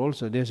of people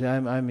also. They say,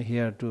 I'm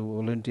here to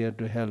volunteer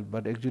to help,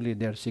 but actually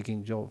they are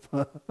seeking job.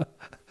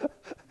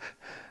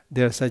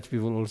 There are such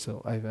people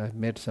also. I've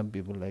met some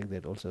people like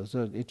that also.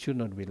 So it should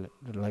not be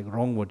like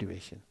wrong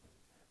motivation.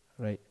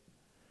 Right?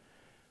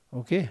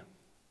 Okay?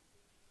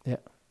 Yeah.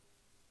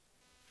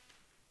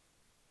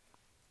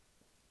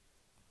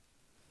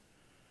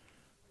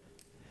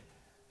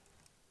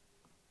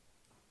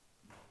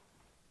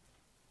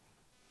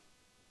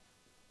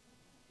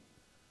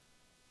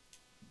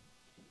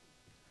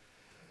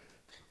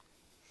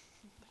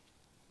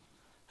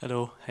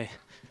 Hello, hey.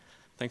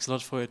 Thanks a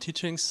lot for your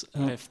teachings.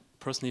 I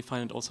personally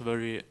find it also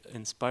very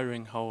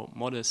inspiring how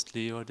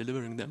modestly you're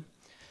delivering them.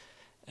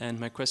 And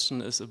my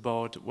question is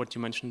about what you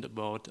mentioned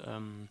about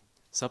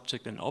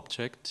subject and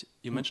object.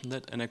 You mentioned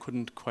that and I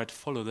couldn't quite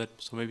follow that,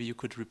 so maybe you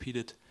could repeat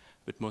it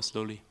a bit more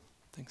slowly.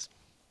 Thanks.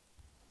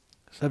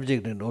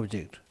 Subject and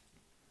object.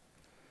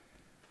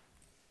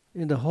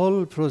 In the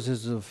whole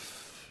process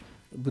of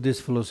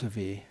Buddhist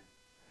philosophy,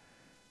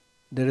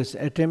 there is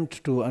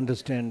attempt to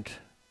understand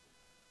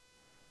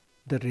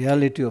the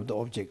reality of the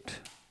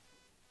object.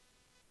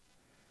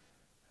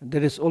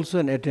 There is also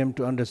an attempt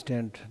to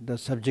understand the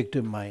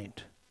subjective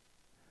mind.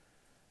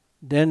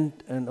 Then,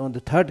 and on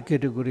the third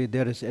category,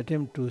 there is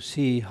attempt to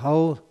see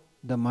how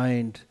the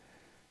mind,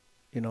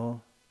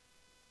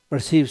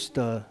 perceives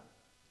the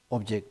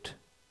object.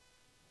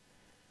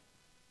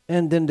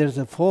 And then there's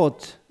a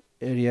fourth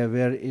area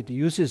where it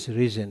uses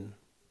reason,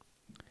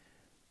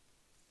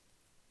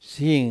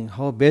 seeing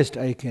how best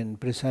I can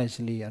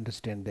precisely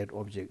understand that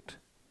object.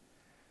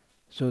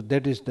 So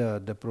that is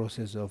the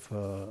process of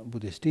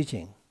Buddhist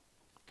teaching,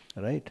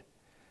 right?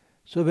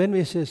 So when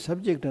we say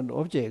subject and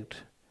object,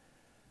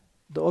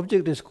 the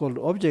object is called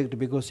object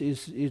because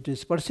it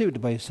is perceived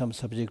by some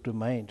subjective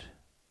mind.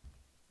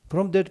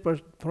 From that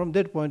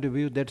point of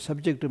view, that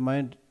subjective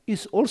mind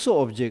is also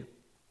object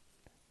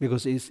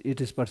because it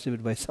is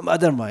perceived by some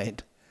other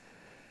mind.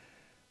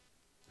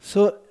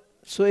 So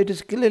it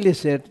is clearly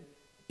said,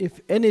 if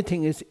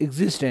anything is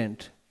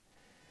existent,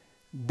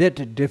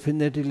 that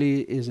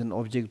definitely is an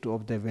object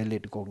of the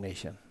valid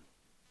cognition.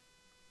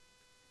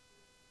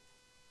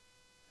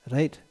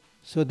 Right?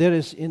 So there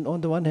is,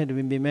 on the one hand,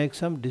 we may make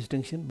some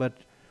distinction, but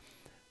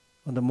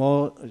on the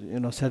more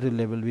subtle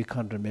level, we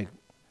can't make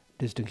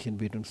distinction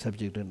between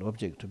subject and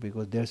object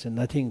because there's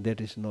nothing that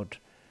is not,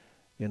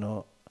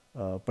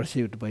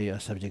 perceived by a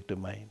subjective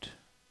mind.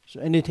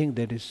 So anything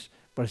that is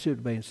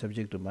perceived by a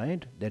subjective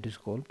mind, that is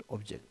called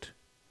object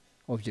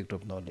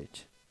of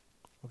knowledge.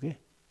 Okay?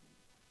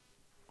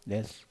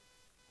 Yes.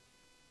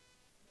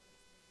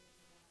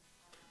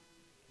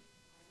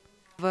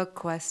 a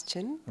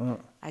question.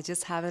 I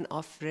just have an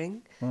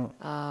offering.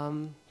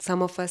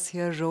 Some of us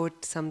here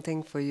wrote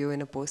something for you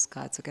in a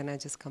postcard, so can I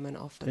just come and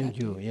offer that? Thank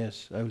you.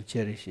 Yes, I will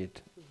cherish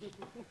it.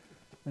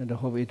 And I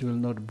hope it will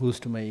not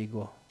boost my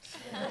ego.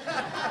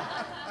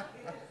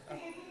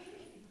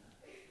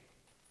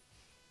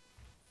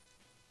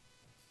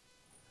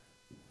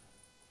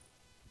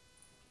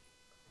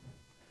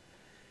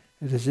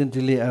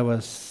 Recently, I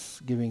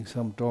was giving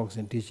some talks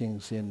and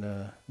teachings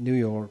in New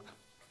York,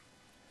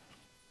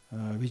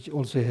 which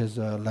also has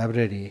a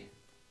library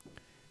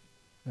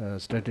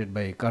started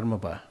by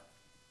Karmapa.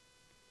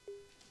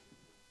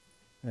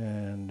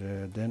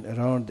 And then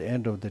around the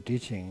end of the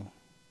teaching,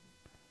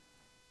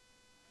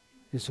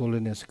 His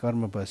Holiness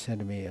Karmapa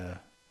sent me a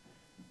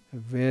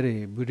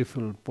very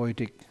beautiful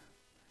poetic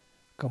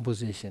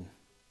composition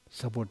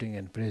supporting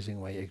and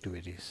praising my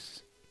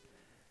activities.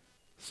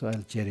 So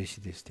I'll cherish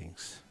these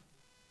things.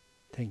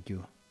 Thank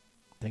you.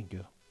 Thank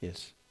you.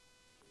 Yes.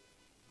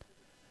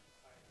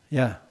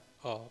 Yeah.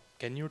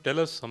 Can you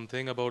tell us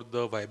something about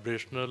the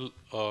vibrational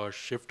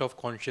shift of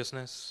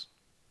consciousness?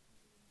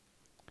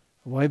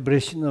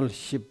 Vibrational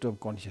shift of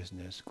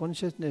consciousness.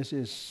 Consciousness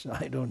is,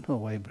 I don't know,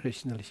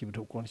 vibrational shift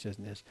of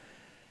consciousness.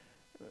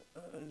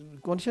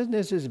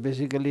 Consciousness is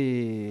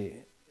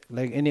basically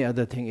like any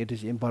other thing, it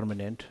is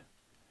impermanent.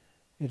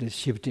 It is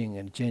shifting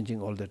and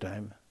changing all the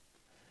time.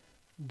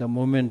 The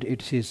moment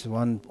it sees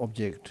one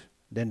object,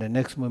 then the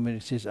next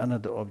moment it sees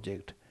another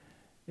object.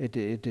 It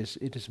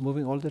is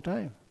moving all the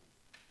time.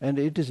 And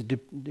it is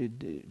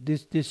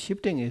this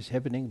shifting is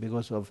happening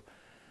because of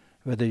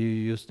whether you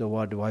use the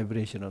word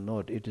vibration or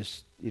not. It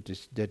is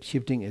that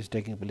shifting is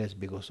taking place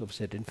because of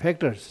certain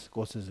factors,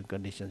 causes and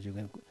conditions. You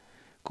can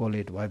call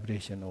it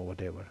vibration or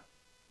whatever.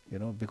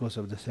 Because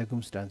of the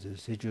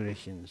circumstances,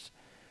 situations,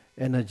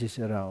 energies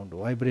around,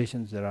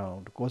 vibrations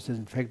around, causes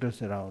and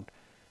factors around,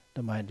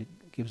 the mind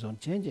keeps on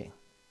changing.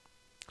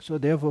 So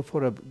therefore,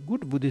 for a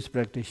good Buddhist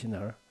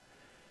practitioner,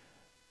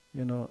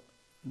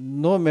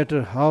 no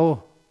matter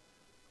how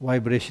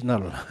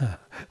vibrational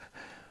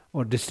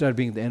or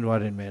disturbing the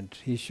environment,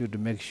 he should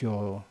make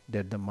sure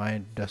that the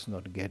mind does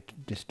not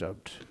get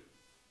disturbed.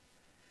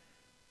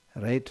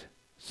 Right?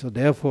 So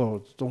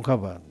therefore,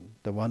 Tsongkhapa,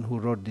 the one who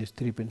wrote these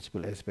three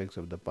principal aspects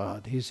of the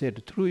path, he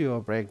said, through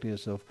your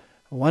practice of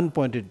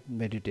one-pointed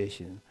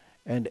meditation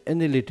and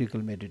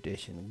analytical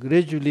meditation,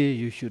 gradually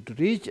you should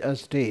reach a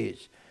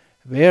stage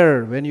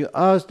where when you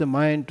ask the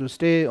mind to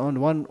stay on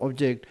one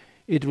object,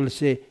 it will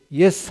say,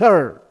 yes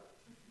sir,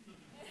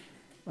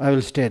 I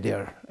will stay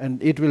there.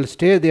 And it will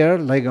stay there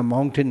like a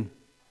mountain.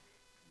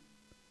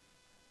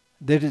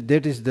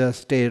 That is the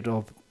state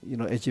of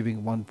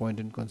achieving one point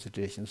in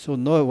concentration. So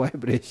no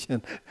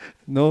vibration,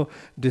 no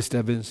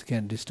disturbance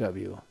can disturb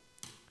you.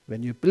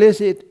 When you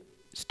place it,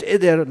 stay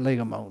there like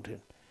a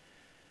mountain.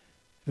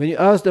 When you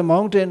ask the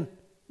mountain,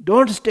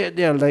 don't stay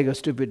there like a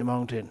stupid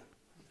mountain.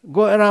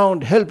 Go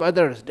around, help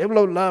others,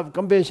 develop love,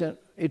 compassion.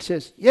 It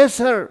says, yes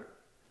sir.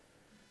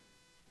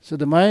 So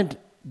the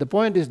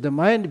point is the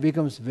mind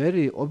becomes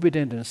very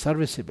obedient and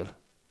serviceable.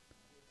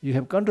 You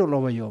have control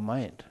over your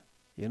mind.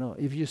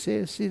 If you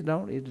say sit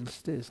down, it will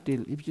stay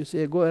still. If you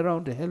say go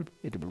around to help,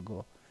 it will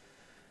go.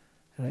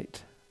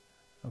 Right?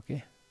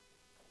 Okay?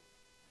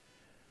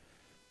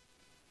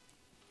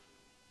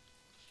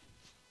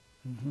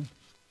 Mm-hmm.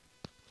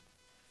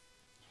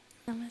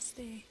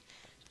 Namaste.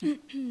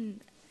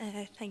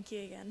 Thank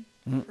you again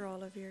for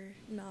all of your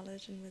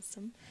knowledge and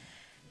wisdom.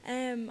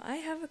 I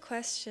have a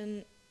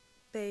question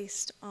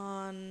based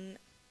on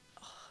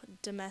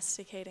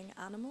domesticating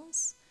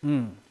animals.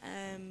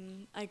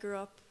 I grew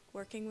up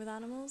working with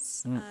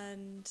animals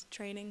and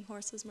training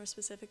horses more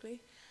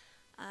specifically,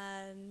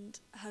 and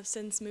have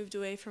since moved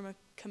away from a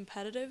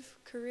competitive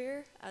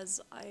career as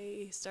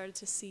I started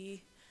to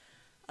see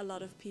a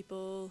lot of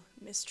people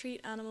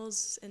mistreat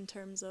animals in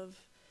terms of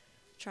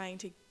trying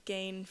to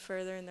gain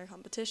further in their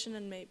competition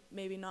and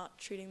maybe not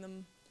treating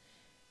them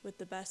with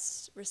the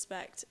best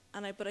respect.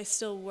 But I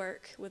still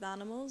work with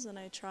animals, and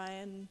I try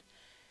and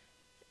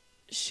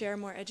share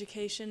more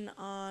education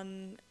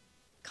on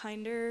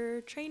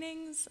kinder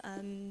trainings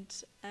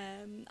and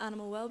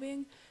animal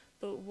well-being.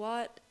 But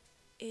what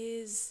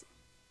is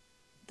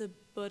the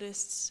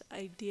Buddhist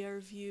idea or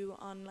view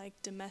on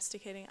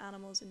domesticating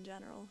animals in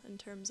general, in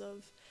terms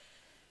of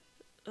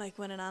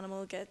when an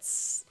animal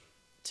gets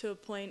to a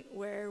point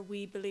where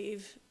we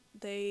believe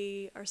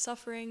they are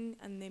suffering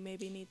and they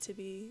maybe need to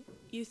be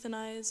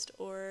euthanized,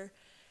 or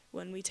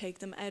when we take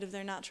them out of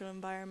their natural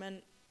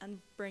environment and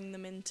bring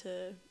them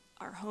into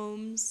our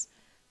homes?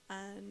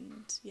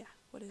 And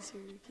what is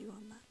your view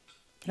on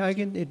that?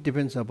 Again, it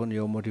depends upon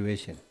your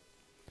motivation.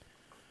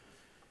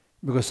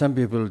 Because some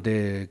people,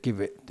 they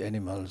give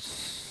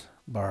animals,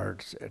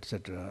 birds,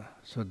 etc.,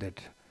 so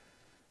that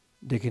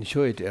they can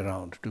show it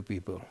around to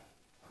people.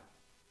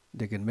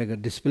 They can make a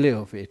display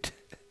of it.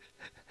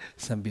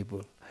 Some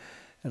people,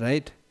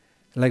 right?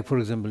 Like for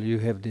example, you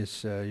have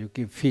this, you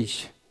keep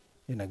fish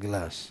in a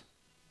glass.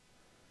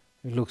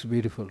 It looks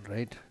beautiful,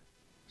 right?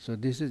 So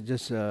this is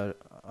just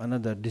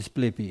another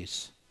display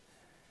piece.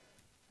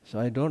 So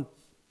I don't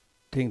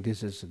think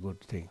this is a good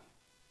thing,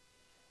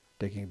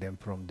 taking them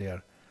from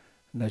their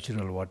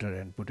natural water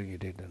and putting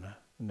it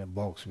in a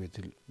box with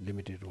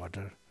limited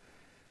water.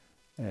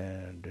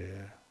 And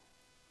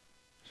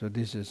so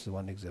this is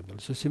one example.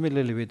 So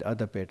similarly with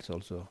other pets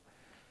also.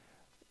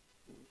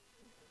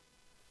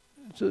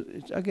 So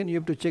again, you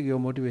have to check your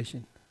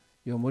motivation.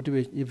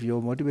 If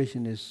your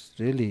motivation is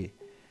really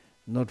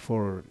not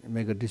for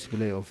make a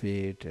display of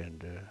it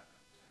and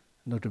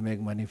not to make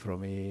money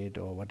from it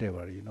or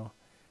whatever,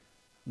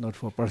 not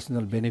for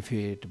personal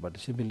benefit, but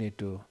simply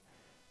to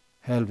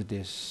help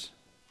these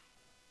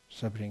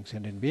suffering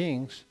sentient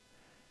beings,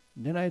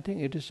 then I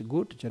think it is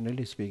good,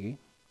 generally speaking.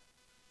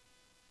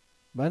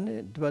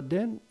 But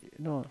then,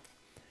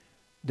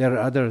 there are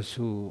others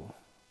who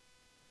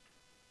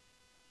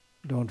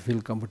don't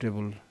feel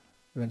comfortable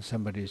when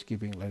somebody is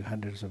keeping like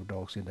hundreds of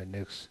dogs in the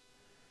next,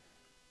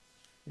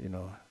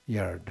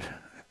 yard.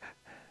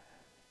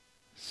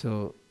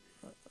 So,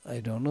 I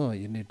don't know,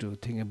 you need to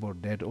think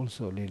about that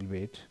also a little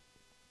bit.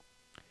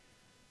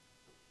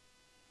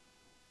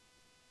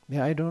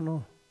 Yeah, I don't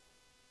know.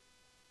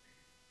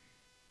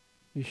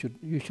 You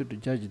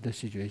should judge the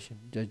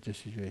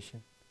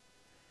situation.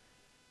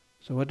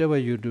 So whatever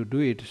you do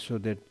it so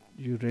that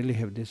you really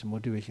have this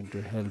motivation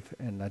to help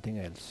and nothing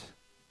else.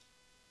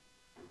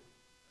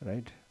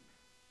 Right?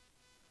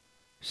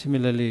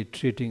 Similarly,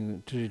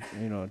 treating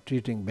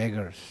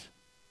beggars.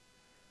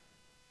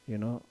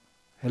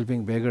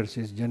 Helping beggars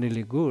is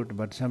generally good,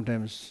 but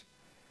sometimes,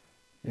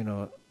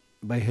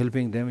 by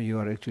helping them, you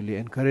are actually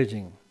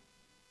encouraging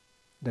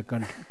the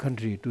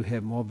country to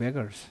have more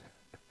beggars.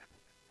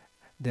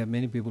 There are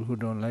many people who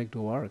don't like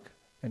to work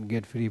and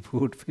get free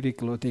food, free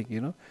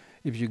clothing,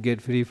 If you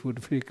get free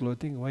food, free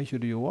clothing, why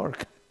should you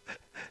work?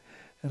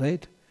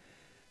 Right?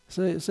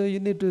 So you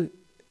need to,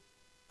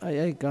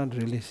 I can't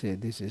really say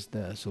this is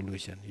the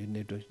solution. You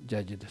need to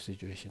judge the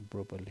situation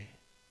properly.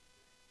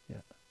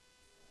 Yeah.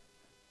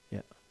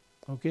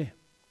 Okay.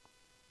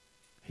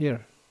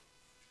 Here.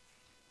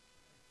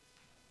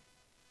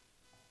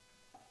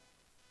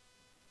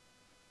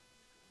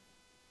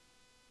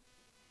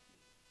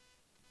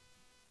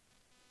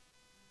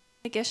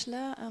 Geshe,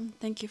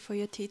 thank you for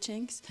your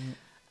teachings.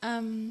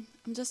 I'm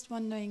just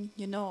wondering,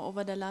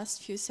 over the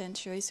last few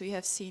centuries we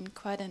have seen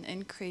quite an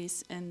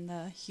increase in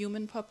the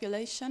human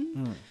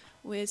population,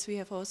 whereas we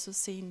have also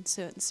seen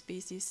certain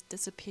species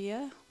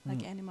disappear,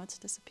 like animals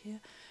disappear.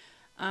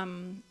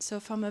 So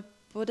from a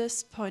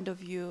Buddhist point of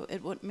view,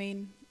 it would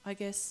mean, I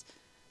guess,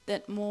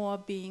 that more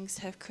beings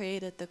have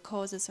created the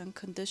causes and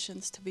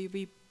conditions to be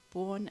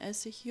reborn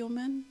as a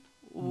human,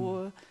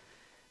 or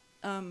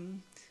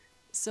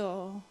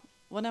so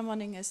what I'm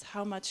wondering is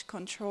how much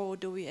control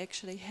do we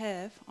actually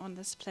have on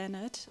this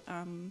planet?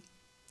 And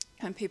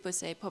people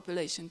say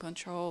population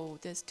control,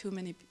 there's too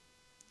many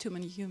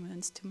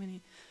humans,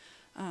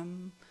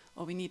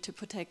 or we need to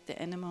protect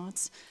the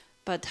animals.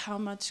 But how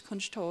much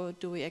control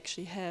do we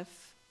actually have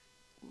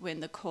when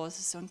the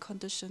causes and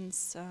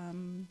conditions are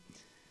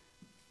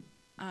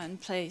in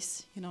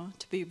place,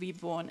 to be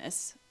reborn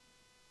as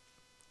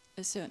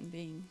a certain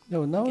being?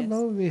 No,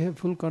 now we have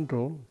full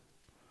control.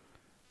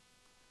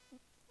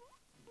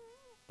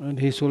 And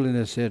His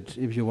Holiness said,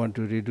 if you want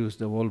to reduce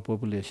the world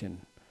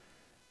population,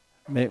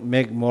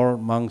 make more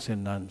monks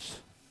and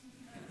nuns.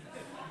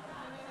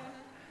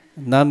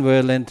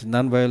 Non-violent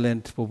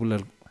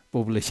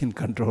population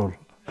control.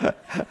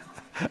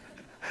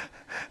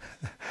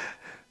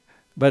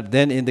 But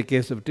then in the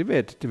case of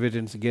Tibet,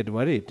 Tibetans get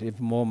worried.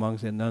 If more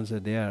monks and nuns are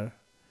there,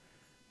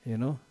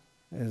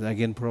 there's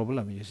again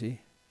problem, you see.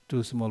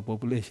 Too small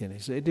population.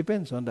 So it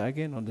depends on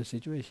the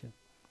situation,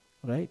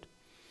 right?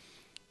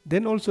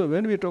 Then also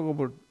when we talk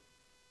about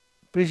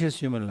precious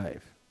human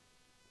life,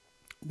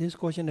 this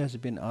question has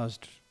been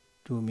asked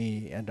to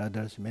me and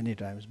others many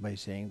times by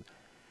saying,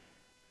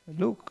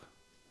 look,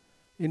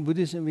 in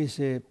Buddhism we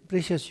say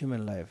precious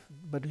human life,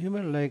 but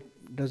human life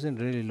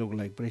doesn't really look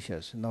like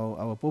precious. Now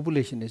our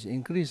population is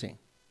increasing.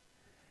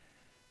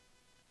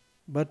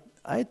 But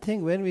I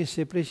think when we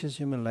say precious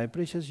human life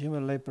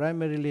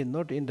primarily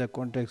not in the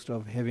context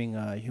of having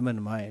a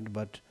human mind,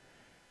 but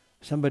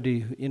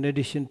somebody, in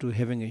addition to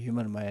having a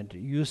human mind,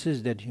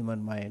 uses that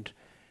human mind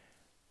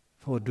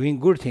for doing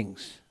good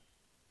things,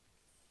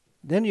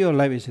 then your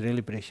life is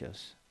really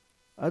precious.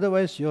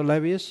 Otherwise, your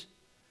life is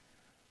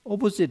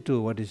opposite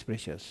to what is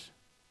precious.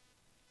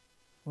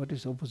 What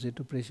is opposite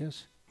to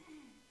precious?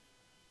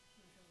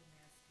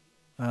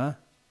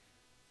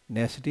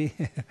 Nasty?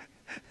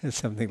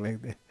 Something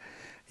like that.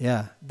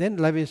 Yeah, then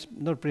life is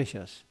not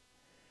precious.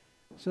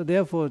 So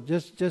therefore,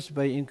 just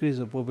by increase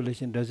of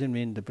population doesn't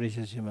mean the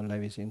precious human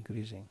life is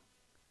increasing.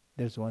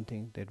 That's one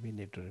thing that we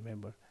need to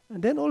remember.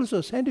 And then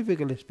also,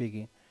 scientifically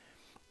speaking,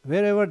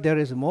 wherever there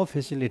is more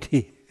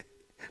facility,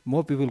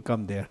 more people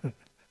come there.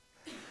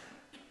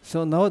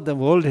 So now the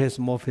world has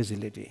more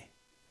facility,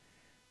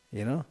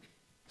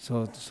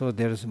 So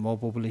there is more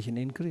population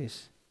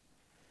increase.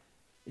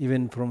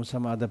 Even from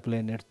some other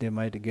planet, they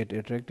might get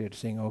attracted,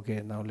 saying,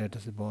 okay, now let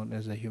us be born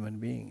as a human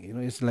being.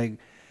 It's like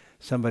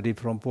somebody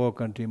from poor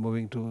country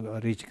moving to a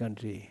rich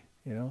country,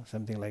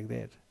 something like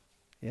that.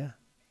 Yeah.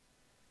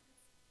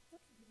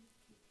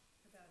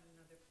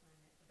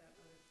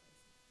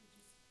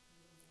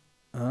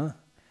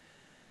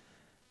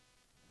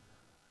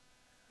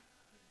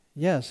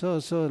 Yeah, so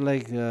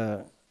like,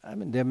 I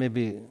mean, there may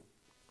be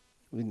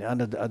in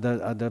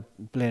other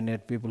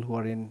planet, people who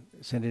are in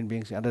sentient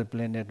beings, other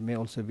planet may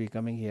also be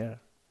coming here.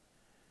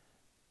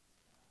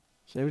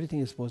 So everything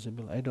is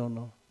possible. I don't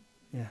know.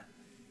 Yeah.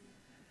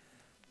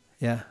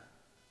 Yeah.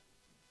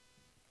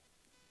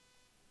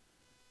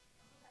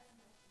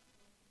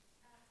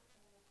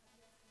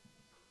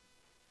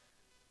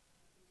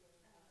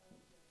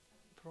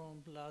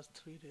 From last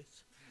 3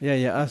 days.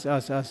 Yeah.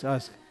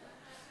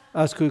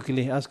 Ask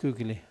quickly.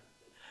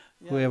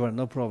 Yeah, Whoever,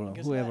 no problem.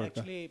 Geshe, Whoever.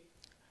 actually,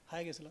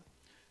 hi Geshe.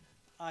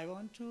 I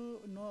want to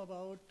know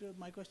about,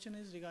 my question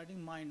is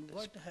regarding mind.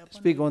 What happened?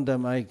 Speak on the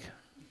mic.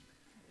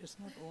 It's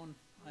not on,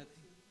 I think.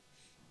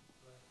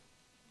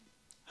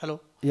 Hello?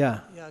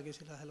 Yeah. Yeah,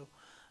 Geshe, hello.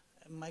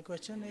 My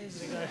question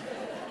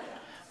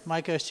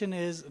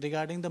is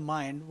regarding the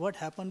mind. What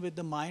happened with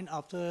the mind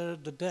after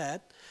the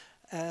death?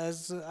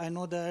 As I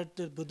know that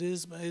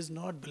Buddhism is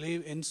not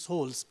believe in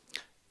souls.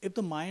 If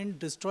the mind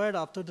destroyed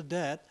after the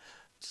death,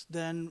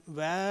 then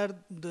where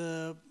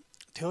the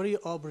theory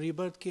of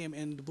rebirth came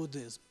in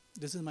Buddhism?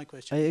 This is my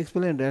question. I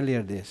explained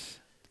earlier this.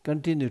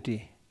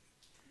 Continuity.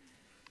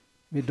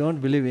 We don't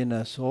believe in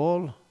a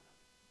soul,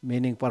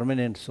 meaning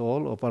permanent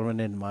soul or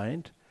permanent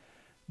mind,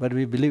 but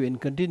we believe in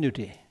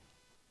continuity.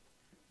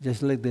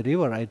 Just like the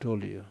river I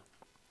told you.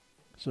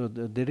 So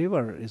the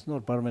river is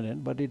not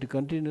permanent, but it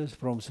continues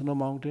from Snow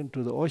Mountain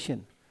to the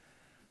ocean.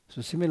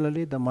 So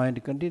similarly, the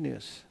mind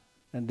continues.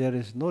 And there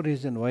is no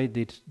reason why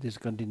this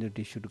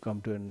continuity should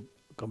come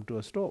to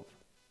a stop.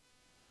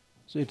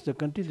 So it's the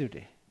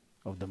continuity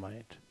of the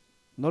mind.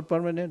 Not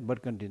permanent,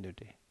 but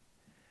continuity.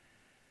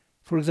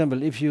 For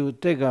example, if you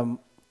take a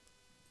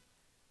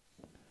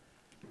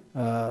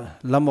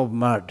lump of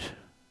mud,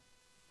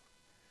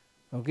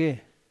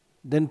 okay,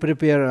 then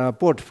prepare a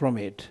pot from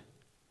it,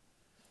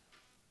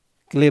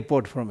 clay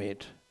pot from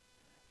it,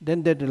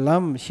 then that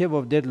lump, shape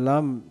of that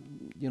lump,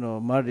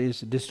 mud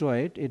is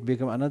destroyed, it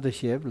becomes another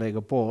shape like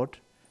a pot,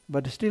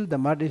 but still the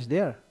mud is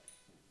there.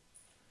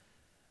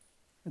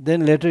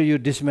 Then later you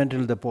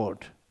dismantle the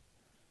pot.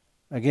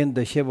 Again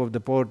the shape of the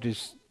pot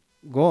is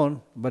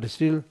gone, but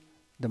still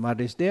the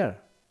mud is there.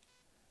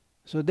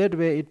 So that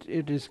way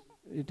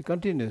it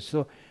continues.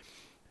 So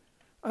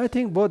I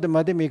think both the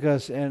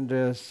Madhyamikas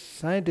and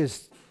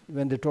scientists,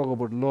 when they talk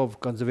about law of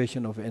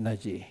conservation of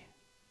energy,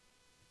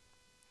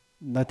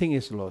 nothing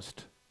is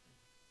lost.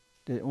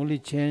 They only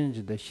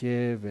change the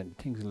shape and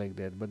things like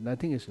that, but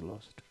nothing is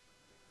lost.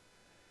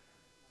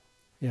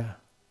 Yeah.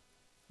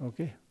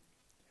 Okay.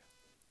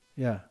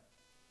 Yeah.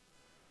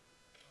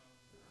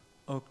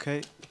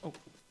 Okay. Oh.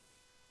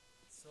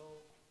 So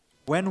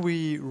when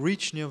we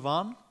reach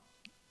Nirvana,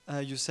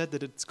 you said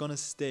that it's gonna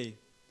stay.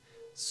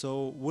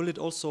 So will it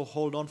also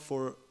hold on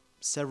for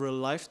several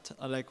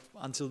like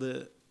until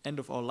the end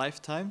of our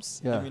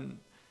lifetimes? Yeah. I mean,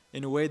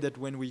 in a way that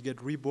when we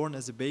get reborn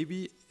as a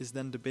baby, is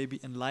then the baby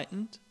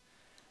enlightened?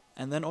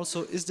 And then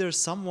also, is there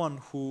someone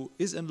who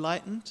is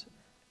enlightened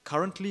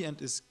currently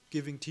and is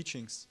giving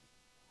teachings?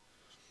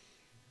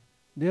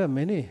 There are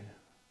many.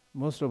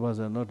 Most of us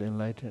are not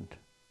enlightened.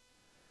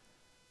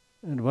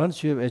 And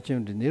once you have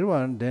achieved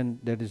Nirvana, then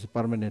that is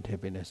permanent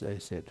happiness, I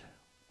said.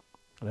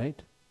 Right?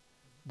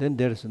 Then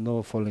there is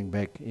no falling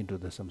back into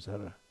the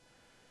samsara.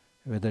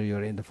 Whether you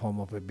are in the form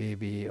of a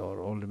baby or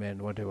old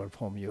man, whatever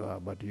form you are,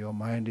 but your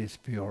mind is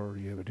pure,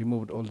 you have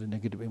removed all the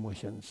negative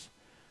emotions.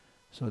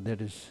 So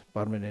that is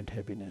permanent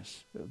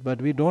happiness.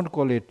 But we don't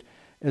call it,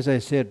 as I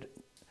said,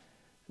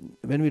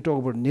 when we talk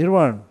about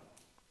Nirvana,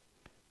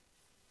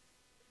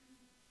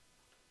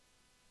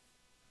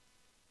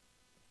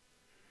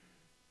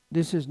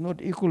 this is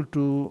not equal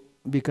to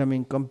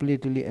becoming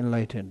completely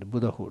enlightened,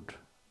 Buddhahood.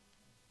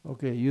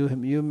 Okay, you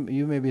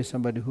may be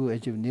somebody who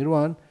achieved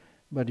Nirvana,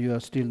 but you are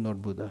still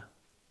not Buddha.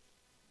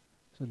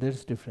 So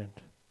that's different.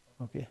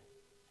 Okay.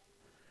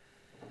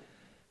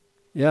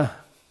 Yeah.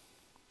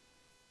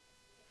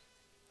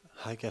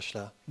 Hi,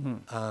 Geshe.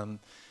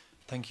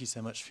 Thank you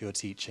so much for your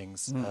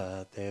teachings.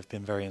 They have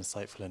been very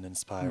insightful and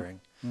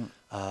inspiring.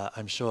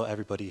 I'm sure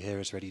everybody here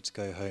is ready to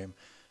go home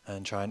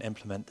and try and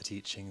implement the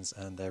teachings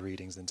and their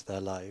readings into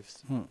their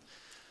lives.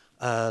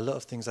 A lot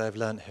of things I've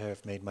learned here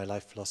have made my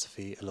life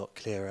philosophy a lot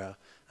clearer,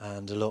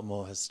 and a lot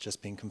more has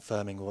just been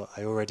confirming what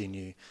I already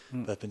knew,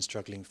 but have been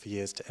struggling for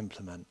years to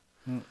implement.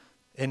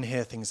 In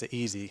here, things are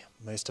easy.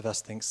 Most of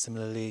us think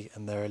similarly,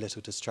 and there are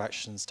little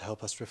distractions to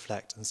help us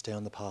reflect and stay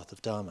on the path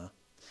of Dharma.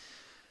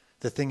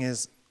 The thing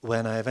is,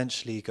 when I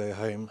eventually go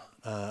home,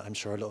 I'm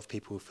sure a lot of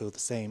people will feel the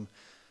same.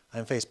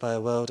 I'm faced by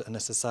a world and a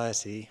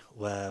society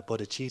where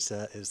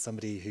bodhicitta is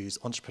somebody who's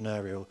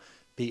entrepreneurial,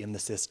 beaten the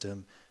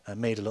system, and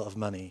made a lot of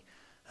money.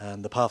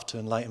 And the path to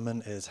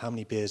enlightenment is how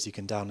many beers you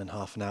can down in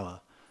half an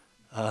hour.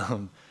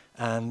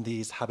 And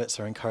these habits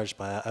are encouraged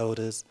by our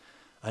elders.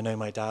 I know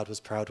my dad was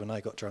proud when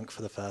I got drunk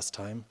for the first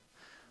time.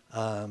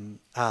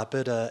 Our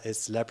Buddha is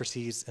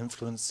celebrities,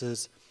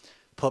 influencers,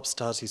 Pop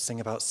stars who sing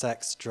about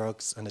sex,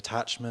 drugs, and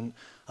attachment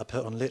are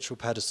put on literal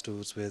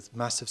pedestals with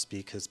massive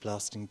speakers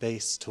blasting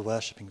bass to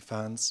worshipping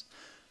fans,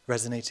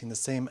 resonating the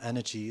same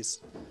energies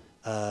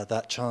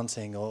that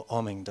chanting or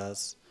omming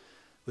does.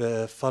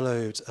 We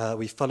followed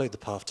the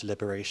path to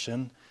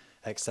liberation,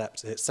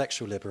 except it's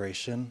sexual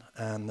liberation,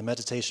 and the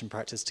meditation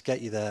practice to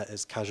get you there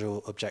is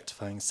casual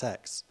objectifying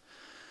sex.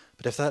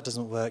 But if that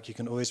doesn't work, you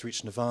can always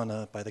reach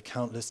nirvana by the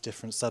countless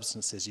different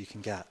substances you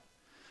can get.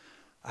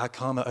 Our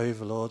karma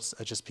overlords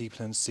are just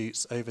people in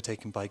suits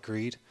overtaken by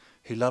greed,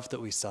 who love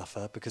that we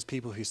suffer because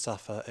people who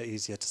suffer are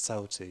easier to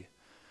sell to.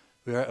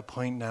 We are at a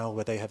point now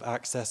where they have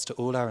access to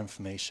all our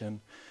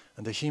information,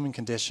 and the human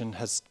condition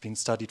has been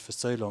studied for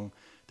so long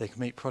they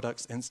can make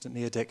products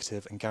instantly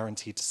addictive and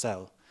guaranteed to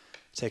sell.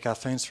 Take our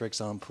phones, for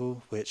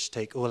example, which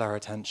take all our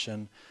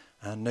attention,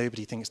 and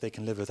nobody thinks they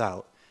can live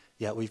without,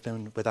 yet we've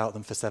been without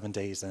them for 7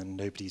 days and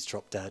nobody's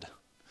dropped dead.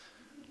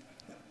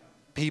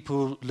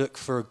 People look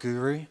for a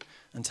guru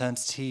and turn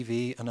to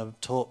TV and are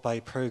taught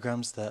by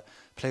programs that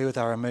play with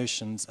our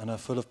emotions and are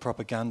full of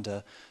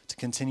propaganda to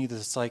continue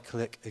the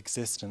cyclic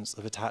existence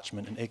of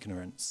attachment and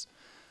ignorance.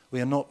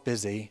 We are not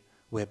busy,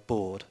 we're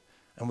bored,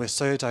 and we're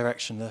so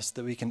directionless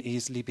that we can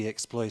easily be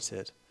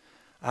exploited.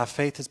 Our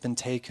faith has been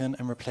taken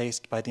and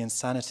replaced by the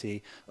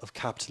insanity of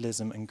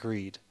capitalism and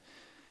greed.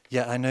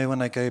 Yet I know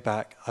when I go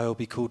back, I will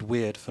be called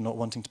weird for not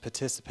wanting to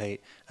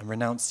participate and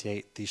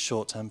renunciate these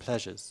short-term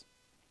pleasures.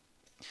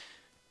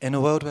 In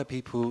a world where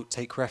people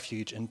take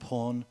refuge in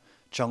porn,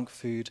 junk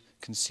food,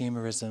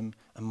 consumerism,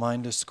 and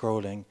mindless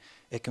scrolling,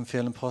 it can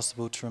feel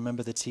impossible to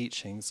remember the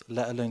teachings,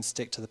 let alone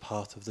stick to the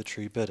path of the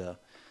true Buddha.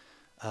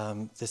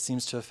 This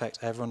seems to affect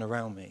everyone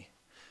around me.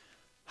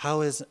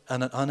 How is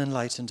an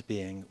unenlightened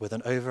being with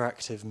an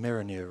overactive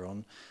mirror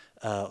neuron,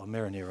 or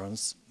mirror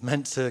neurons,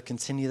 meant to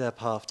continue their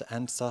path to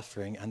end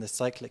suffering and the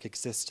cyclic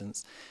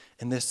existence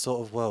in this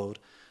sort of world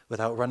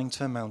without running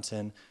to a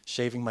mountain,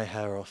 shaving my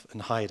hair off,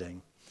 and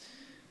hiding?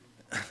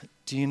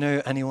 Do you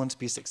know anyone to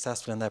be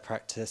successful in their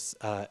practice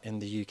in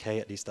the UK?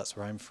 At least that's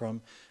where I'm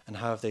from. And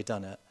how have they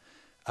done it?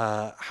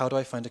 How do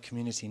I find a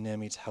community near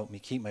me to help me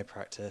keep my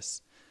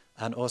practice?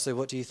 And also,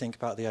 what do you think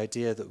about the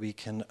idea that we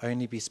can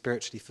only be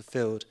spiritually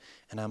fulfilled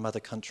in our mother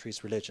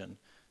country's religion?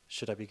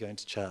 Should I be going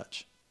to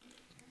church?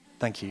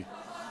 Thank you.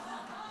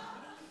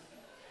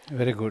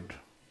 Very good.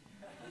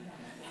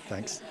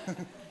 Thanks.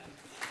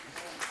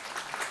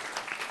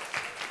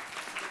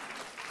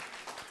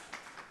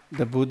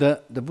 The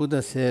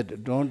Buddha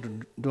said,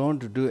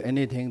 don't do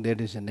anything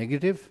that is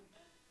negative.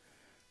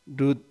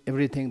 Do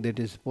everything that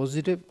is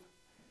positive.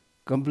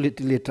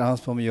 Completely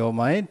transform your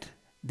mind.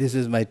 This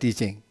is my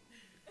teaching.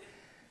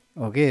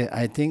 Okay,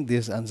 I think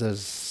this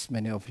answers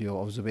many of your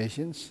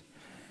observations.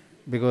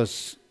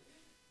 Because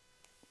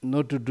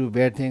not to do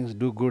bad things,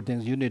 do good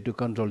things, you need to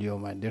control your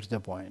mind. That's the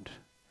point.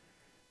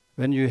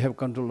 When you have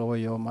control over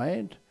your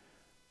mind,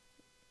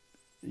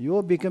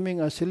 your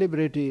becoming a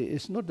celebrity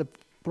is not the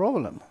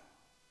problem.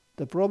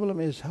 The problem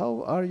is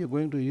how are you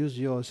going to use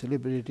your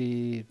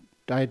celebrity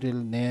title,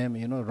 name,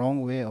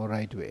 wrong way or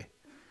right way.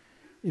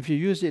 If you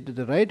use it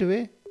the right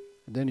way,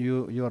 then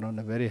you are on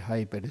a very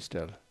high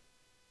pedestal,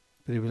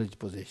 privileged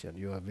position.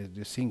 You are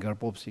the singer,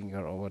 pop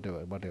singer or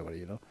whatever,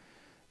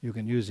 You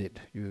can use it,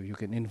 you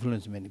can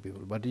influence many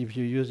people. But if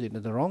you use it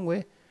in the wrong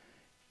way,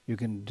 you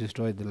can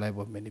destroy the life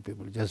of many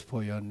people just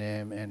for your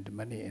name and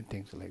money and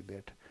things like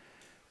that.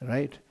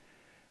 Right?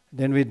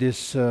 Then with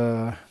this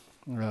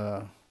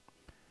mirror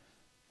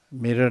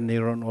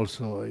neuron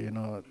also,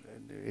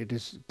 it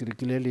is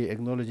clearly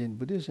acknowledged in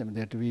Buddhism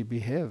that we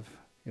behave,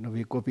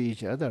 we copy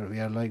each other, we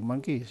are like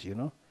monkeys,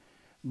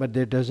 But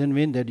that doesn't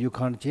mean that you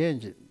can't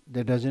change.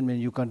 That doesn't mean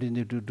you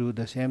continue to do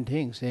the same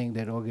thing, saying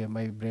that, okay,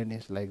 my brain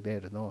is like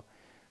that. No.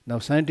 Now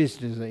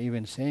scientists are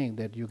even saying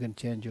that you can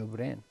change your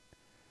brain.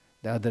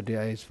 The other day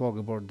I spoke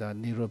about the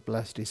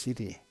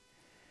neuroplasticity.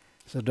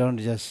 So don't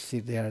just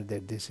sit there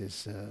that this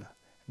is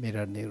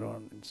mirror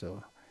neuron.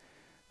 So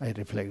I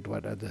reflect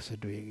what others are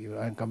doing.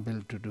 I'm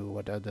compelled to do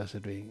what others are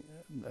doing.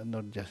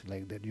 Not just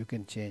like that. You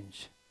can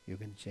change. You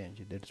can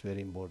change. That's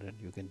very important.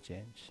 You can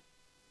change.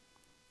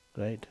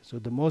 Right? So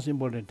the most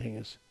important thing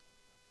is,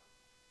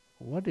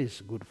 what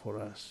is good for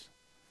us?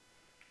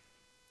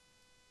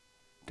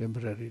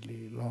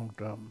 Temporarily, long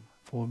term,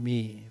 for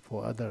me,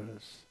 for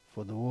others,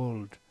 for the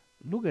world.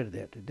 Look at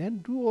that. Then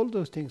do all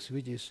those things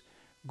which is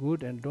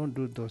good and don't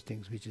do those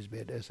things which is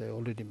bad, as I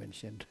already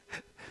mentioned.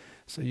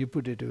 So you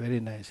put it very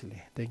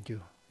nicely. Thank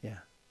you. Yeah.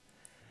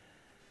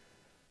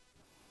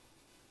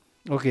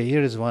 Okay,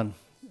 here is one.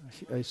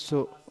 I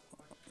saw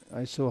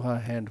her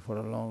hand for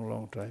a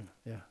long time.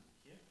 Yeah.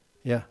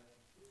 Yeah.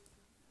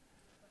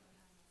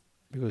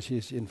 Because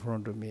she's in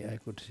front of me, I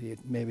could see it.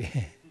 Maybe.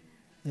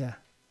 Yeah.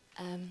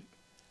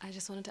 I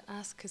just wanted to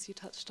ask, because you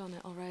touched on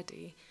it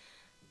already,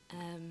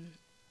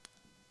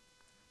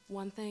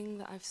 one thing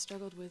that I've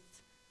struggled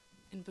with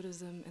in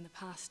Buddhism in the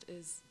past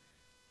is,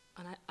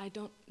 and I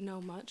don't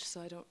know much,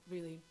 so I don't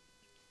really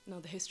know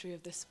the history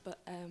of this, but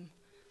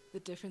the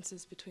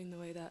differences between the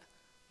way that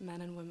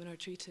men and women are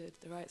treated,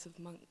 the rights of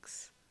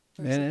monks.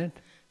 Men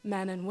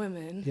and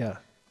women. Yeah.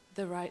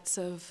 the rights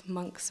of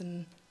monks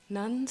and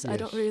nuns. I Yes.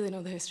 don't really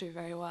know the history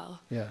very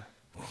well. Yeah.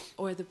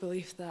 Or the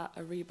belief that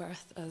a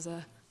rebirth as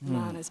a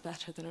man is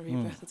better than a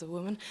rebirth as a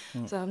woman.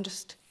 So I'm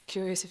just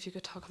curious if you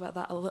could talk about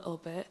that a little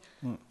bit.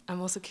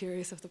 I'm also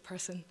curious if the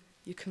person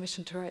you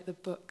commissioned to write the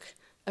book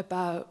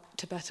about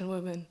Tibetan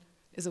women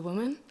is a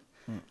woman,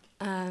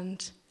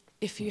 and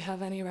if you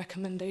have any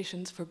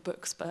recommendations for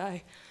books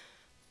by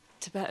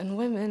Tibetan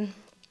women,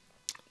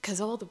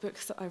 because all the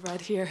books that I've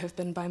read here have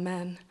been by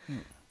men,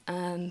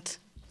 and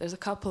there's a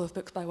couple of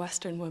books by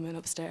Western women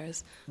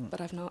upstairs,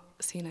 but I've not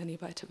seen any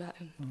by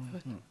Tibetan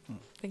women.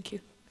 Thank you.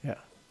 Yeah.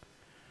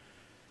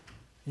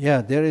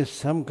 Yeah, there is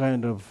some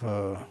kind of,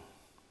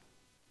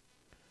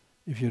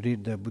 if you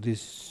read the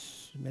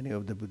Buddhist, many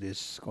of the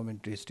Buddhist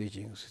commentaries,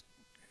 teachings,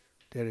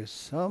 there is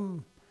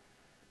some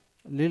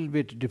little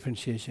bit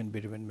differentiation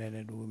between men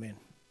and women.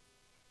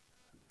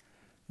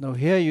 Now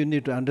here you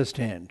need to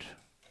understand,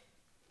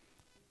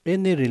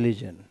 any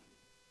religion,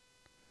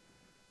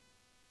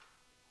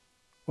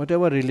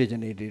 whatever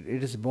religion it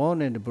is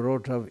born and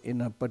brought up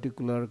in a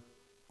particular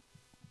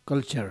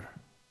culture.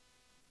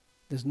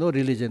 There's no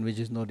religion which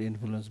is not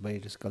influenced by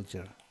its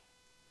culture.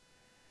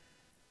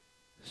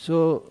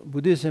 So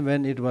Buddhism,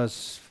 when it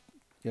was,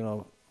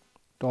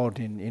 taught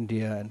in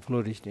India and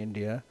flourished in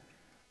India,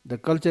 the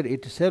culture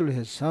itself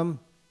has some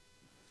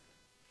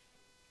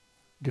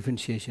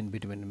differentiation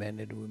between men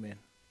and women.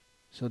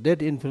 So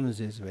that influence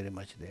is very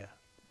much there.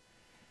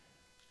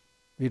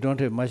 We don't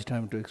have much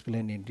time to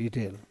explain in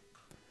detail.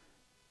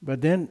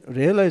 But then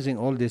realizing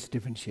all these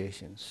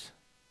differentiations,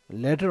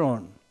 later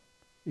on,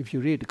 if you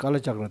read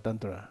Kalachakra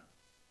Tantra,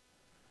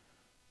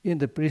 in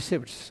the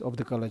precepts of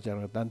the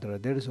Kalachakra Tantra,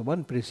 there is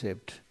one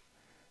precept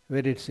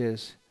where it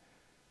says,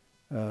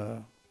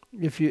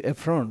 if you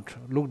affront,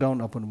 look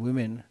down upon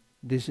women,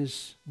 this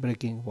is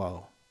breaking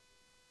vow.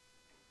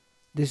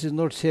 This is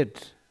not said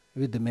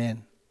with the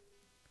men.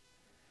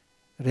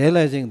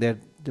 Realizing that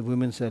the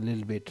women are a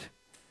little bit,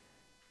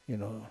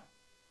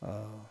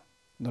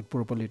 not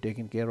properly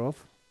taken care of.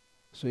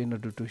 So in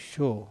order to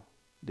show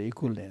the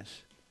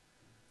equalness,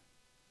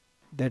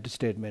 that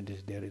statement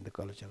is there in the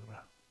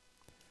Kalachakra.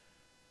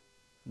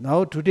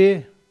 Now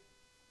today,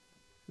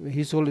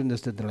 His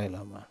Holiness the Dalai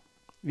Lama,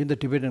 in the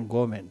Tibetan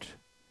government,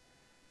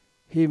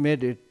 he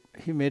made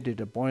it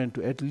a point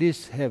to at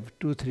least have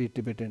 2-3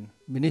 Tibetan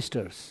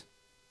ministers.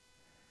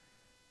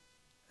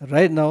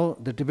 Right now,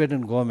 the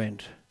Tibetan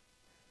government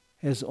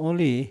has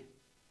only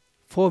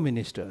 4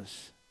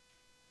 ministers,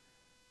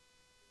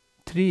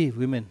 3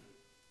 women.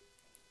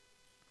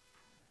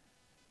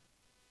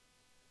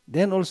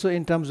 Then also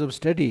in terms of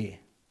study,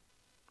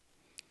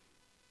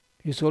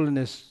 His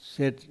Holiness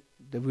said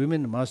the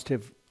women must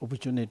have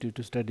opportunity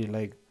to study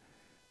like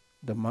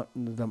the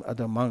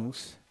other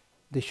monks.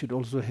 They should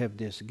also have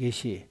this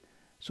Geshe.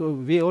 So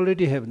we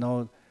already have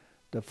now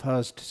the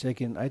first,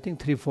 second, I think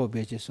 3-4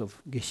 batches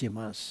of Geshe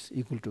Mas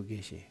equal to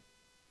Geshe.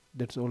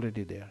 That's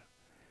already there.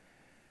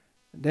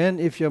 Then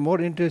if you're more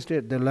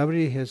interested, the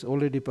library has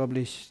already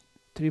published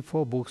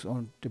 3-4 books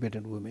on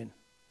Tibetan women,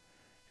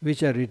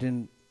 which are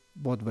written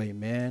both by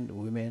men,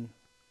 women,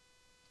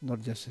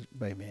 not just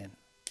by men,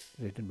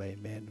 written by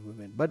men,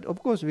 women. But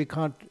of course we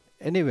can't,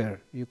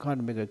 anywhere, you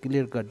can't make a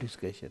clear-cut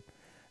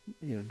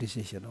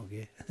decision,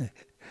 okay?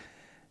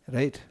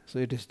 Right? So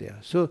it is there.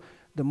 So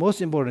the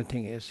most important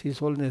thing is, His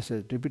Holiness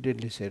has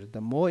repeatedly said,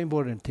 the more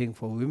important thing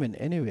for women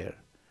anywhere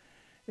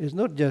is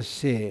not just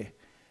say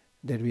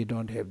that we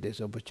don't have this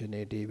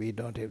opportunity, we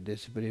don't have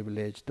this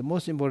privilege. The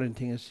most important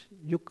thing is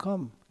you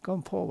come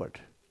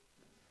forward.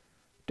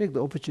 Take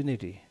the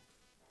opportunity.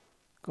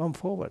 Come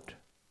forward.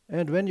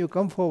 And when you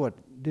come forward,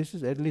 this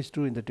is at least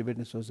true in the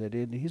Tibetan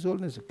society, and His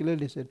Holiness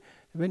clearly said,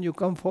 when you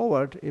come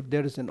forward, if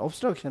there is an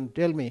obstruction,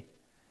 tell me.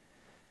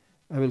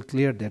 I will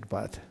clear that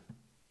path.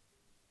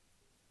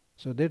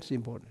 So that's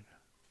important.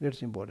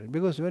 That's important.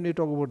 Because when you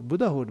talk about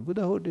Buddhahood,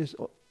 Buddhahood is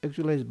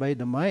actualized by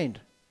the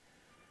mind.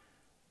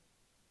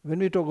 When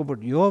we talk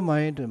about your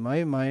mind and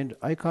my mind,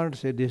 I can't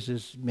say this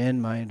is man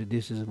mind,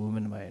 this is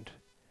woman mind.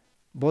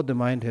 Both the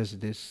mind has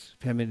this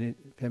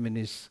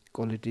feminist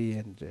quality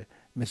and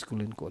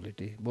masculine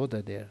quality. Both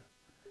are there.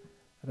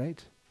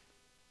 Right?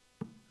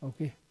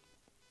 Okay.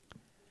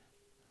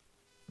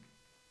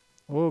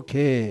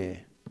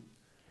 Okay.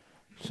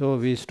 So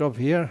we stop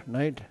here,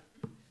 right?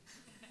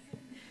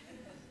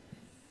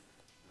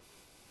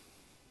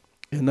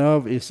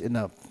 Enough is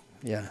enough.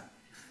 Yeah.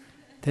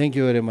 Thank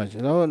you very much.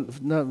 Now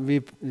we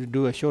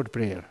do a short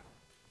prayer.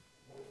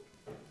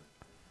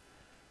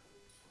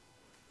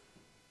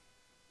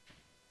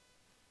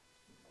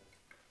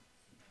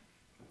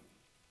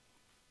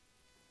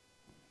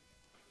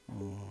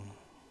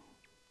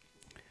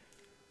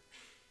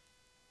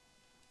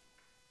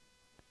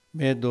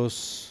 May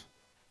those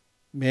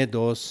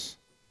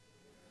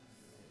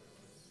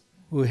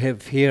who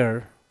have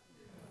fear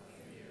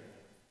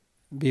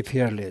be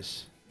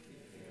fearless.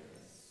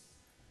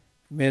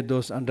 May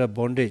those under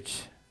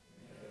bondage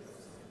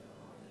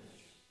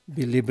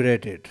be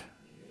liberated.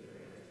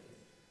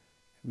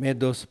 May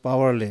those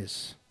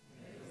powerless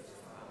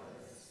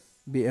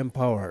be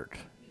empowered.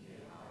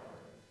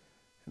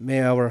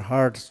 May our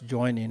hearts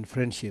join in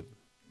friendship.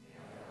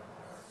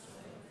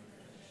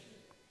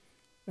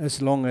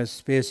 As long as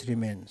space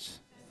remains.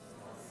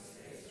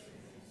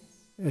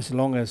 As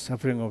long as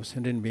suffering of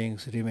sentient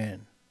beings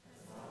remain.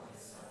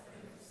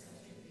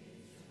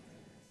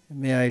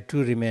 May I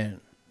too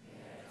remain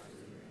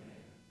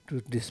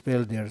to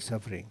dispel their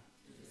suffering.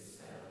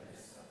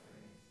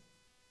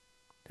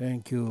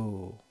 Thank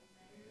you.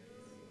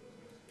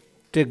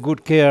 Take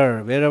good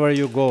care wherever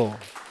you go.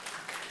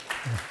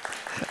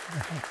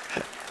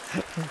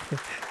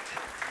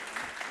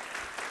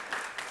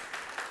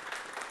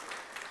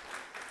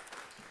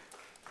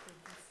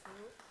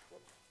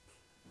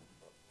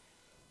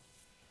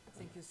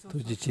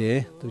 Thank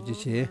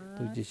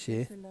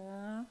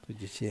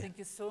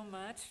you so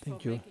much for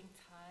making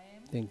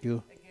time. Thank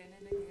you. Again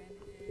and again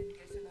in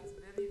Geshe Lhakdor's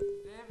very,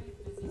 very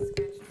busy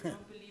schedule.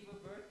 Don't believe a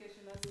word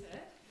Geshe Lhakdor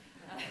said.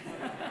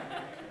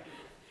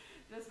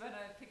 Just when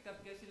I picked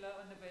up Geshe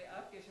Lhakdor on the way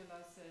up, Geshe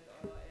Lhakdor said,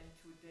 and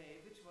today,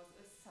 which was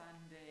a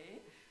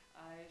Sunday,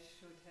 I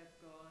should have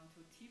gone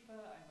to TIPA.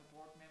 I'm a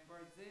board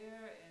member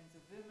there, and the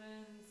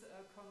women's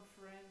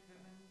conference,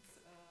 women's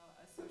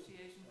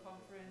association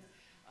conference.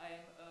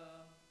 I'm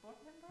a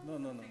board member? No,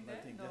 Something there?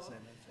 nothing. No. That's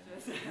I mentioned.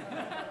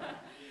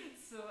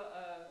 So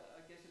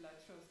Geshe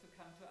Lhakdor chose to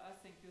come to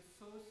us. Thank you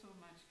so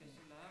much,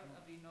 Geshe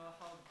Lhakdor. We know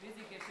how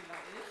busy Geshe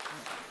Lhakdor is.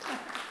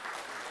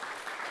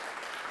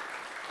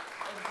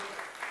 And we're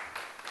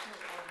so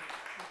honored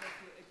to have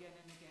you again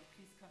and again.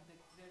 Please come back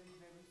very,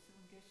 very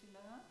soon, Geshe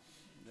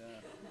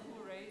Lhakdor.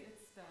 Hooray,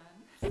 it's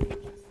done.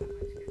 Thank you so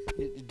much, Geshe Lhakdor.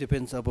 It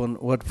depends upon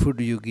what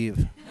food you give.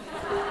 Today's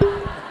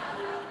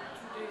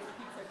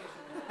pizza, Geshe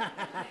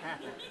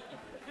Lhakdor.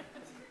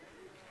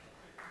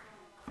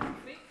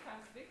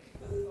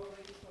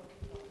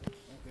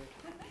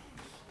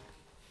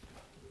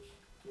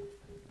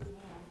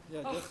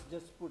 Yeah,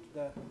 just put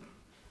the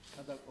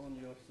other on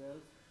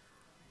yourself.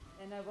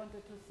 And I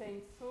wanted to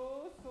thank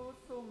so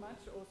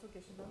much also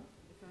Geshe Lhakdor,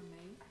 if I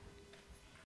may.